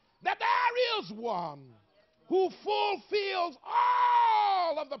tonight that there is one who fulfills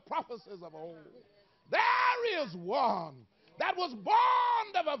all of the prophecies of old. There is one that was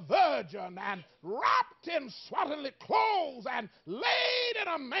born of a virgin and wrapped in swaddling clothes and laid in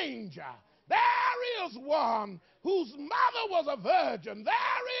a manger. There is one whose mother was a virgin.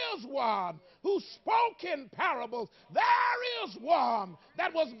 There is one who spoke in parables. There is one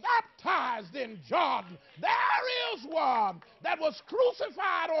that was baptized in Jordan. There is one that was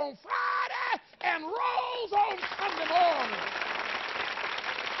crucified on Friday and rose on Sunday morning.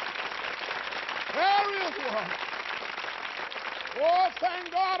 There is one. Oh,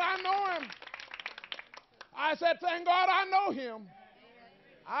 thank God I know him. I said, thank God I know him.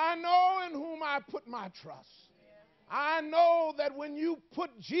 I know in whom I put my trust. I know that when you put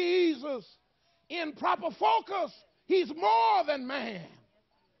Jesus in proper focus, he's more than man.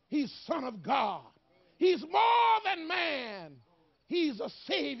 He's Son of God. He's more than man. He's a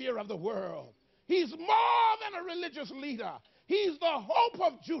Savior of the world. He's more than a religious leader. He's the hope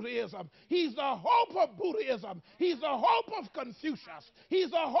of Judaism. He's the hope of Buddhism. He's the hope of Confucius.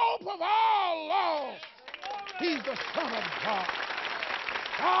 He's the hope of all laws. He's the Son of God.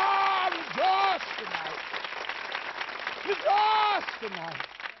 Ah, rejoice tonight. Rejoice tonight.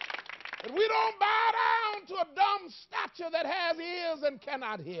 And we don't bow down to a dumb statue that has ears and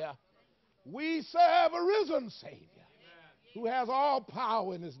cannot hear. We serve a risen Savior who has all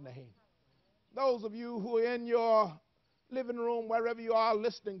power in his name. Those of you who are in your living room, wherever you are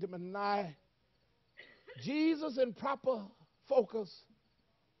listening to me tonight, Jesus in proper focus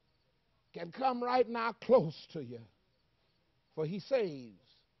can come right now close to you, for he saves.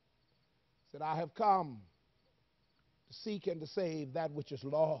 He said, I have come to seek and to save that which is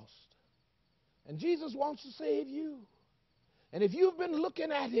lost. And Jesus wants to save you. And if you've been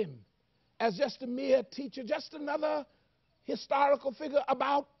looking at him as just a mere teacher, just another historical figure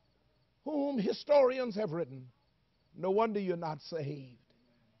about whom historians have written, no wonder you're not saved,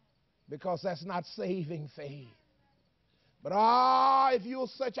 because that's not saving faith. But if you'll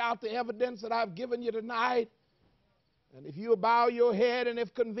search out the evidence that I've given you tonight, and if you'll bow your head, and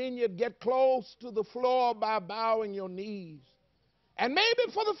if convenient, get close to the floor by bowing your knees, and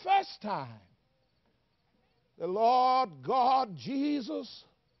maybe for the first time, the Lord God Jesus,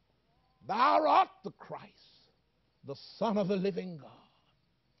 thou art the Christ, the Son of the living God,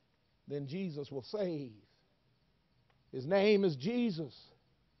 then Jesus will save. His name is Jesus.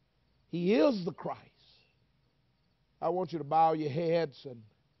 He is the Christ. I want you to bow your heads and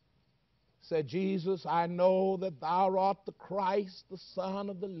say, Jesus, I know that thou art the Christ, the Son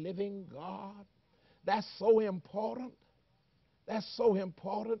of the living God. That's so important. That's so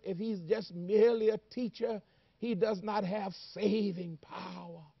important. If he's just merely a teacher, he does not have saving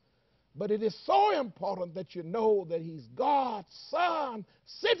power. But it is so important that you know that he's God's Son,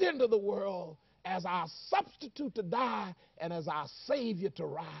 sent into the world as our substitute to die and as our Savior to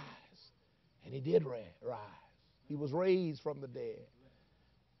rise. And he did rise. He was raised from the dead.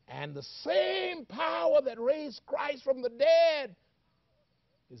 And the same power that raised Christ from the dead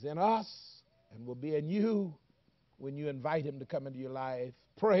is in us and will be in you when you invite him to come into your life.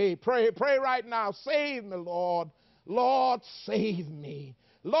 Pray, pray, pray right now. Save me, Lord. Lord, save me.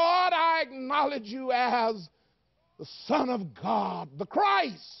 Lord, I acknowledge you as the Son of God, the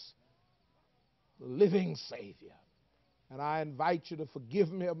Christ, the living Savior. And I invite you to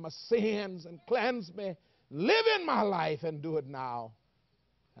forgive me of my sins and cleanse me. Live in my life and do it now.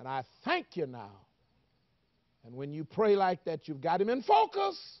 And I thank you now. And when you pray like that, you've got him in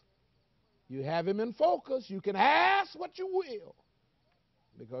focus. You have him in focus. You can ask what you will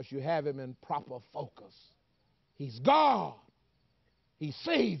because you have him in proper focus. He's God. He's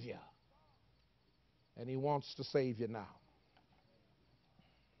Savior. And he wants to save you now.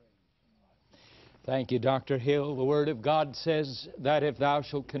 Thank you, Dr. Hill. The Word of God says that if thou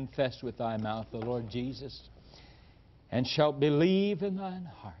shalt confess with thy mouth the Lord Jesus, and shalt believe in thine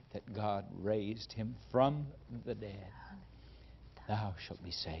heart that God raised him from the dead, thou shalt be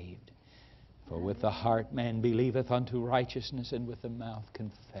saved. For with the heart man believeth unto righteousness, and with the mouth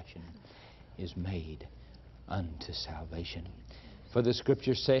confession is made unto salvation. For the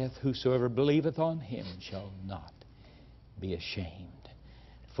Scripture saith, whosoever believeth on him shall not be ashamed.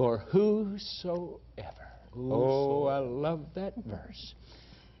 For whosoever, oh, I love that verse.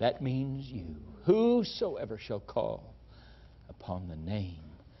 That means you. Whosoever shall call upon the name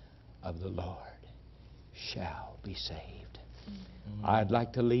of the Lord shall be saved. I'd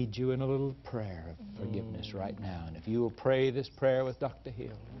like to lead you in a little prayer of forgiveness right now. And if you will pray this prayer with Dr.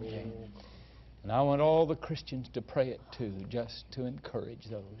 Hill. And I want all the Christians to pray it too, just to encourage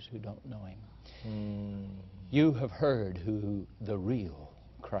those who don't know him. You have heard who the real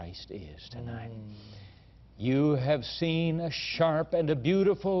Christ is tonight. You have seen a sharp and a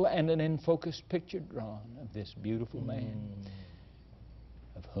beautiful and an in-focus picture drawn of this beautiful man,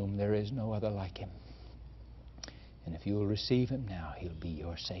 of whom there is no other like him. And if you will receive him now, he'll be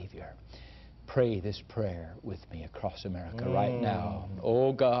your Savior. Pray this prayer with me across America right now.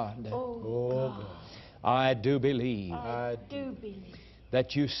 Oh God, I do believe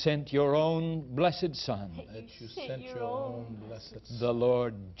that you sent your own blessed Son, the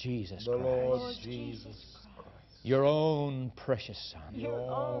Lord Jesus Christ, your own precious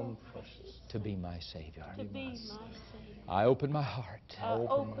Son, to be my Savior. I open my heart,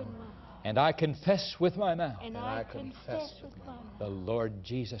 and I confess with my mouth the Lord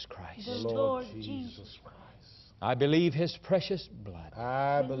Jesus Christ. I believe his precious blood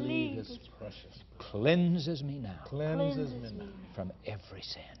cleanses me now from every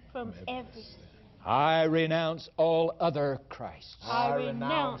sin. I renounce all other Christs. I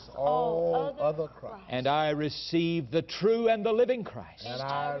renounce all other Christs. And I receive the true and the living Christ. And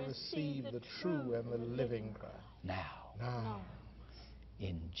I receive the true and the living Christ. Now.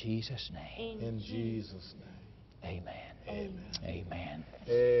 In Jesus' name. In Jesus' name. Amen. Amen. Amen.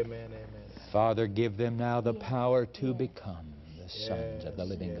 Amen. Father, give them now the power to become the sons of the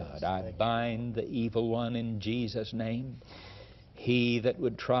living God. I bind the evil one in Jesus' name. He that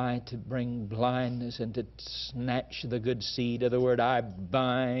would try to bring blindness and to snatch the good seed of the word, I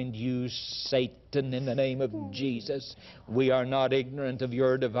bind you, Satan, in the name of Jesus. We are not ignorant of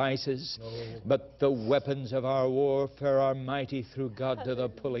your devices, but the weapons of our warfare are mighty through God to the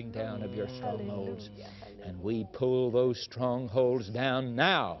pulling down of your strongholds. And we pull those strongholds down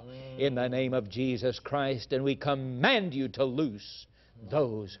now in the name of Jesus Christ, and we command you to loose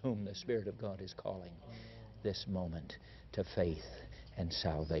those whom the Spirit of God is calling this moment to faith and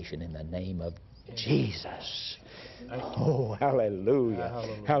salvation in the name of Jesus. Oh,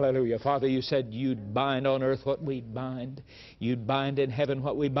 hallelujah. Hallelujah. Father, you said you'd bind on earth what we bind. You'd bind in heaven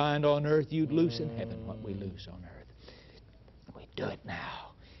what we bind on earth. You'd loose in heaven what we loose on earth. We do it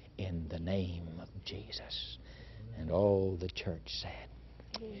now in the name of Jesus. And all the church said,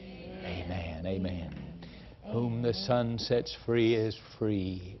 Amen. Amen. Whom the Son sets free is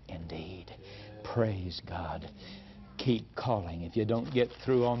free indeed. Praise God. Keep calling. If you don't get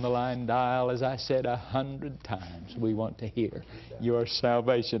through on the line, dial, as I said 100 times. We want to hear your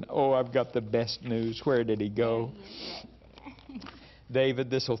salvation. Oh, I've got the best news. Where did he go? David,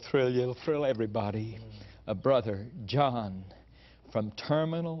 this will thrill you. It'll thrill everybody. A brother, John, from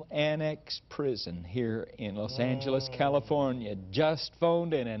Terminal Annex Prison here in Los Angeles, California, just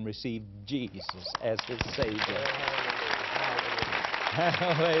phoned in and received Jesus as his Savior.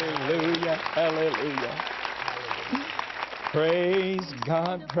 Hallelujah. Hallelujah. Praise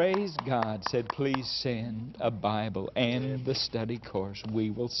God, praise God. Said, please send a Bible and the study course.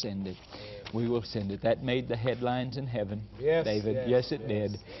 We will send it. We will send it. That made the headlines in heaven, David. Yes, it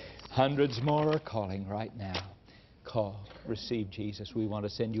did. Hundreds more are calling right now. Call, receive Jesus. We want to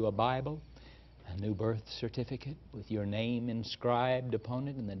send you a Bible, a new birth certificate with your name inscribed upon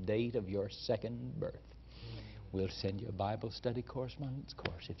it and the date of your second birth. We'll send you a Bible study correspondence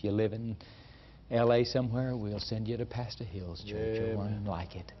course. If you live in L.A. somewhere, we'll send you to Pastor Hill's church or one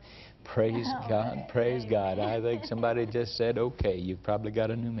like it. Praise God, praise God. I think somebody just said, okay, you've probably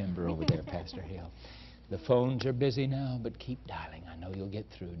got a new member over there, Pastor Hill. The phones are busy now, but keep dialing. I know you'll get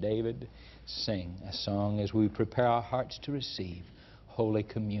through. David, sing a song as we prepare our hearts to receive Holy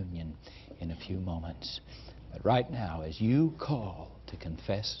Communion in a few moments. But right now, as you call to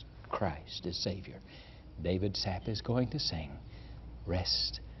confess Christ as Savior, David Sapp is going to sing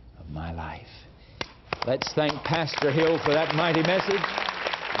Rest of My Life. Let's thank Pastor Hill for that mighty message,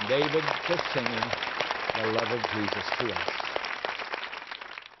 and David for singing the love of Jesus to us.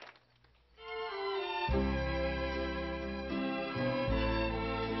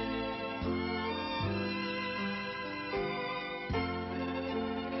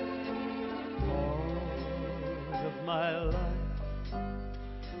 Part of my life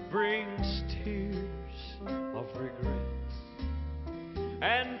brings tears of regret,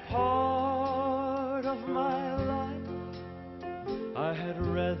 and part of my life I had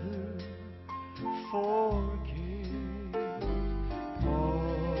rather forget.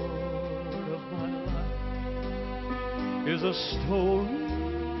 Part of my life is a story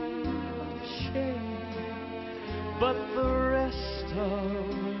of shame, but the rest of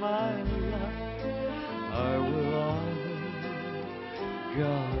my life I will honor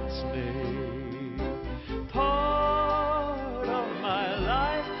God's name. Part of my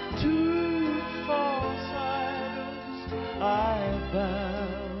life to false idols I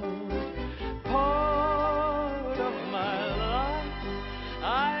bound. Part of my life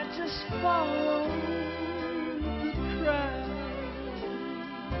I just followed the crowd.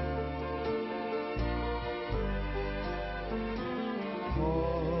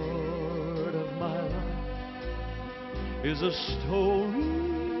 Part of my life is a story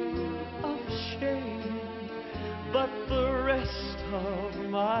of shame, but the rest of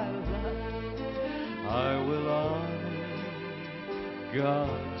my life I will honor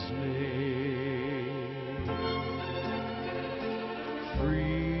God's name.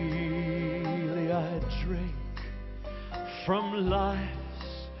 Freely I drink from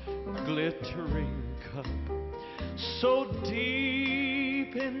life's glittering cup, so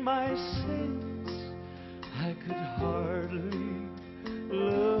deep in my sins I could hardly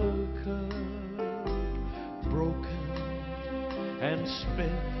look up. Broken and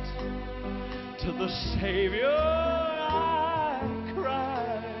spent, to the Savior I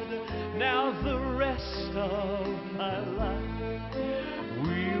cried. Now the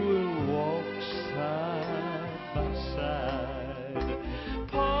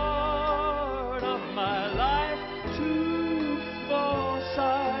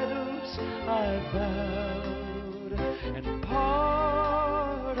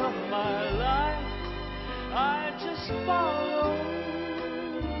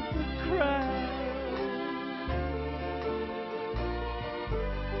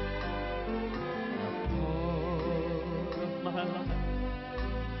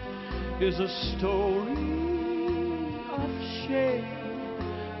is a story of shame,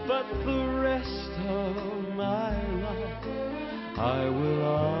 but the rest of my life I will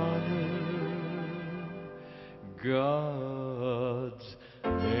honor God's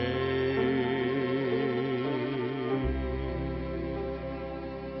name.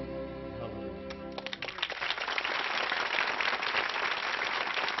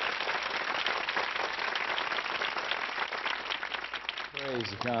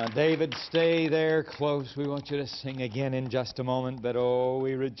 Praise God. David, stay there close. We want you to sing again in just a moment. But oh,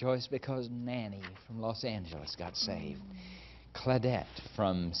 we rejoice because Nanny from Los Angeles got saved. Claudette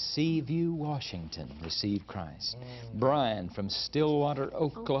from Seaview, Washington received Christ. Brian from Stillwater,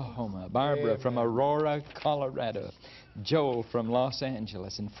 Oklahoma. Barbara from Aurora, Colorado. Joel from Los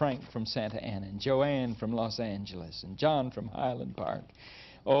Angeles. And Frank from Santa Ana. And Joanne from Los Angeles. And John from Highland Park.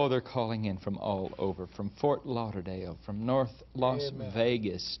 Oh, they're calling in from all over, from Fort Lauderdale, from North Las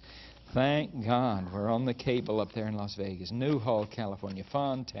Vegas. Thank God we're on the cable up there in Las Vegas. Newhall, California,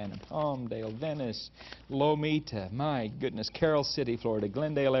 Fontana, Palmdale, Venice, Lomita, my goodness, Carroll City, Florida,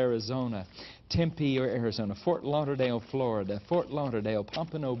 Glendale, Arizona, Tempe, Arizona, Fort Lauderdale, Florida, Fort Lauderdale,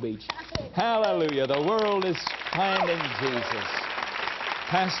 Pompano Beach. Hallelujah, the world is finding Jesus.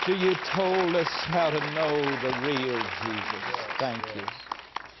 Pastor, you told us how to know the real Jesus. Thank you.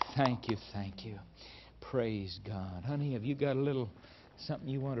 Thank you, thank you. Praise God. Honey, have you got a little something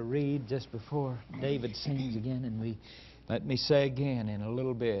you want to read just before David sings again? And let me say again in a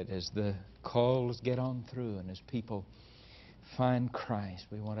little bit, as the calls get on through and as people find Christ,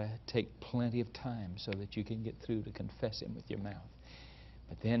 we want to take plenty of time so that you can get through to confess Him with your mouth.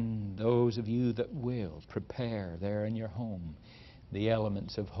 But then those of you that will, prepare there in your home the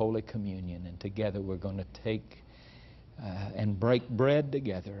elements of Holy Communion, and together we're going to take and break bread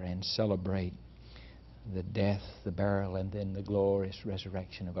together and celebrate the death, the burial, and then the glorious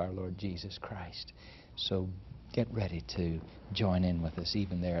resurrection of our Lord Jesus Christ. So get ready to join in with us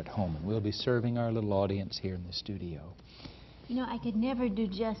even there at home. And we'll be serving our little audience here in the studio. You know, I could never do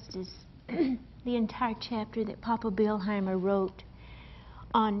justice the entire chapter that Papa Billheimer wrote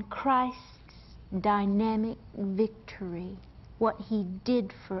on Christ's dynamic victory, what He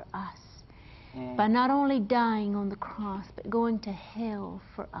did for us. By not only dying on the cross, but going to hell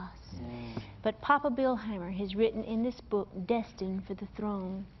for us. But Papa Billheimer has written in this book, Destined for the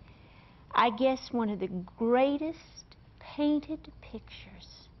Throne, I guess one of the greatest painted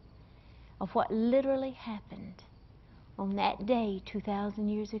pictures of what literally happened on that day 2,000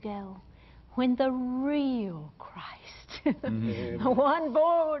 years ago, when the real Christ, the one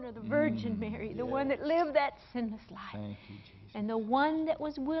born of the Virgin Mary, the one that lived that sinless life, Thank you, Jesus. and the one that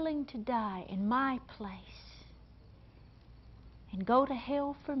was willing to die in my place and go to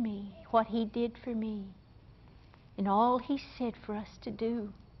hell for me, what He did for me. And all He said for us to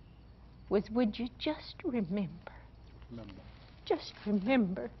do was, would you just remember, just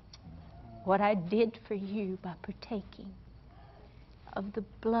remember what I did for you by partaking of the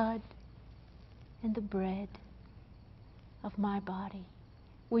blood and the bread of my body.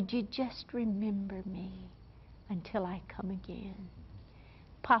 Would you just remember me until I come again?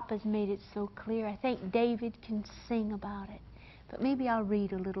 Papa's made it so clear. I think David can sing about it. But maybe I'll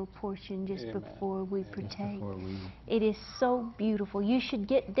read a little portion just before we partake. It is so beautiful. You should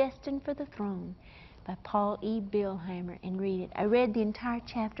get Destined for the Throne by Paul E. Billheimer and read it. I read the entire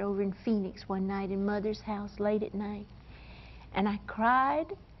chapter over in Phoenix one night in Mother's house late at night. And I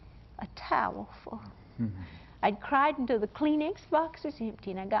cried a towel full. I'd cried until the Kleenex box was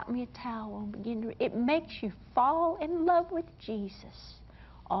empty, and I got me a towel and began to read. It makes you fall in love with Jesus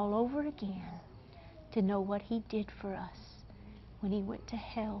all over again to know what He did for us when He went to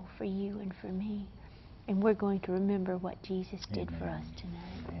hell for you and for me. And we're going to remember what Jesus did for us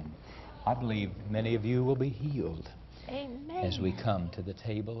tonight. Amen. I believe many of you will be healed. Amen. As we come to the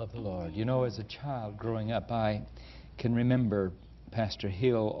table of the Lord. You know, as a child growing up, I can remember Pastor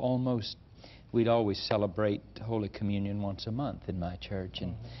Hill almost, we'd always celebrate Holy Communion once a month in my church,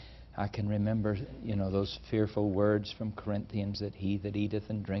 and I can remember, you know, those fearful words from Corinthians that he that eateth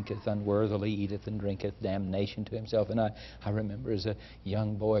and drinketh unworthily eateth and drinketh damnation to himself. And I remember as a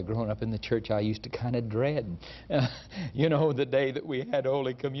young boy growing up in the church, I used to kind of dread, you know, the day that we had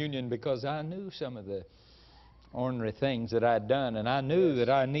Holy Communion, because I knew some of the ornery things that I'd done, and I knew that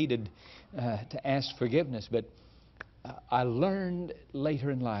I needed to ask forgiveness. But I learned later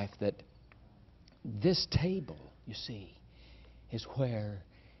in life that this table, you see, is where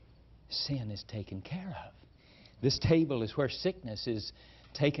sin is taken care of. This table is where sickness is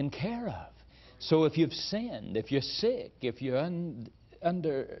taken care of. So if you've sinned, if you're sick, if you're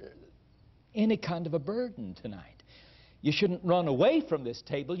under any kind of a burden tonight, You shouldn't run away from this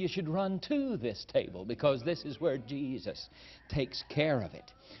table. You should run to this table, because this is where Jesus takes care of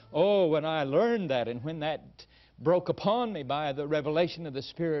it. Oh, when I learned that, and when that broke upon me by the revelation of the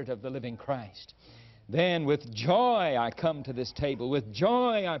Spirit of the living Christ, then with joy I come to this table. With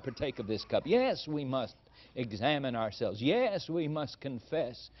joy I partake of this cup. Yes, we must examine ourselves. Yes, we must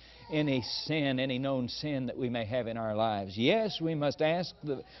confess any sin, any known sin that we may have in our lives. Yes, we must ask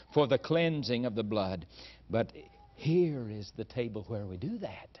for the cleansing of the blood. But here is the table where we do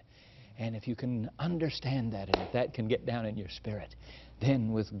that. And if you can understand that, and if that can get down in your spirit,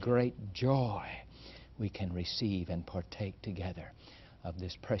 then with great joy we can receive and partake together of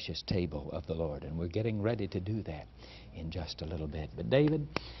this precious table of the Lord. And we're getting ready to do that in just a little bit. But David,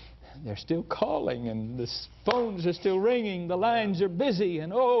 they're still calling, and the phones are still ringing, the lines are busy,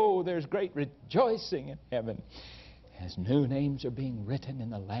 and oh, there's great rejoicing in heaven as new names are being written in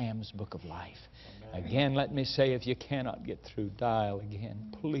the Lamb's Book of Life. Amen. Again, let me say, if you cannot get through, dial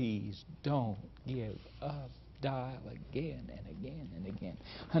again. Please don't give up. Dial again and again and again.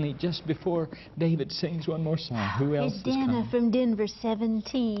 Honey, just before David sings one more song, who else is Dana coming? from Denver,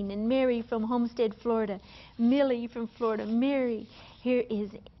 17, and Mary from Homestead, Florida, Millie from Florida, Mary. Here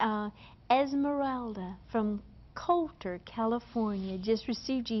is Esmeralda from Coulter, California, just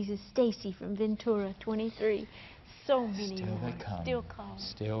received Jesus. Stacy from Ventura, 23. So many Still more. they come. Still calling.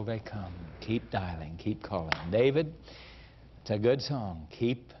 Still they come. Keep dialing. Keep calling. David, it's a good song.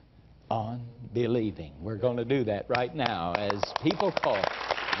 Keep on believing. We're going to do that right now as people call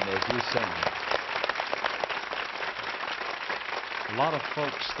and as you sing. A lot of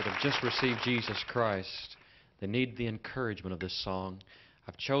folks that have just received Jesus Christ, they need the encouragement of this song.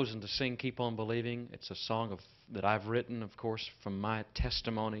 I've chosen to sing Keep On Believing. It's a song that I've written, of course, from my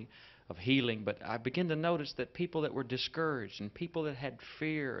testimony of healing. But I begin to notice that people that were discouraged, and people that had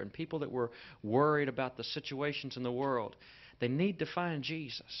fear, and people that were worried about the situations in the world, they need to find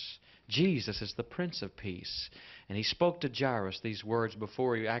Jesus. Jesus is the Prince of Peace. And he spoke to Jairus these words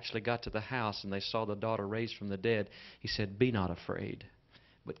before he actually got to the house and they saw the daughter raised from the dead. He said, "Be not afraid,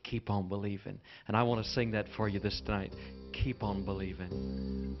 but keep on believing." And I want to sing that for you this night. Keep on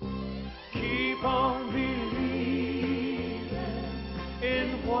believing. Keep on believing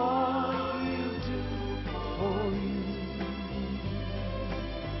in what you do for you.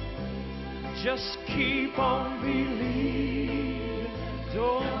 Just keep on believing.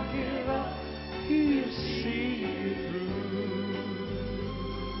 Don't give up. He'll see you through.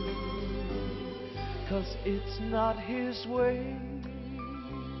 'Cause it's not his way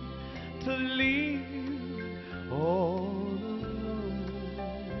to leave you all alone.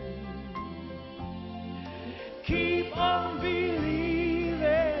 Keep on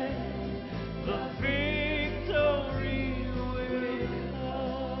believing, the victory will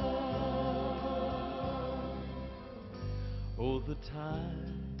come. Oh, the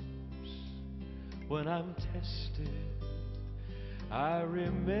times when I'm tested, I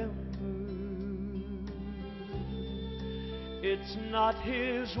remember it's not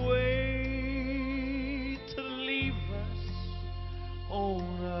his way to leave us on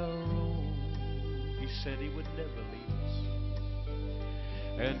our own. He said he would never leave us.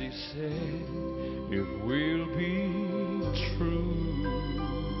 And he said, if we'll be true,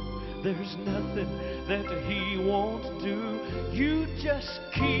 there's nothing that he won't do. You just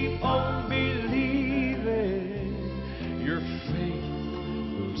keep on believing. Your faith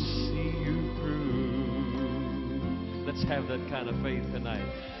will see you through. Let's have that kind of faith tonight.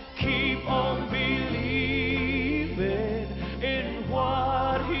 Keep on believing in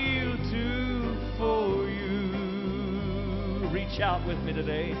what he'll do for you. Reach out with me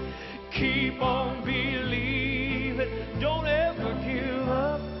today. Keep on believing. Don't ever give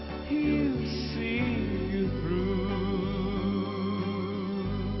up. He'll see you through.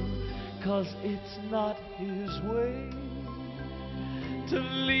 'Cause it's not his way to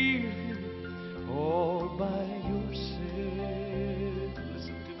leave you all by yourself.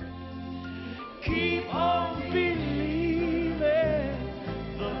 Listen to me. Keep on believing.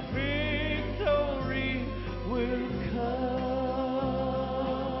 The victory will come.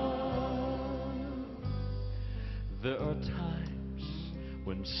 There are times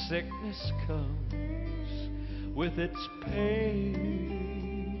when sickness comes with its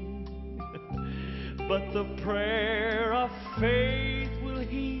pain, but the prayer of faith will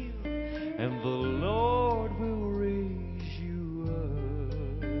heal, and the Lord will raise you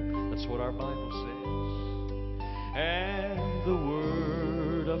up. That's what our Bible says. And the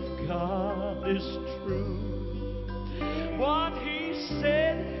Word of God is true. What he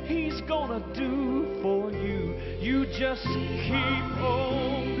said he's gonna do for you, you just keep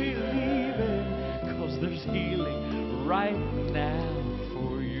on believing, 'cause there's healing right now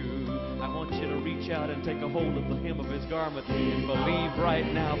for you. I want you to reach out and take a hold of the hem of His garment and believe right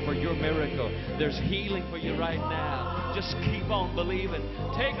now for your miracle. There's healing for you right now. Just keep on believing.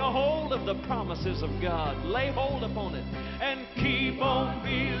 Take a hold of the promises of God. Lay hold upon it and keep on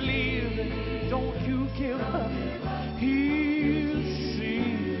believing. Don't you give up. He'll see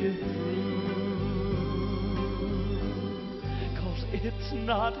you through. 'Cause it's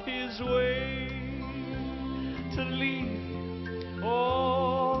not His way to leave you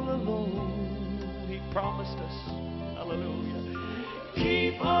all alone. He promised us. Hallelujah.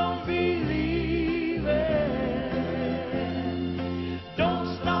 Keep on believing. Don't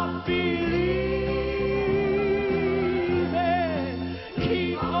stop believing.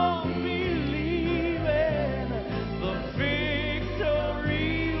 Keep on believing. The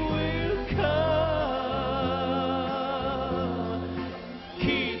victory will come.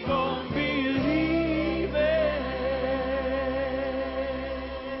 Keep on believing.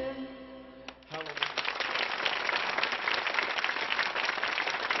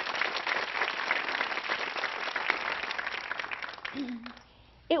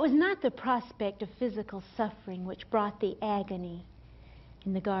 It was not the prospect of physical suffering which brought the agony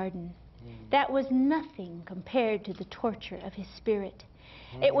in the garden. That was nothing compared to the torture of his spirit.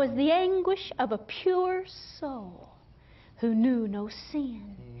 It was the anguish of a pure soul who knew no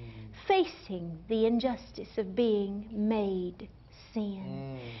sin, facing the injustice of being made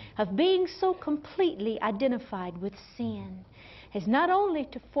sin, of being so completely identified with sin as not only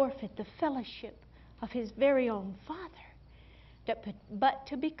to forfeit the fellowship of his very own Father, but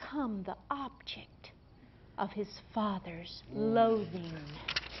to become the object of his Father's loathing.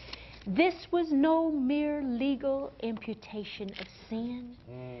 This was no mere legal imputation of sin.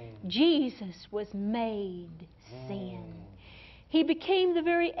 Jesus was made sin. He became the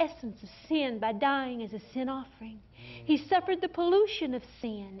very essence of sin by dying as a sin offering. He suffered the pollution of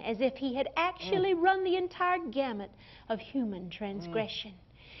sin as if he had actually run the entire gamut of human transgression.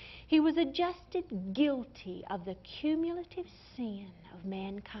 He was adjusted guilty of the cumulative sin of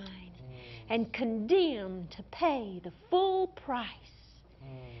mankind and condemned to pay the full price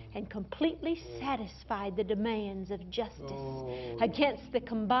and completely satisfied the demands of justice against the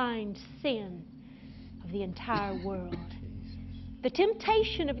combined sin of the entire world. The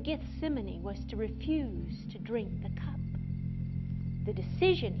temptation of Gethsemane was to refuse to drink the cup. The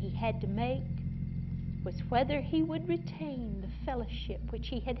decision he had to make was whether he would retain the fellowship which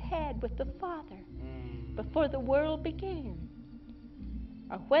he had had with the Father before the world began,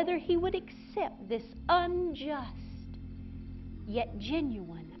 or whether he would accept this unjust yet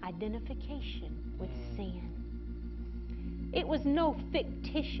genuine identification with sin. It was no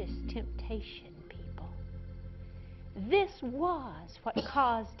fictitious temptation, people. This was what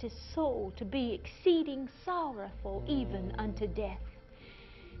caused his soul to be exceeding sorrowful even unto death.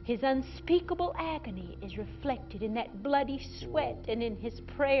 His unspeakable agony is reflected in that bloody sweat and in his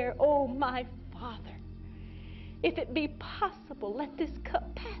prayer, "Oh, my Father, if it be possible, let this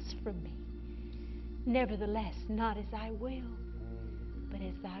cup pass from me. Nevertheless, not as I will, but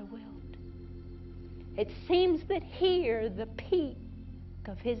as Thy wilt." It seems that here the peak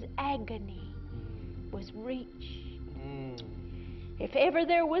of his agony was reached. If ever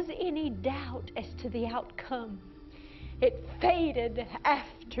there was any doubt as to the outcome, it faded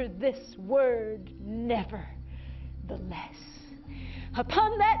after this word, "nevertheless."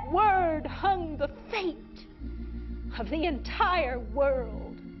 Upon that word hung the fate of the entire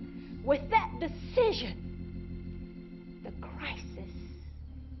world. With that decision, the crisis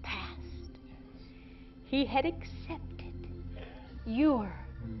passed. He had accepted your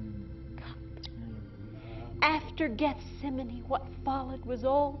cup. After Gethsemane, what followed was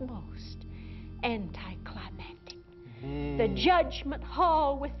almost anticlimactic. The judgment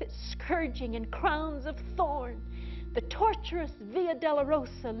hall with its scourging and crowns of thorn, the torturous Via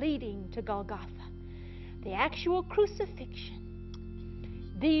Dolorosa leading to Golgotha, the actual crucifixion.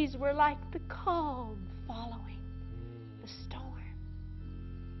 These were like the calm following the storm,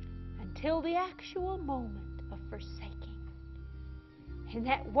 until the actual moment of forsaking. In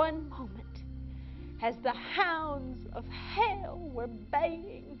that one moment, as the hounds of hell were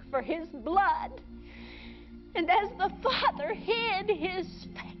baying for his blood, and as the Father hid his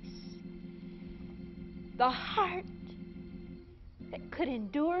face, the heart that could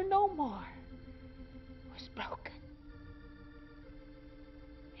endure no more was broken.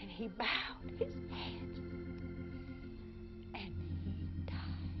 And he bowed his head and he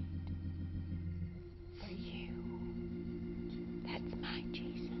died for you. That's my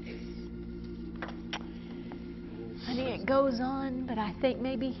Jesus. Honey, it goes on, but I think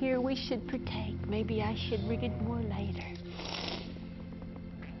maybe here we should partake. Maybe I should read more later.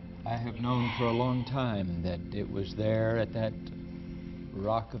 I have known for a long time that it was there at that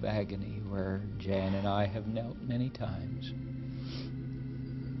rock of agony where Jan and I have knelt many times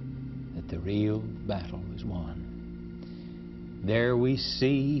that the real battle was won. There we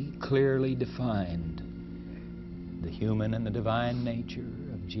see clearly defined the human and the divine nature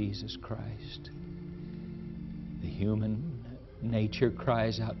of Jesus Christ. The human nature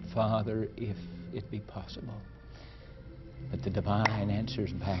cries out, Father, if it be possible. But the divine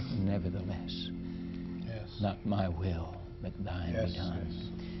answers back, nevertheless. Yes. Not my will, but thine Yes, be done.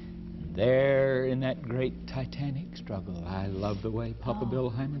 yes. And there in that great titanic struggle, I love the way Papa Bill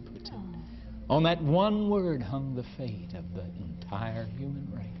Hyman puts it. On that one word hung the fate of the entire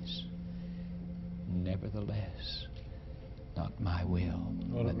human race. Nevertheless, not my will,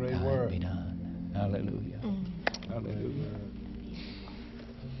 What a but great thine word. be done. Hallelujah. Hallelujah.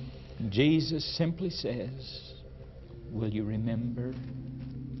 Jesus simply says, will you remember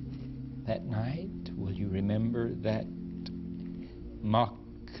that night? Will you remember that mock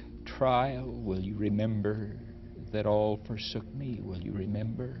trial? Will you remember that all forsook me? Will you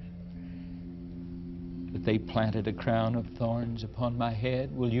remember that they planted a crown of thorns upon my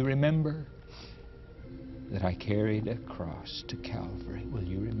head? Will you remember that I carried a cross to Calvary? Will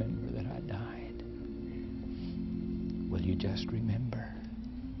you remember that I died? Will you just remember?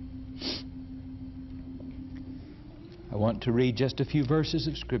 I want to read just a few verses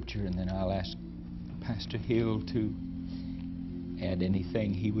of Scripture, and then I'll ask Pastor Hill to add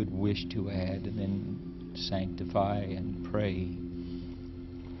anything he would wish to add, and then sanctify and pray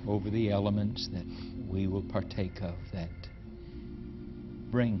over the elements that we will partake of that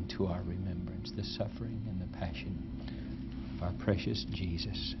bring to our remembrance the suffering and the passion of our precious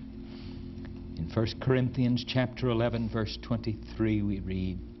Jesus. In 1 Corinthians chapter 11, verse 23, we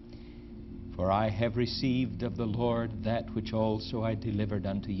read, For I have received of the Lord that which also I delivered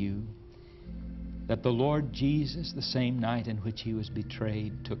unto you, that the Lord Jesus, the same night in which he was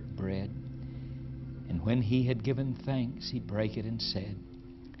betrayed, took bread, and when he had given thanks, he brake it and said,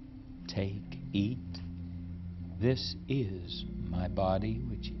 Take, eat, this is my body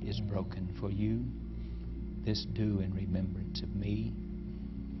which is broken for you. This do in remembrance of me.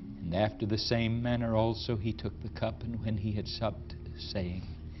 And after the same manner also he took the cup, and when he had supped, saying,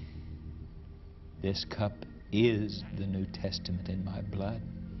 This cup is the New Testament in my blood.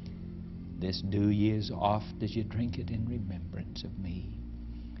 This do ye as oft as you drink it in remembrance of me.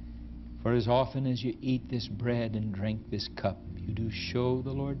 For as often as you eat this bread and drink this cup, you do show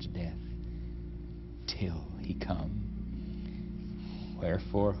the Lord's death till he come.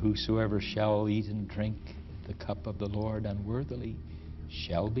 Wherefore whosoever shall eat and drink the cup of the Lord unworthily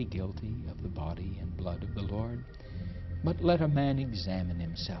shall be guilty of the body and blood of the Lord. But let a man examine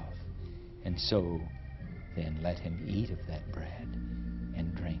himself, and so then let him eat of that bread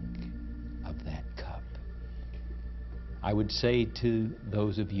and drink of that cup. I would say to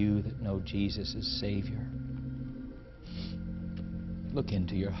those of you that know Jesus as Savior, look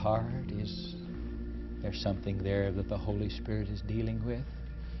into your heart. Is there something there that the Holy Spirit is dealing with?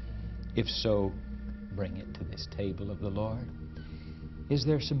 If so, bring it to this table of the Lord. Is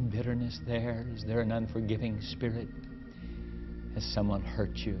there some bitterness there? Is there an unforgiving spirit? Has someone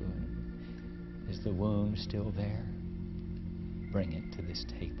hurt you? And is the wound still there? Bring it to this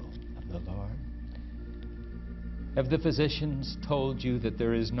table of the Lord. Have the physicians told you that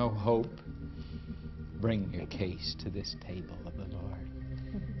there is no hope? Bring your case to this table of the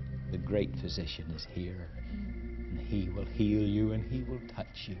Lord. The great physician is here, and he will heal you, and he will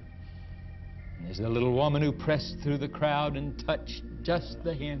touch you. And there's a little woman who pressed through the crowd and touched just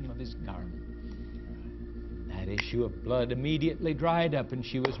the hem of his garment. That issue of blood immediately dried up, and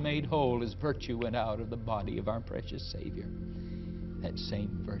she was made whole as virtue went out of the body of our precious Savior. That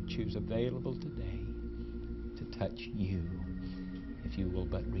same virtue is available today to touch you if you will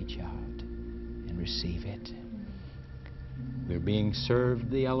but reach out and receive it. We're being served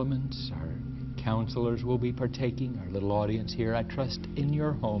the elements. Our counselors will be partaking. Our little audience here, I trust in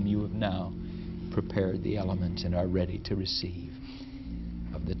your home you have now prepared the elements and are ready to receive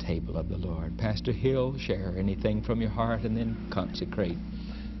of the table of the Lord. Pastor Hill, share anything from your heart and then consecrate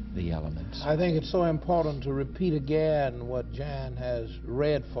the elements. I think it's so important to repeat again what Jan has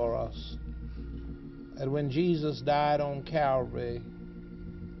read for us. That when Jesus died on Calvary,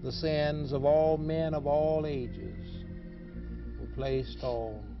 the sins of all men of all ages were placed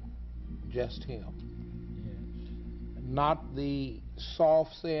on just him. Yes. Not the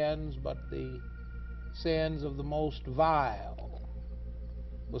soft sins, but the sins of the most vile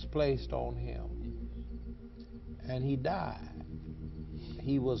was placed on him. and he died.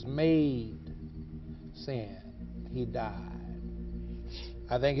 He was made sin. He died.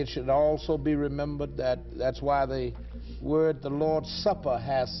 I think it should also be remembered that that's why the word the Lord's Supper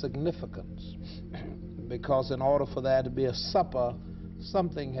has significance. Because in order for there to be a supper,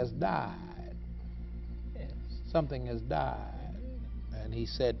 something has died. Something has died. And he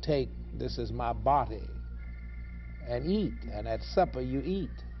said, take, this is my body, and eat. And at supper you eat.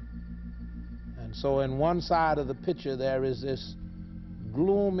 And so in one side of the picture there is this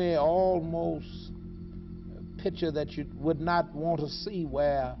gloomy, almost picture that you would not want to see,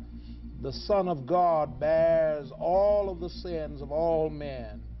 where the Son of God bears all of the sins of all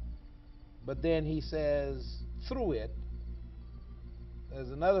men. But then he says, through it,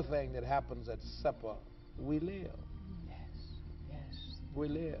 there's another thing that happens at supper. We live. Yes. We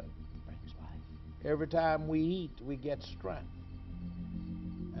live. Brings life. Every time we eat, we get strength.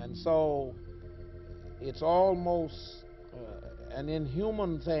 And so it's almost an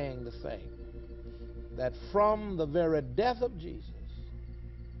inhuman thing to think that from the very death of Jesus,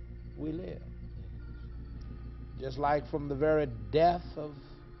 we live. Just like from the very death of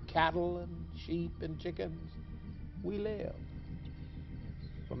cattle and sheep and chickens, we live.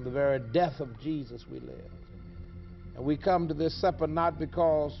 From the very death of Jesus, we live. And we come to this supper not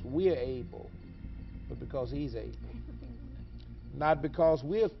because we're able, but because he's able. Not because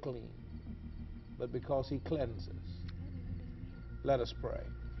we're clean, but because he cleanses. Let us pray.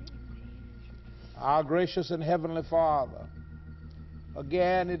 Our gracious and heavenly Father,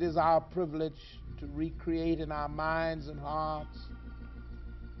 again, it is our privilege to recreate in our minds and hearts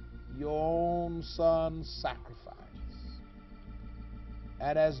your own Son's sacrifice.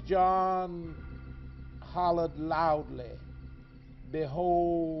 And as John hollered loudly,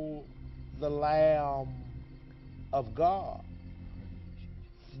 behold the Lamb of God.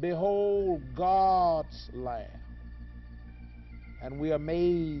 Behold God's Lamb. And we are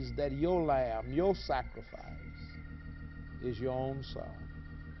amazed that your Lamb, your sacrifice, is your own Son.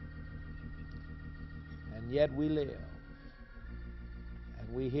 And yet we live.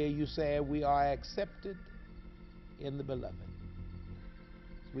 And we hear you say we are accepted in the Beloved.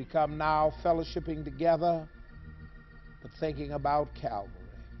 We come now fellowshipping together, but thinking about Calvary.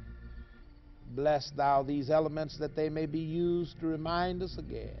 Bless thou these elements that they may be used to remind us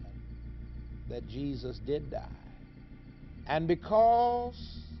again that Jesus did die. And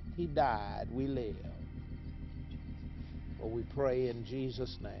because he died, we live. For we pray in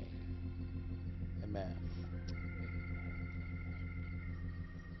Jesus' name. Amen.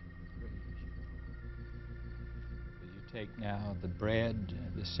 Take now the bread,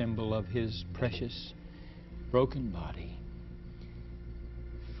 the symbol of his precious broken body.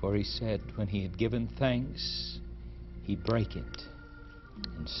 For he said, when he had given thanks, he brake it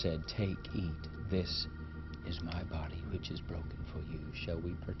and said, take, eat, this is my body which is broken for you. Shall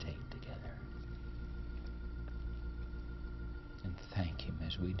we partake together? And thank him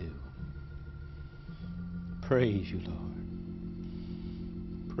as we do. Praise you, Lord.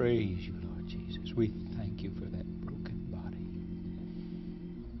 Praise you, Lord Jesus. We thank you for that broken body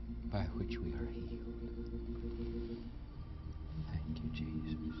by which we are healed. Thank you,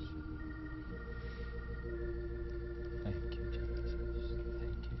 Jesus. Thank you, Jesus.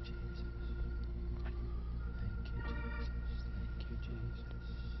 Thank you, Jesus. Thank you, Jesus. Thank you, Jesus.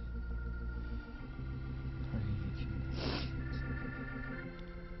 Praise you.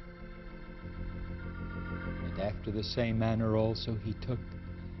 And after the same manner also he took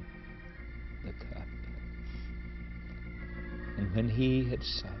the cup. And when he had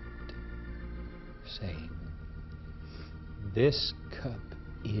supped, saying, this cup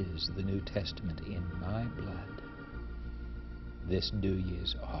is the New Testament in my blood. This do ye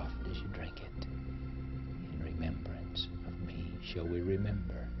as oft as you drink it in remembrance of me. Shall we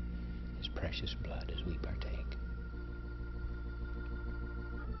remember his precious blood as we partake?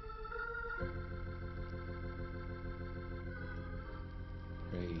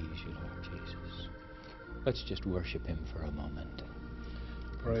 Praise you, Lord Jesus. Let's just worship him for a moment.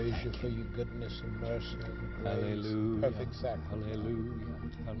 Praise you for your goodness and mercy and grace. Hallelujah. Perfect sacrifice. Hallelujah.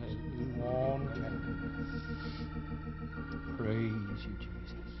 Hallelujah. On Calvary. Praise you,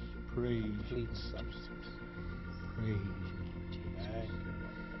 Jesus. Praise Complete you, Lord substance. Jesus. Praise you, Lord Jesus. Thank you,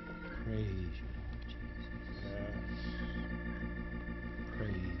 Lord. Praise you, Lord Jesus. Yes.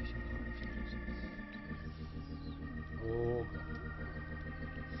 Praise you, Lord Jesus. Oh, God.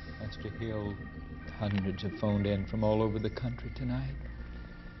 Pastor Hill, hundreds have phoned in from all over the country tonight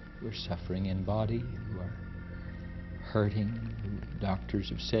who are suffering in body, who are hurting, who doctors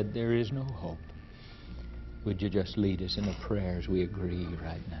have said there is no hope. Would you just lead us in a prayer as we agree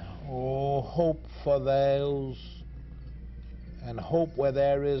right now? Oh, hope for those, and hope where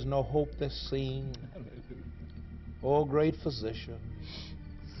there is no hope that's seen. Oh, great physician,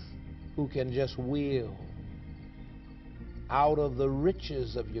 who can just will out of the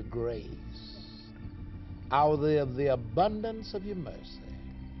riches of your grace, out of the abundance of your mercy,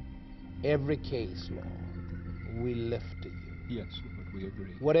 every case, Lord, we lift to you. Yes, Lord, we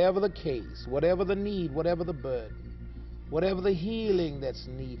agree. Whatever the case, whatever the need, whatever the burden, whatever the healing that's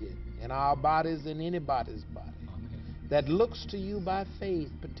needed in our bodies and anybody's body, that looks to you by faith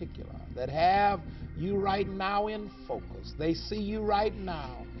particular, that have you right now in focus. They see you right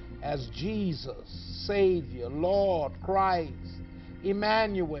now as Jesus, Savior, Lord, Christ,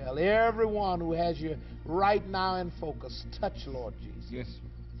 Emmanuel, everyone who has you right now in focus. Touch, Lord Jesus. Yes.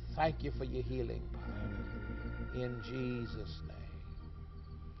 Thank you for your healing power. In Jesus'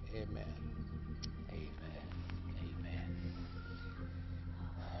 name, amen.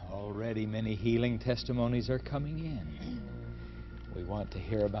 Already many healing testimonies are coming in. We want to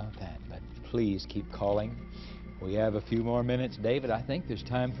hear about that, but please keep calling. We have a few more minutes. David, I think there's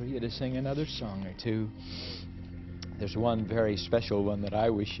time for you to sing another song or two. There's one very special one that I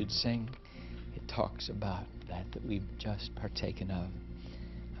wish you'd sing. It talks about that we've just partaken of.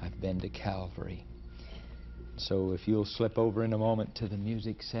 I've been to Calvary. So if you'll slip over in a moment to the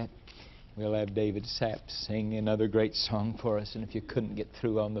music set, we'll have David Sapp sing another great song for us. And if you couldn't get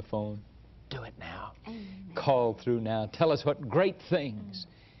through on the phone, do it now. Amen. Call through now. Tell us what great things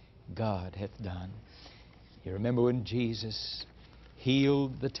God hath done. You remember when Jesus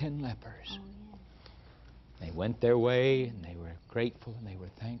healed the 10 lepers? Oh, yeah. They went their way and they were grateful and they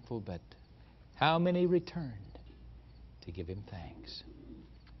were thankful, but how many returned to give him thanks?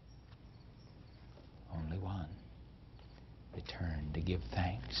 Only one returned to give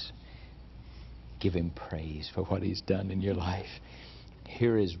thanks. Give him praise for what he's done in your life.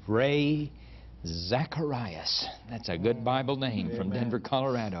 Here is Ray Zacharias. That's a good Bible name. From Denver,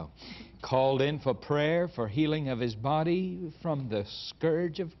 Colorado. Called in for prayer for healing of his body from the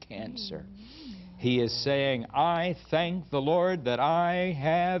scourge of cancer. He is saying, I thank the Lord that I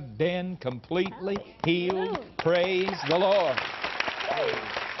have been completely healed. Praise the Lord.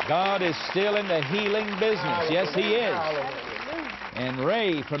 God is still in the healing business. Yes, he is. And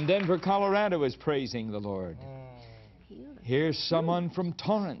Ray from Denver, Colorado is praising the Lord. Here's someone from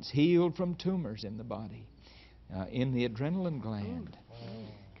Torrance, healed from tumors in the body, in the adrenaline gland.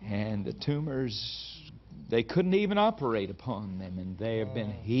 And the tumors, they couldn't even operate upon them, and they have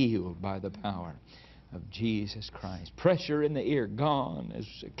been healed by the power of Jesus Christ. Pressure in the ear, gone, as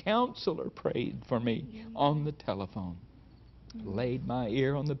a counselor prayed for me on the telephone. Laid my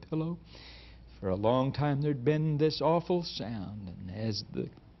ear on the pillow. For a long time there'd been this awful sound, and as the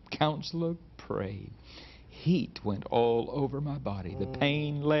counselor prayed, heat went all over my body. The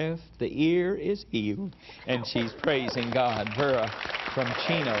pain left, the ear is healed, and she's praising God. Vera from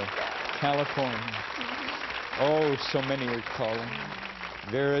Chino, California. Oh, so many are calling.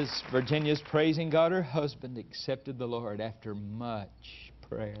 Virginia's praising God. Her husband accepted the Lord after much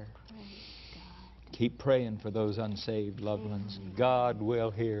prayer. Keep praying for those unsaved loved ones. God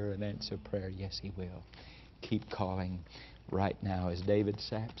will hear and answer prayer. Yes, he will. Keep calling right now as David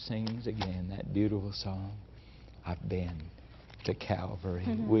Sapp sings again that beautiful song, I've been to Calvary.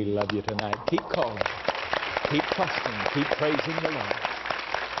 We love you tonight. Keep calling. Keep trusting. Keep praising the Lord.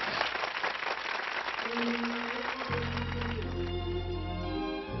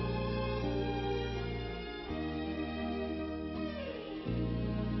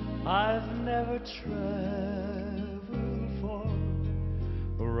 I've never traveled far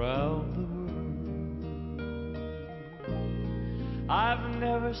around the world. I've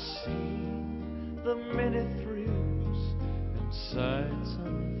never seen the many thrills and sights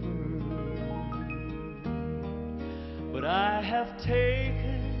unfurled. But I have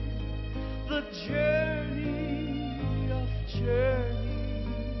taken the journey of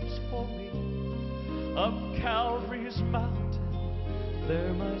journeys for me up Calvary's mountain.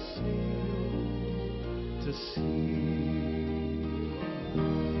 There my Savior to see.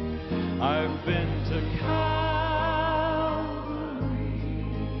 I've been to Calvary.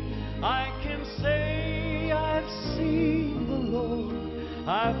 I can say I've seen the Lord.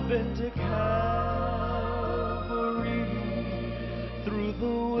 I've been to Calvary through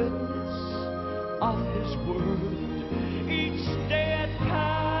the witness of His Word. Each day at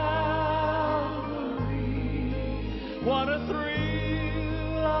Calvary, what a thrill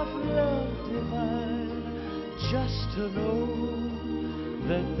of love divine, just to know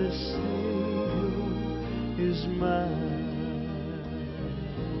that the Savior is mine.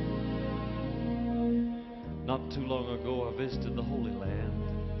 Not too long ago I visited the Holy Land,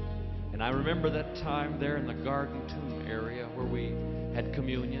 And I remember that time there in the Garden Tomb area where we had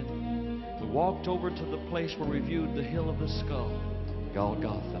communion. We walked over to the place where we viewed the Hill of the Skull,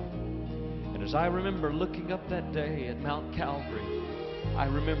 Golgotha. And as I remember looking up that day at Mount Calvary, I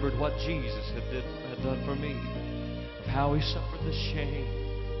remembered what Jesus had done for me, of how He suffered the shame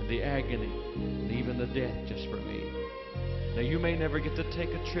and the agony and even the death just for me. Now, you may never get to take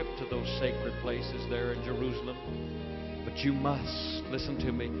a trip to those sacred places there in Jerusalem, but you must, listen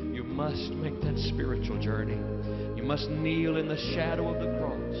to me, you must make that spiritual journey. You must kneel in the shadow of the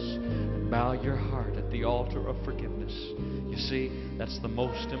cross and bow your heart at the altar of forgiveness. You see, that's the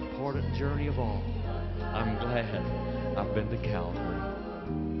most important journey of all. I'm glad I've been to Calvary.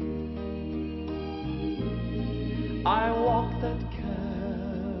 I walked that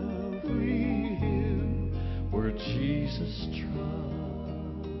Calvary hill where Jesus trod.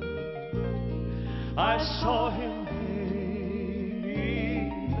 I saw Him hanging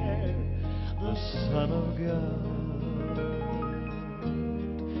there, the Son of God.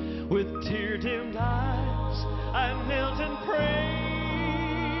 With tear-dimmed eyes, I knelt and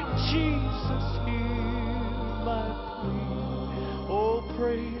prayed, Jesus, hear my plea. Oh,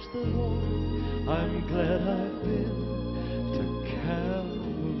 praise the Lord. I'm glad I've been to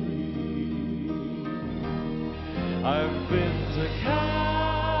Calvary. I've been to Calvary.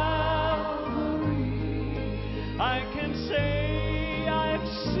 I can say I've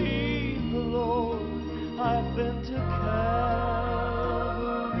seen the Lord. I've been to Calvary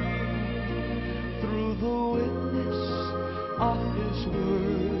through the witness of His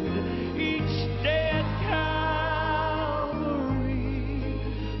word. Each day at Calvary,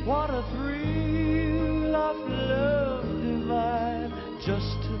 what a thrill of love divine,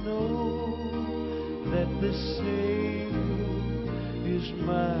 just to know that the Savior is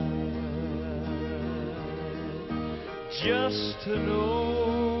mine. Just to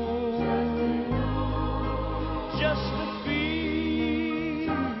know, just to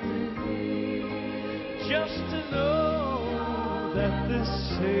feel, just to know that the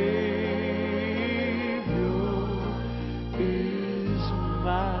Savior is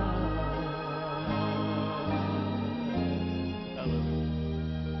mine.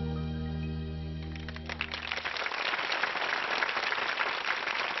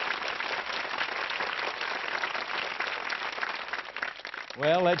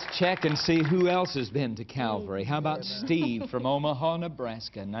 Well, let's check and see who else has been to Calvary. How about Steve from Omaha,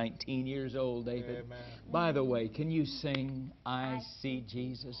 Nebraska, 19 years old, David? Amen. By the way, can you sing, I See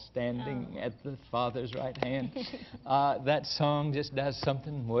Jesus Standing at the Father's Right Hand? That song just does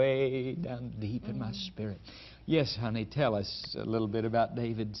something way down deep in my spirit. Yes, honey, tell us a little bit about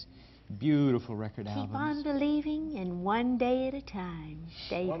David's beautiful record albums. Keep on believing, and one day at a time,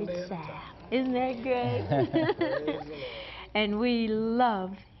 David Sapp. Isn't that great? And we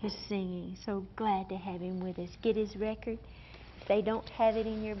love his singing. So glad to have him with us. Get his record. If they don't have it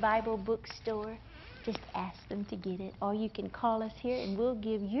in your Bible bookstore, just ask them to get it. Or you can call us here and we'll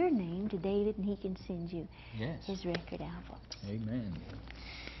give your name to David and he can send you his record album. Amen.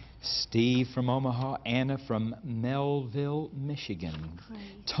 Steve from Omaha, Anna from Melville, Michigan,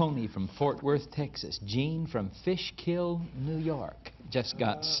 Tony from Fort Worth, Texas, Jean from Fishkill, New York, just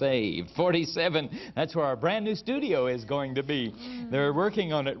got saved. 47, that's where our brand new studio is going to be. They're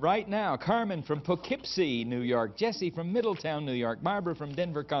working on it right now. Carmen from Poughkeepsie, New York, Jesse from Middletown, New York, Barbara from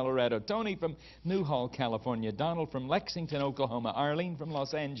Denver, Colorado, Tony from Newhall, California, Donald from Lexington, Oklahoma, Arlene from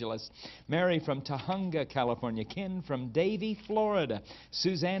Los Angeles, Mary from Tahunga, California, Ken from Davie, Florida,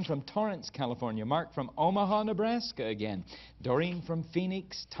 Suzanne from Torrance, California, Mark from Omaha, Nebraska again, Doreen from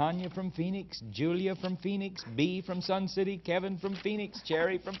Phoenix, Tanya from Phoenix, Julia from Phoenix, Bee from Sun City, Kevin from Phoenix,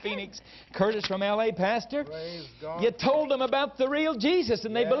 Cherry from Phoenix, Curtis from L.A. Pastor, you told them about the real Jesus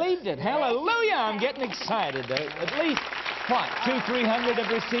and they believed it. Hallelujah! I'm getting excited. At least, what, 200-300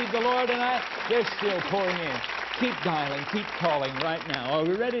 have received the Lord, and they're still pouring in. Keep dialing, keep calling right now. Are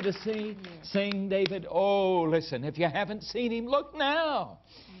we ready to sing, David? Oh, listen, if you haven't seen him, look now.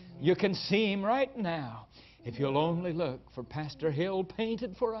 You can see him right now. If you'll only look for Pastor Hill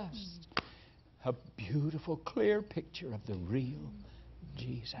painted for us. A beautiful, clear picture of the real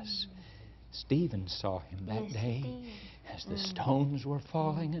Jesus. Stephen saw him that day as the stones were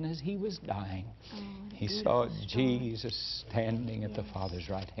falling and as he was dying. He saw Jesus standing at the Father's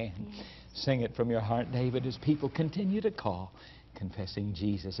right hand. Sing it from your heart, David, as people continue to call, confessing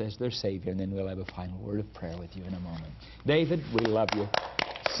Jesus as their Savior, and then we'll have a final word of prayer with you in a moment. David, we love you.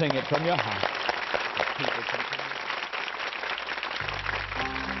 Sing it from your heart. As people continue.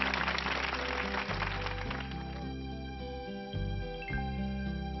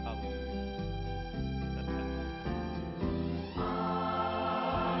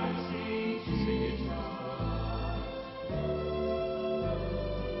 I see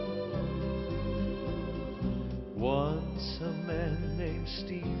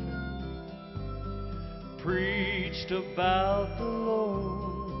preached about the Lord.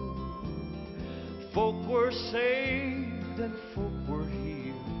 Folk were saved and folk were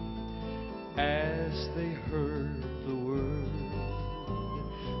healed as they heard the word.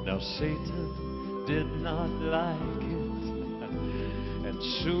 Now Satan did not like it, and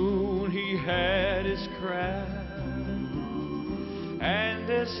soon he had his crown. And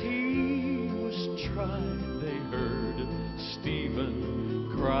as he was tried, they heard Stephen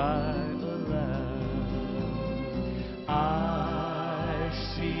cry aloud. I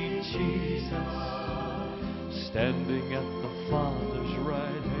see Jesus standing at the Father's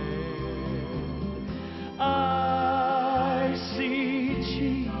right hand. I see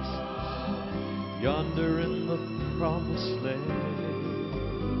Jesus yonder in the promised land.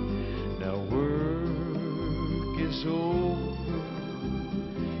 Now work is over,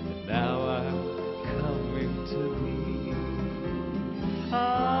 and now I'm coming to thee.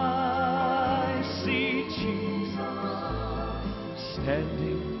 I see Jesus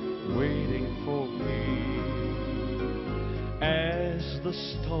standing, waiting for me. As the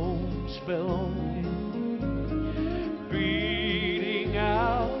stones fell on him, beating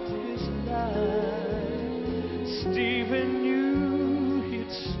out his life, Stephen knew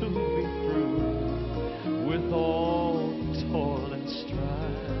he'd soon be through with all toil and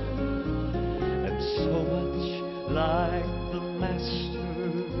strife. And so much like the Master,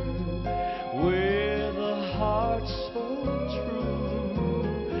 with a heart so true,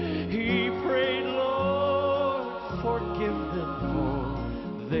 he prayed, Lord, forgive them, for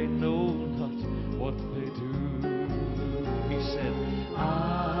they know not what they do. He said,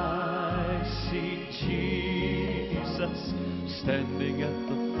 I see Jesus standing at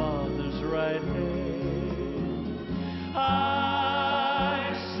the Father's right hand. I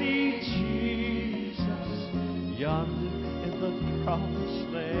see Jesus yonder in the promised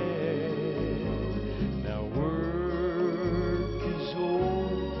land. Now work is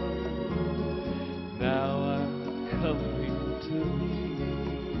over, now I'm coming to thee.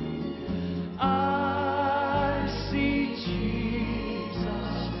 I see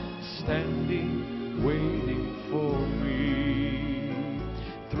Jesus standing, waiting for me.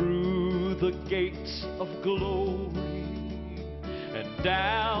 Through the gates of glory and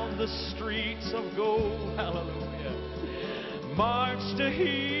down the streets of gold, hallelujah, marched a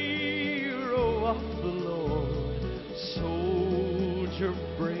hero of the Lord, soldier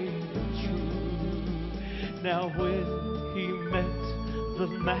brave and true. Now when he met the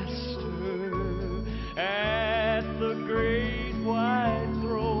Master at the great white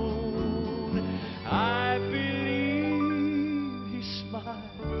throne, I believe he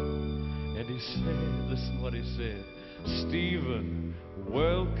smiled and he said, listen what he said, Stephen,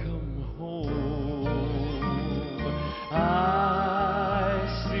 welcome home. I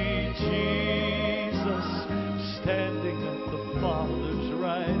see Jesus standing at the Father's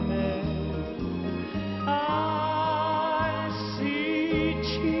right hand. I see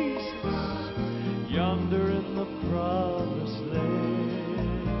Jesus yonder in the promised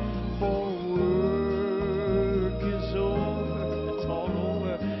land. For work is over, it's all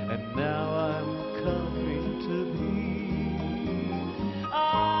over, and now I'm coming to thee.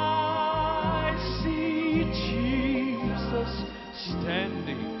 I see Jesus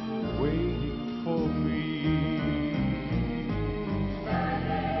standing, waiting for me.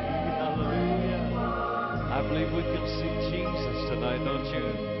 Hallelujah. I believe we can see Jesus tonight, don't you?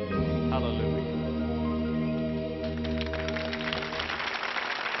 Hallelujah.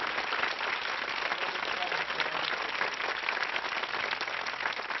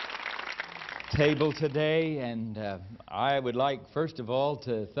 Table today, and I would like first of all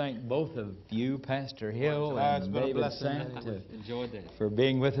to thank both of you, Pastor Hill and David Sant, for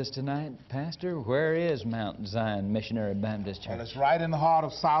being with us tonight. Pastor, where is Mount Zion Missionary Baptist Church? Well, it's right in the heart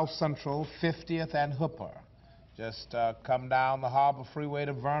of South Central, 50th and Hooper. Just come down the Harbor Freeway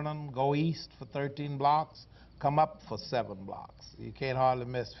to Vernon, go east for 13 blocks, come up for 7 blocks. You can't hardly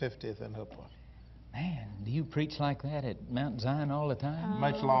miss 50th and Hooper. Man, do you preach like that at Mount Zion all the time?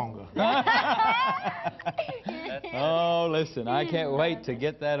 Much longer. Oh, listen, I can't wait to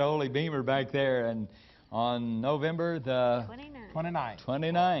get that holy beamer back there. And on November the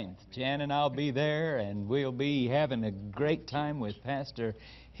 29th, Jan and I'll be there, and we'll be having a great time with Pastor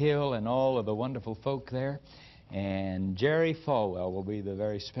Hill and all of the wonderful folk there. And Jerry Falwell will be the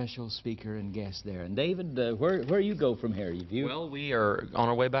very special speaker and guest there. And David, where you go from here? Well, we are on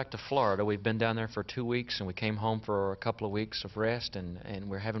our way back to Florida. We've been down there for 2 weeks, and we came home for a couple of weeks of rest, and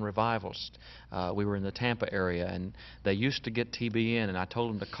we're having revivals. We were in the Tampa area, and they used to get TBN, and I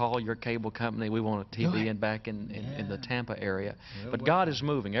told them to call your cable company. We want a TBN back in the Tampa area. But God is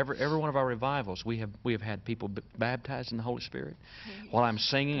moving. Every one of our revivals, we have had people baptized in the Holy Spirit. While I'm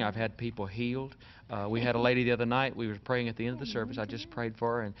singing, I've had people healed. We had a lady the other night. We were praying at the end of the service. I just prayed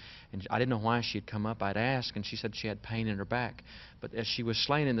for her, and I didn't know why she had come up. I'd asked, and she said she had pain in her back. But as she was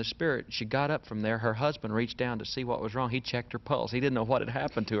slain in the Spirit, she got up from there. Her husband reached down to see what was wrong. He checked her pulse. He didn't know what had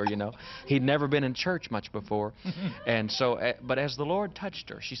happened to her, you know. He'd never been in church much before. And so, but as the Lord touched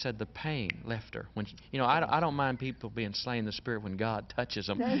her, she said the pain left her. When she, you know, I don't mind people being slain in the Spirit when God touches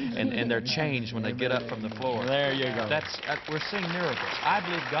them, and they're changed when they get up from the floor. There you go. We're seeing miracles. I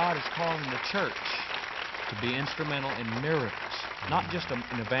believe God is calling the church to be instrumental in miracles. Not just an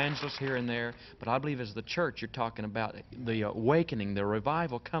evangelist here and there, but I believe as the church, you're talking about the awakening, the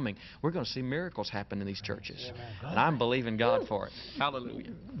revival coming. We're going to see miracles happen in these churches. And I'm believing God for it.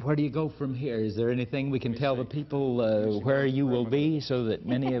 Hallelujah. Where do you go from here? Is there anything we can tell the people where you will be so that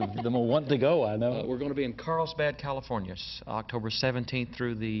many of them will want to go? I know. We're going to be in Carlsbad, California, October 17th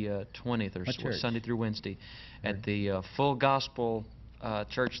through the 20th, or Sunday through Wednesday, at the Full Gospel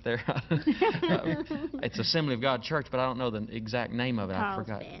church there. It's Assembly of God Church, but I don't know the exact name of it. I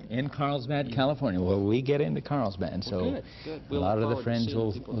forgot. In Carlsbad, California. Well, we get into Carlsbad, so good. A lot of the friends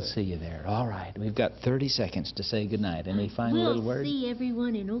will see you there. All right, we've got 30 seconds to say goodnight. Any final little word? We'll see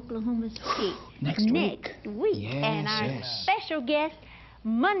everyone in Oklahoma City next week. Yes, and our special guest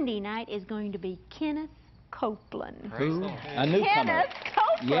Monday night is going to be Kenneth Copeland. Who? A newcomer. Kenneth Copeland.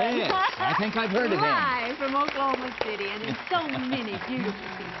 Yes, I think I've heard of him. Live from Oklahoma City, and in so many beautiful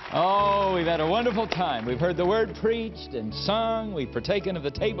people. Oh, we've had a wonderful time. We've heard the word preached and sung. We've partaken of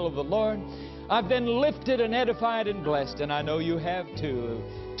the table of the Lord. I've been lifted and edified and blessed, and I know you have too.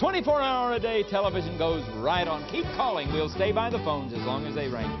 24-hour-a-day television goes right on. Keep calling. We'll stay by the phones as long as they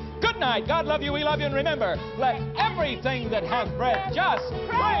ring. Good night. God love you. We love you. And remember, let everything that hath breath just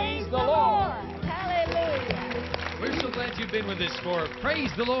praise the Lord. Hallelujah. We're so glad you've been with us for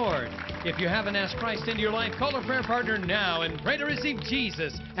Praise the Lord. If you haven't asked Christ into your life, call a prayer partner now and pray to receive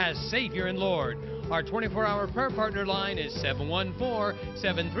Jesus as Savior and Lord. Our 24-hour prayer partner line is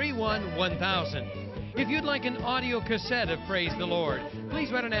 714-731-1000. If you'd like an audio cassette of Praise the Lord,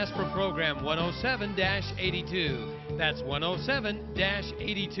 please write and ask for program 107-82. That's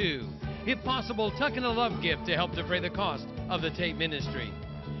 107-82. If possible, tuck in a love gift to help defray the cost of the tape ministry.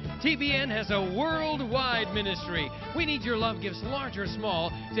 TBN has a worldwide ministry. We need your love gifts, large or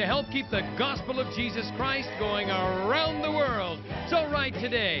small, to help keep the gospel of Jesus Christ going around the world. So write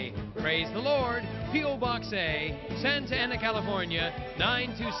today. Praise the Lord, P.O. Box A, Santa Ana, California,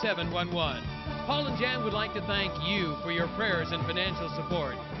 92711. Paul and Jan would like to thank you for your prayers and financial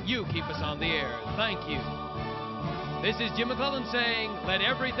support. You keep us on the air. Thank you. This is Jim McClellan saying, let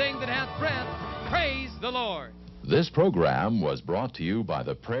everything that hath breath praise the Lord. This program was brought to you by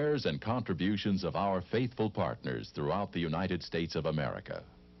the prayers and contributions of our faithful partners throughout the United States of America.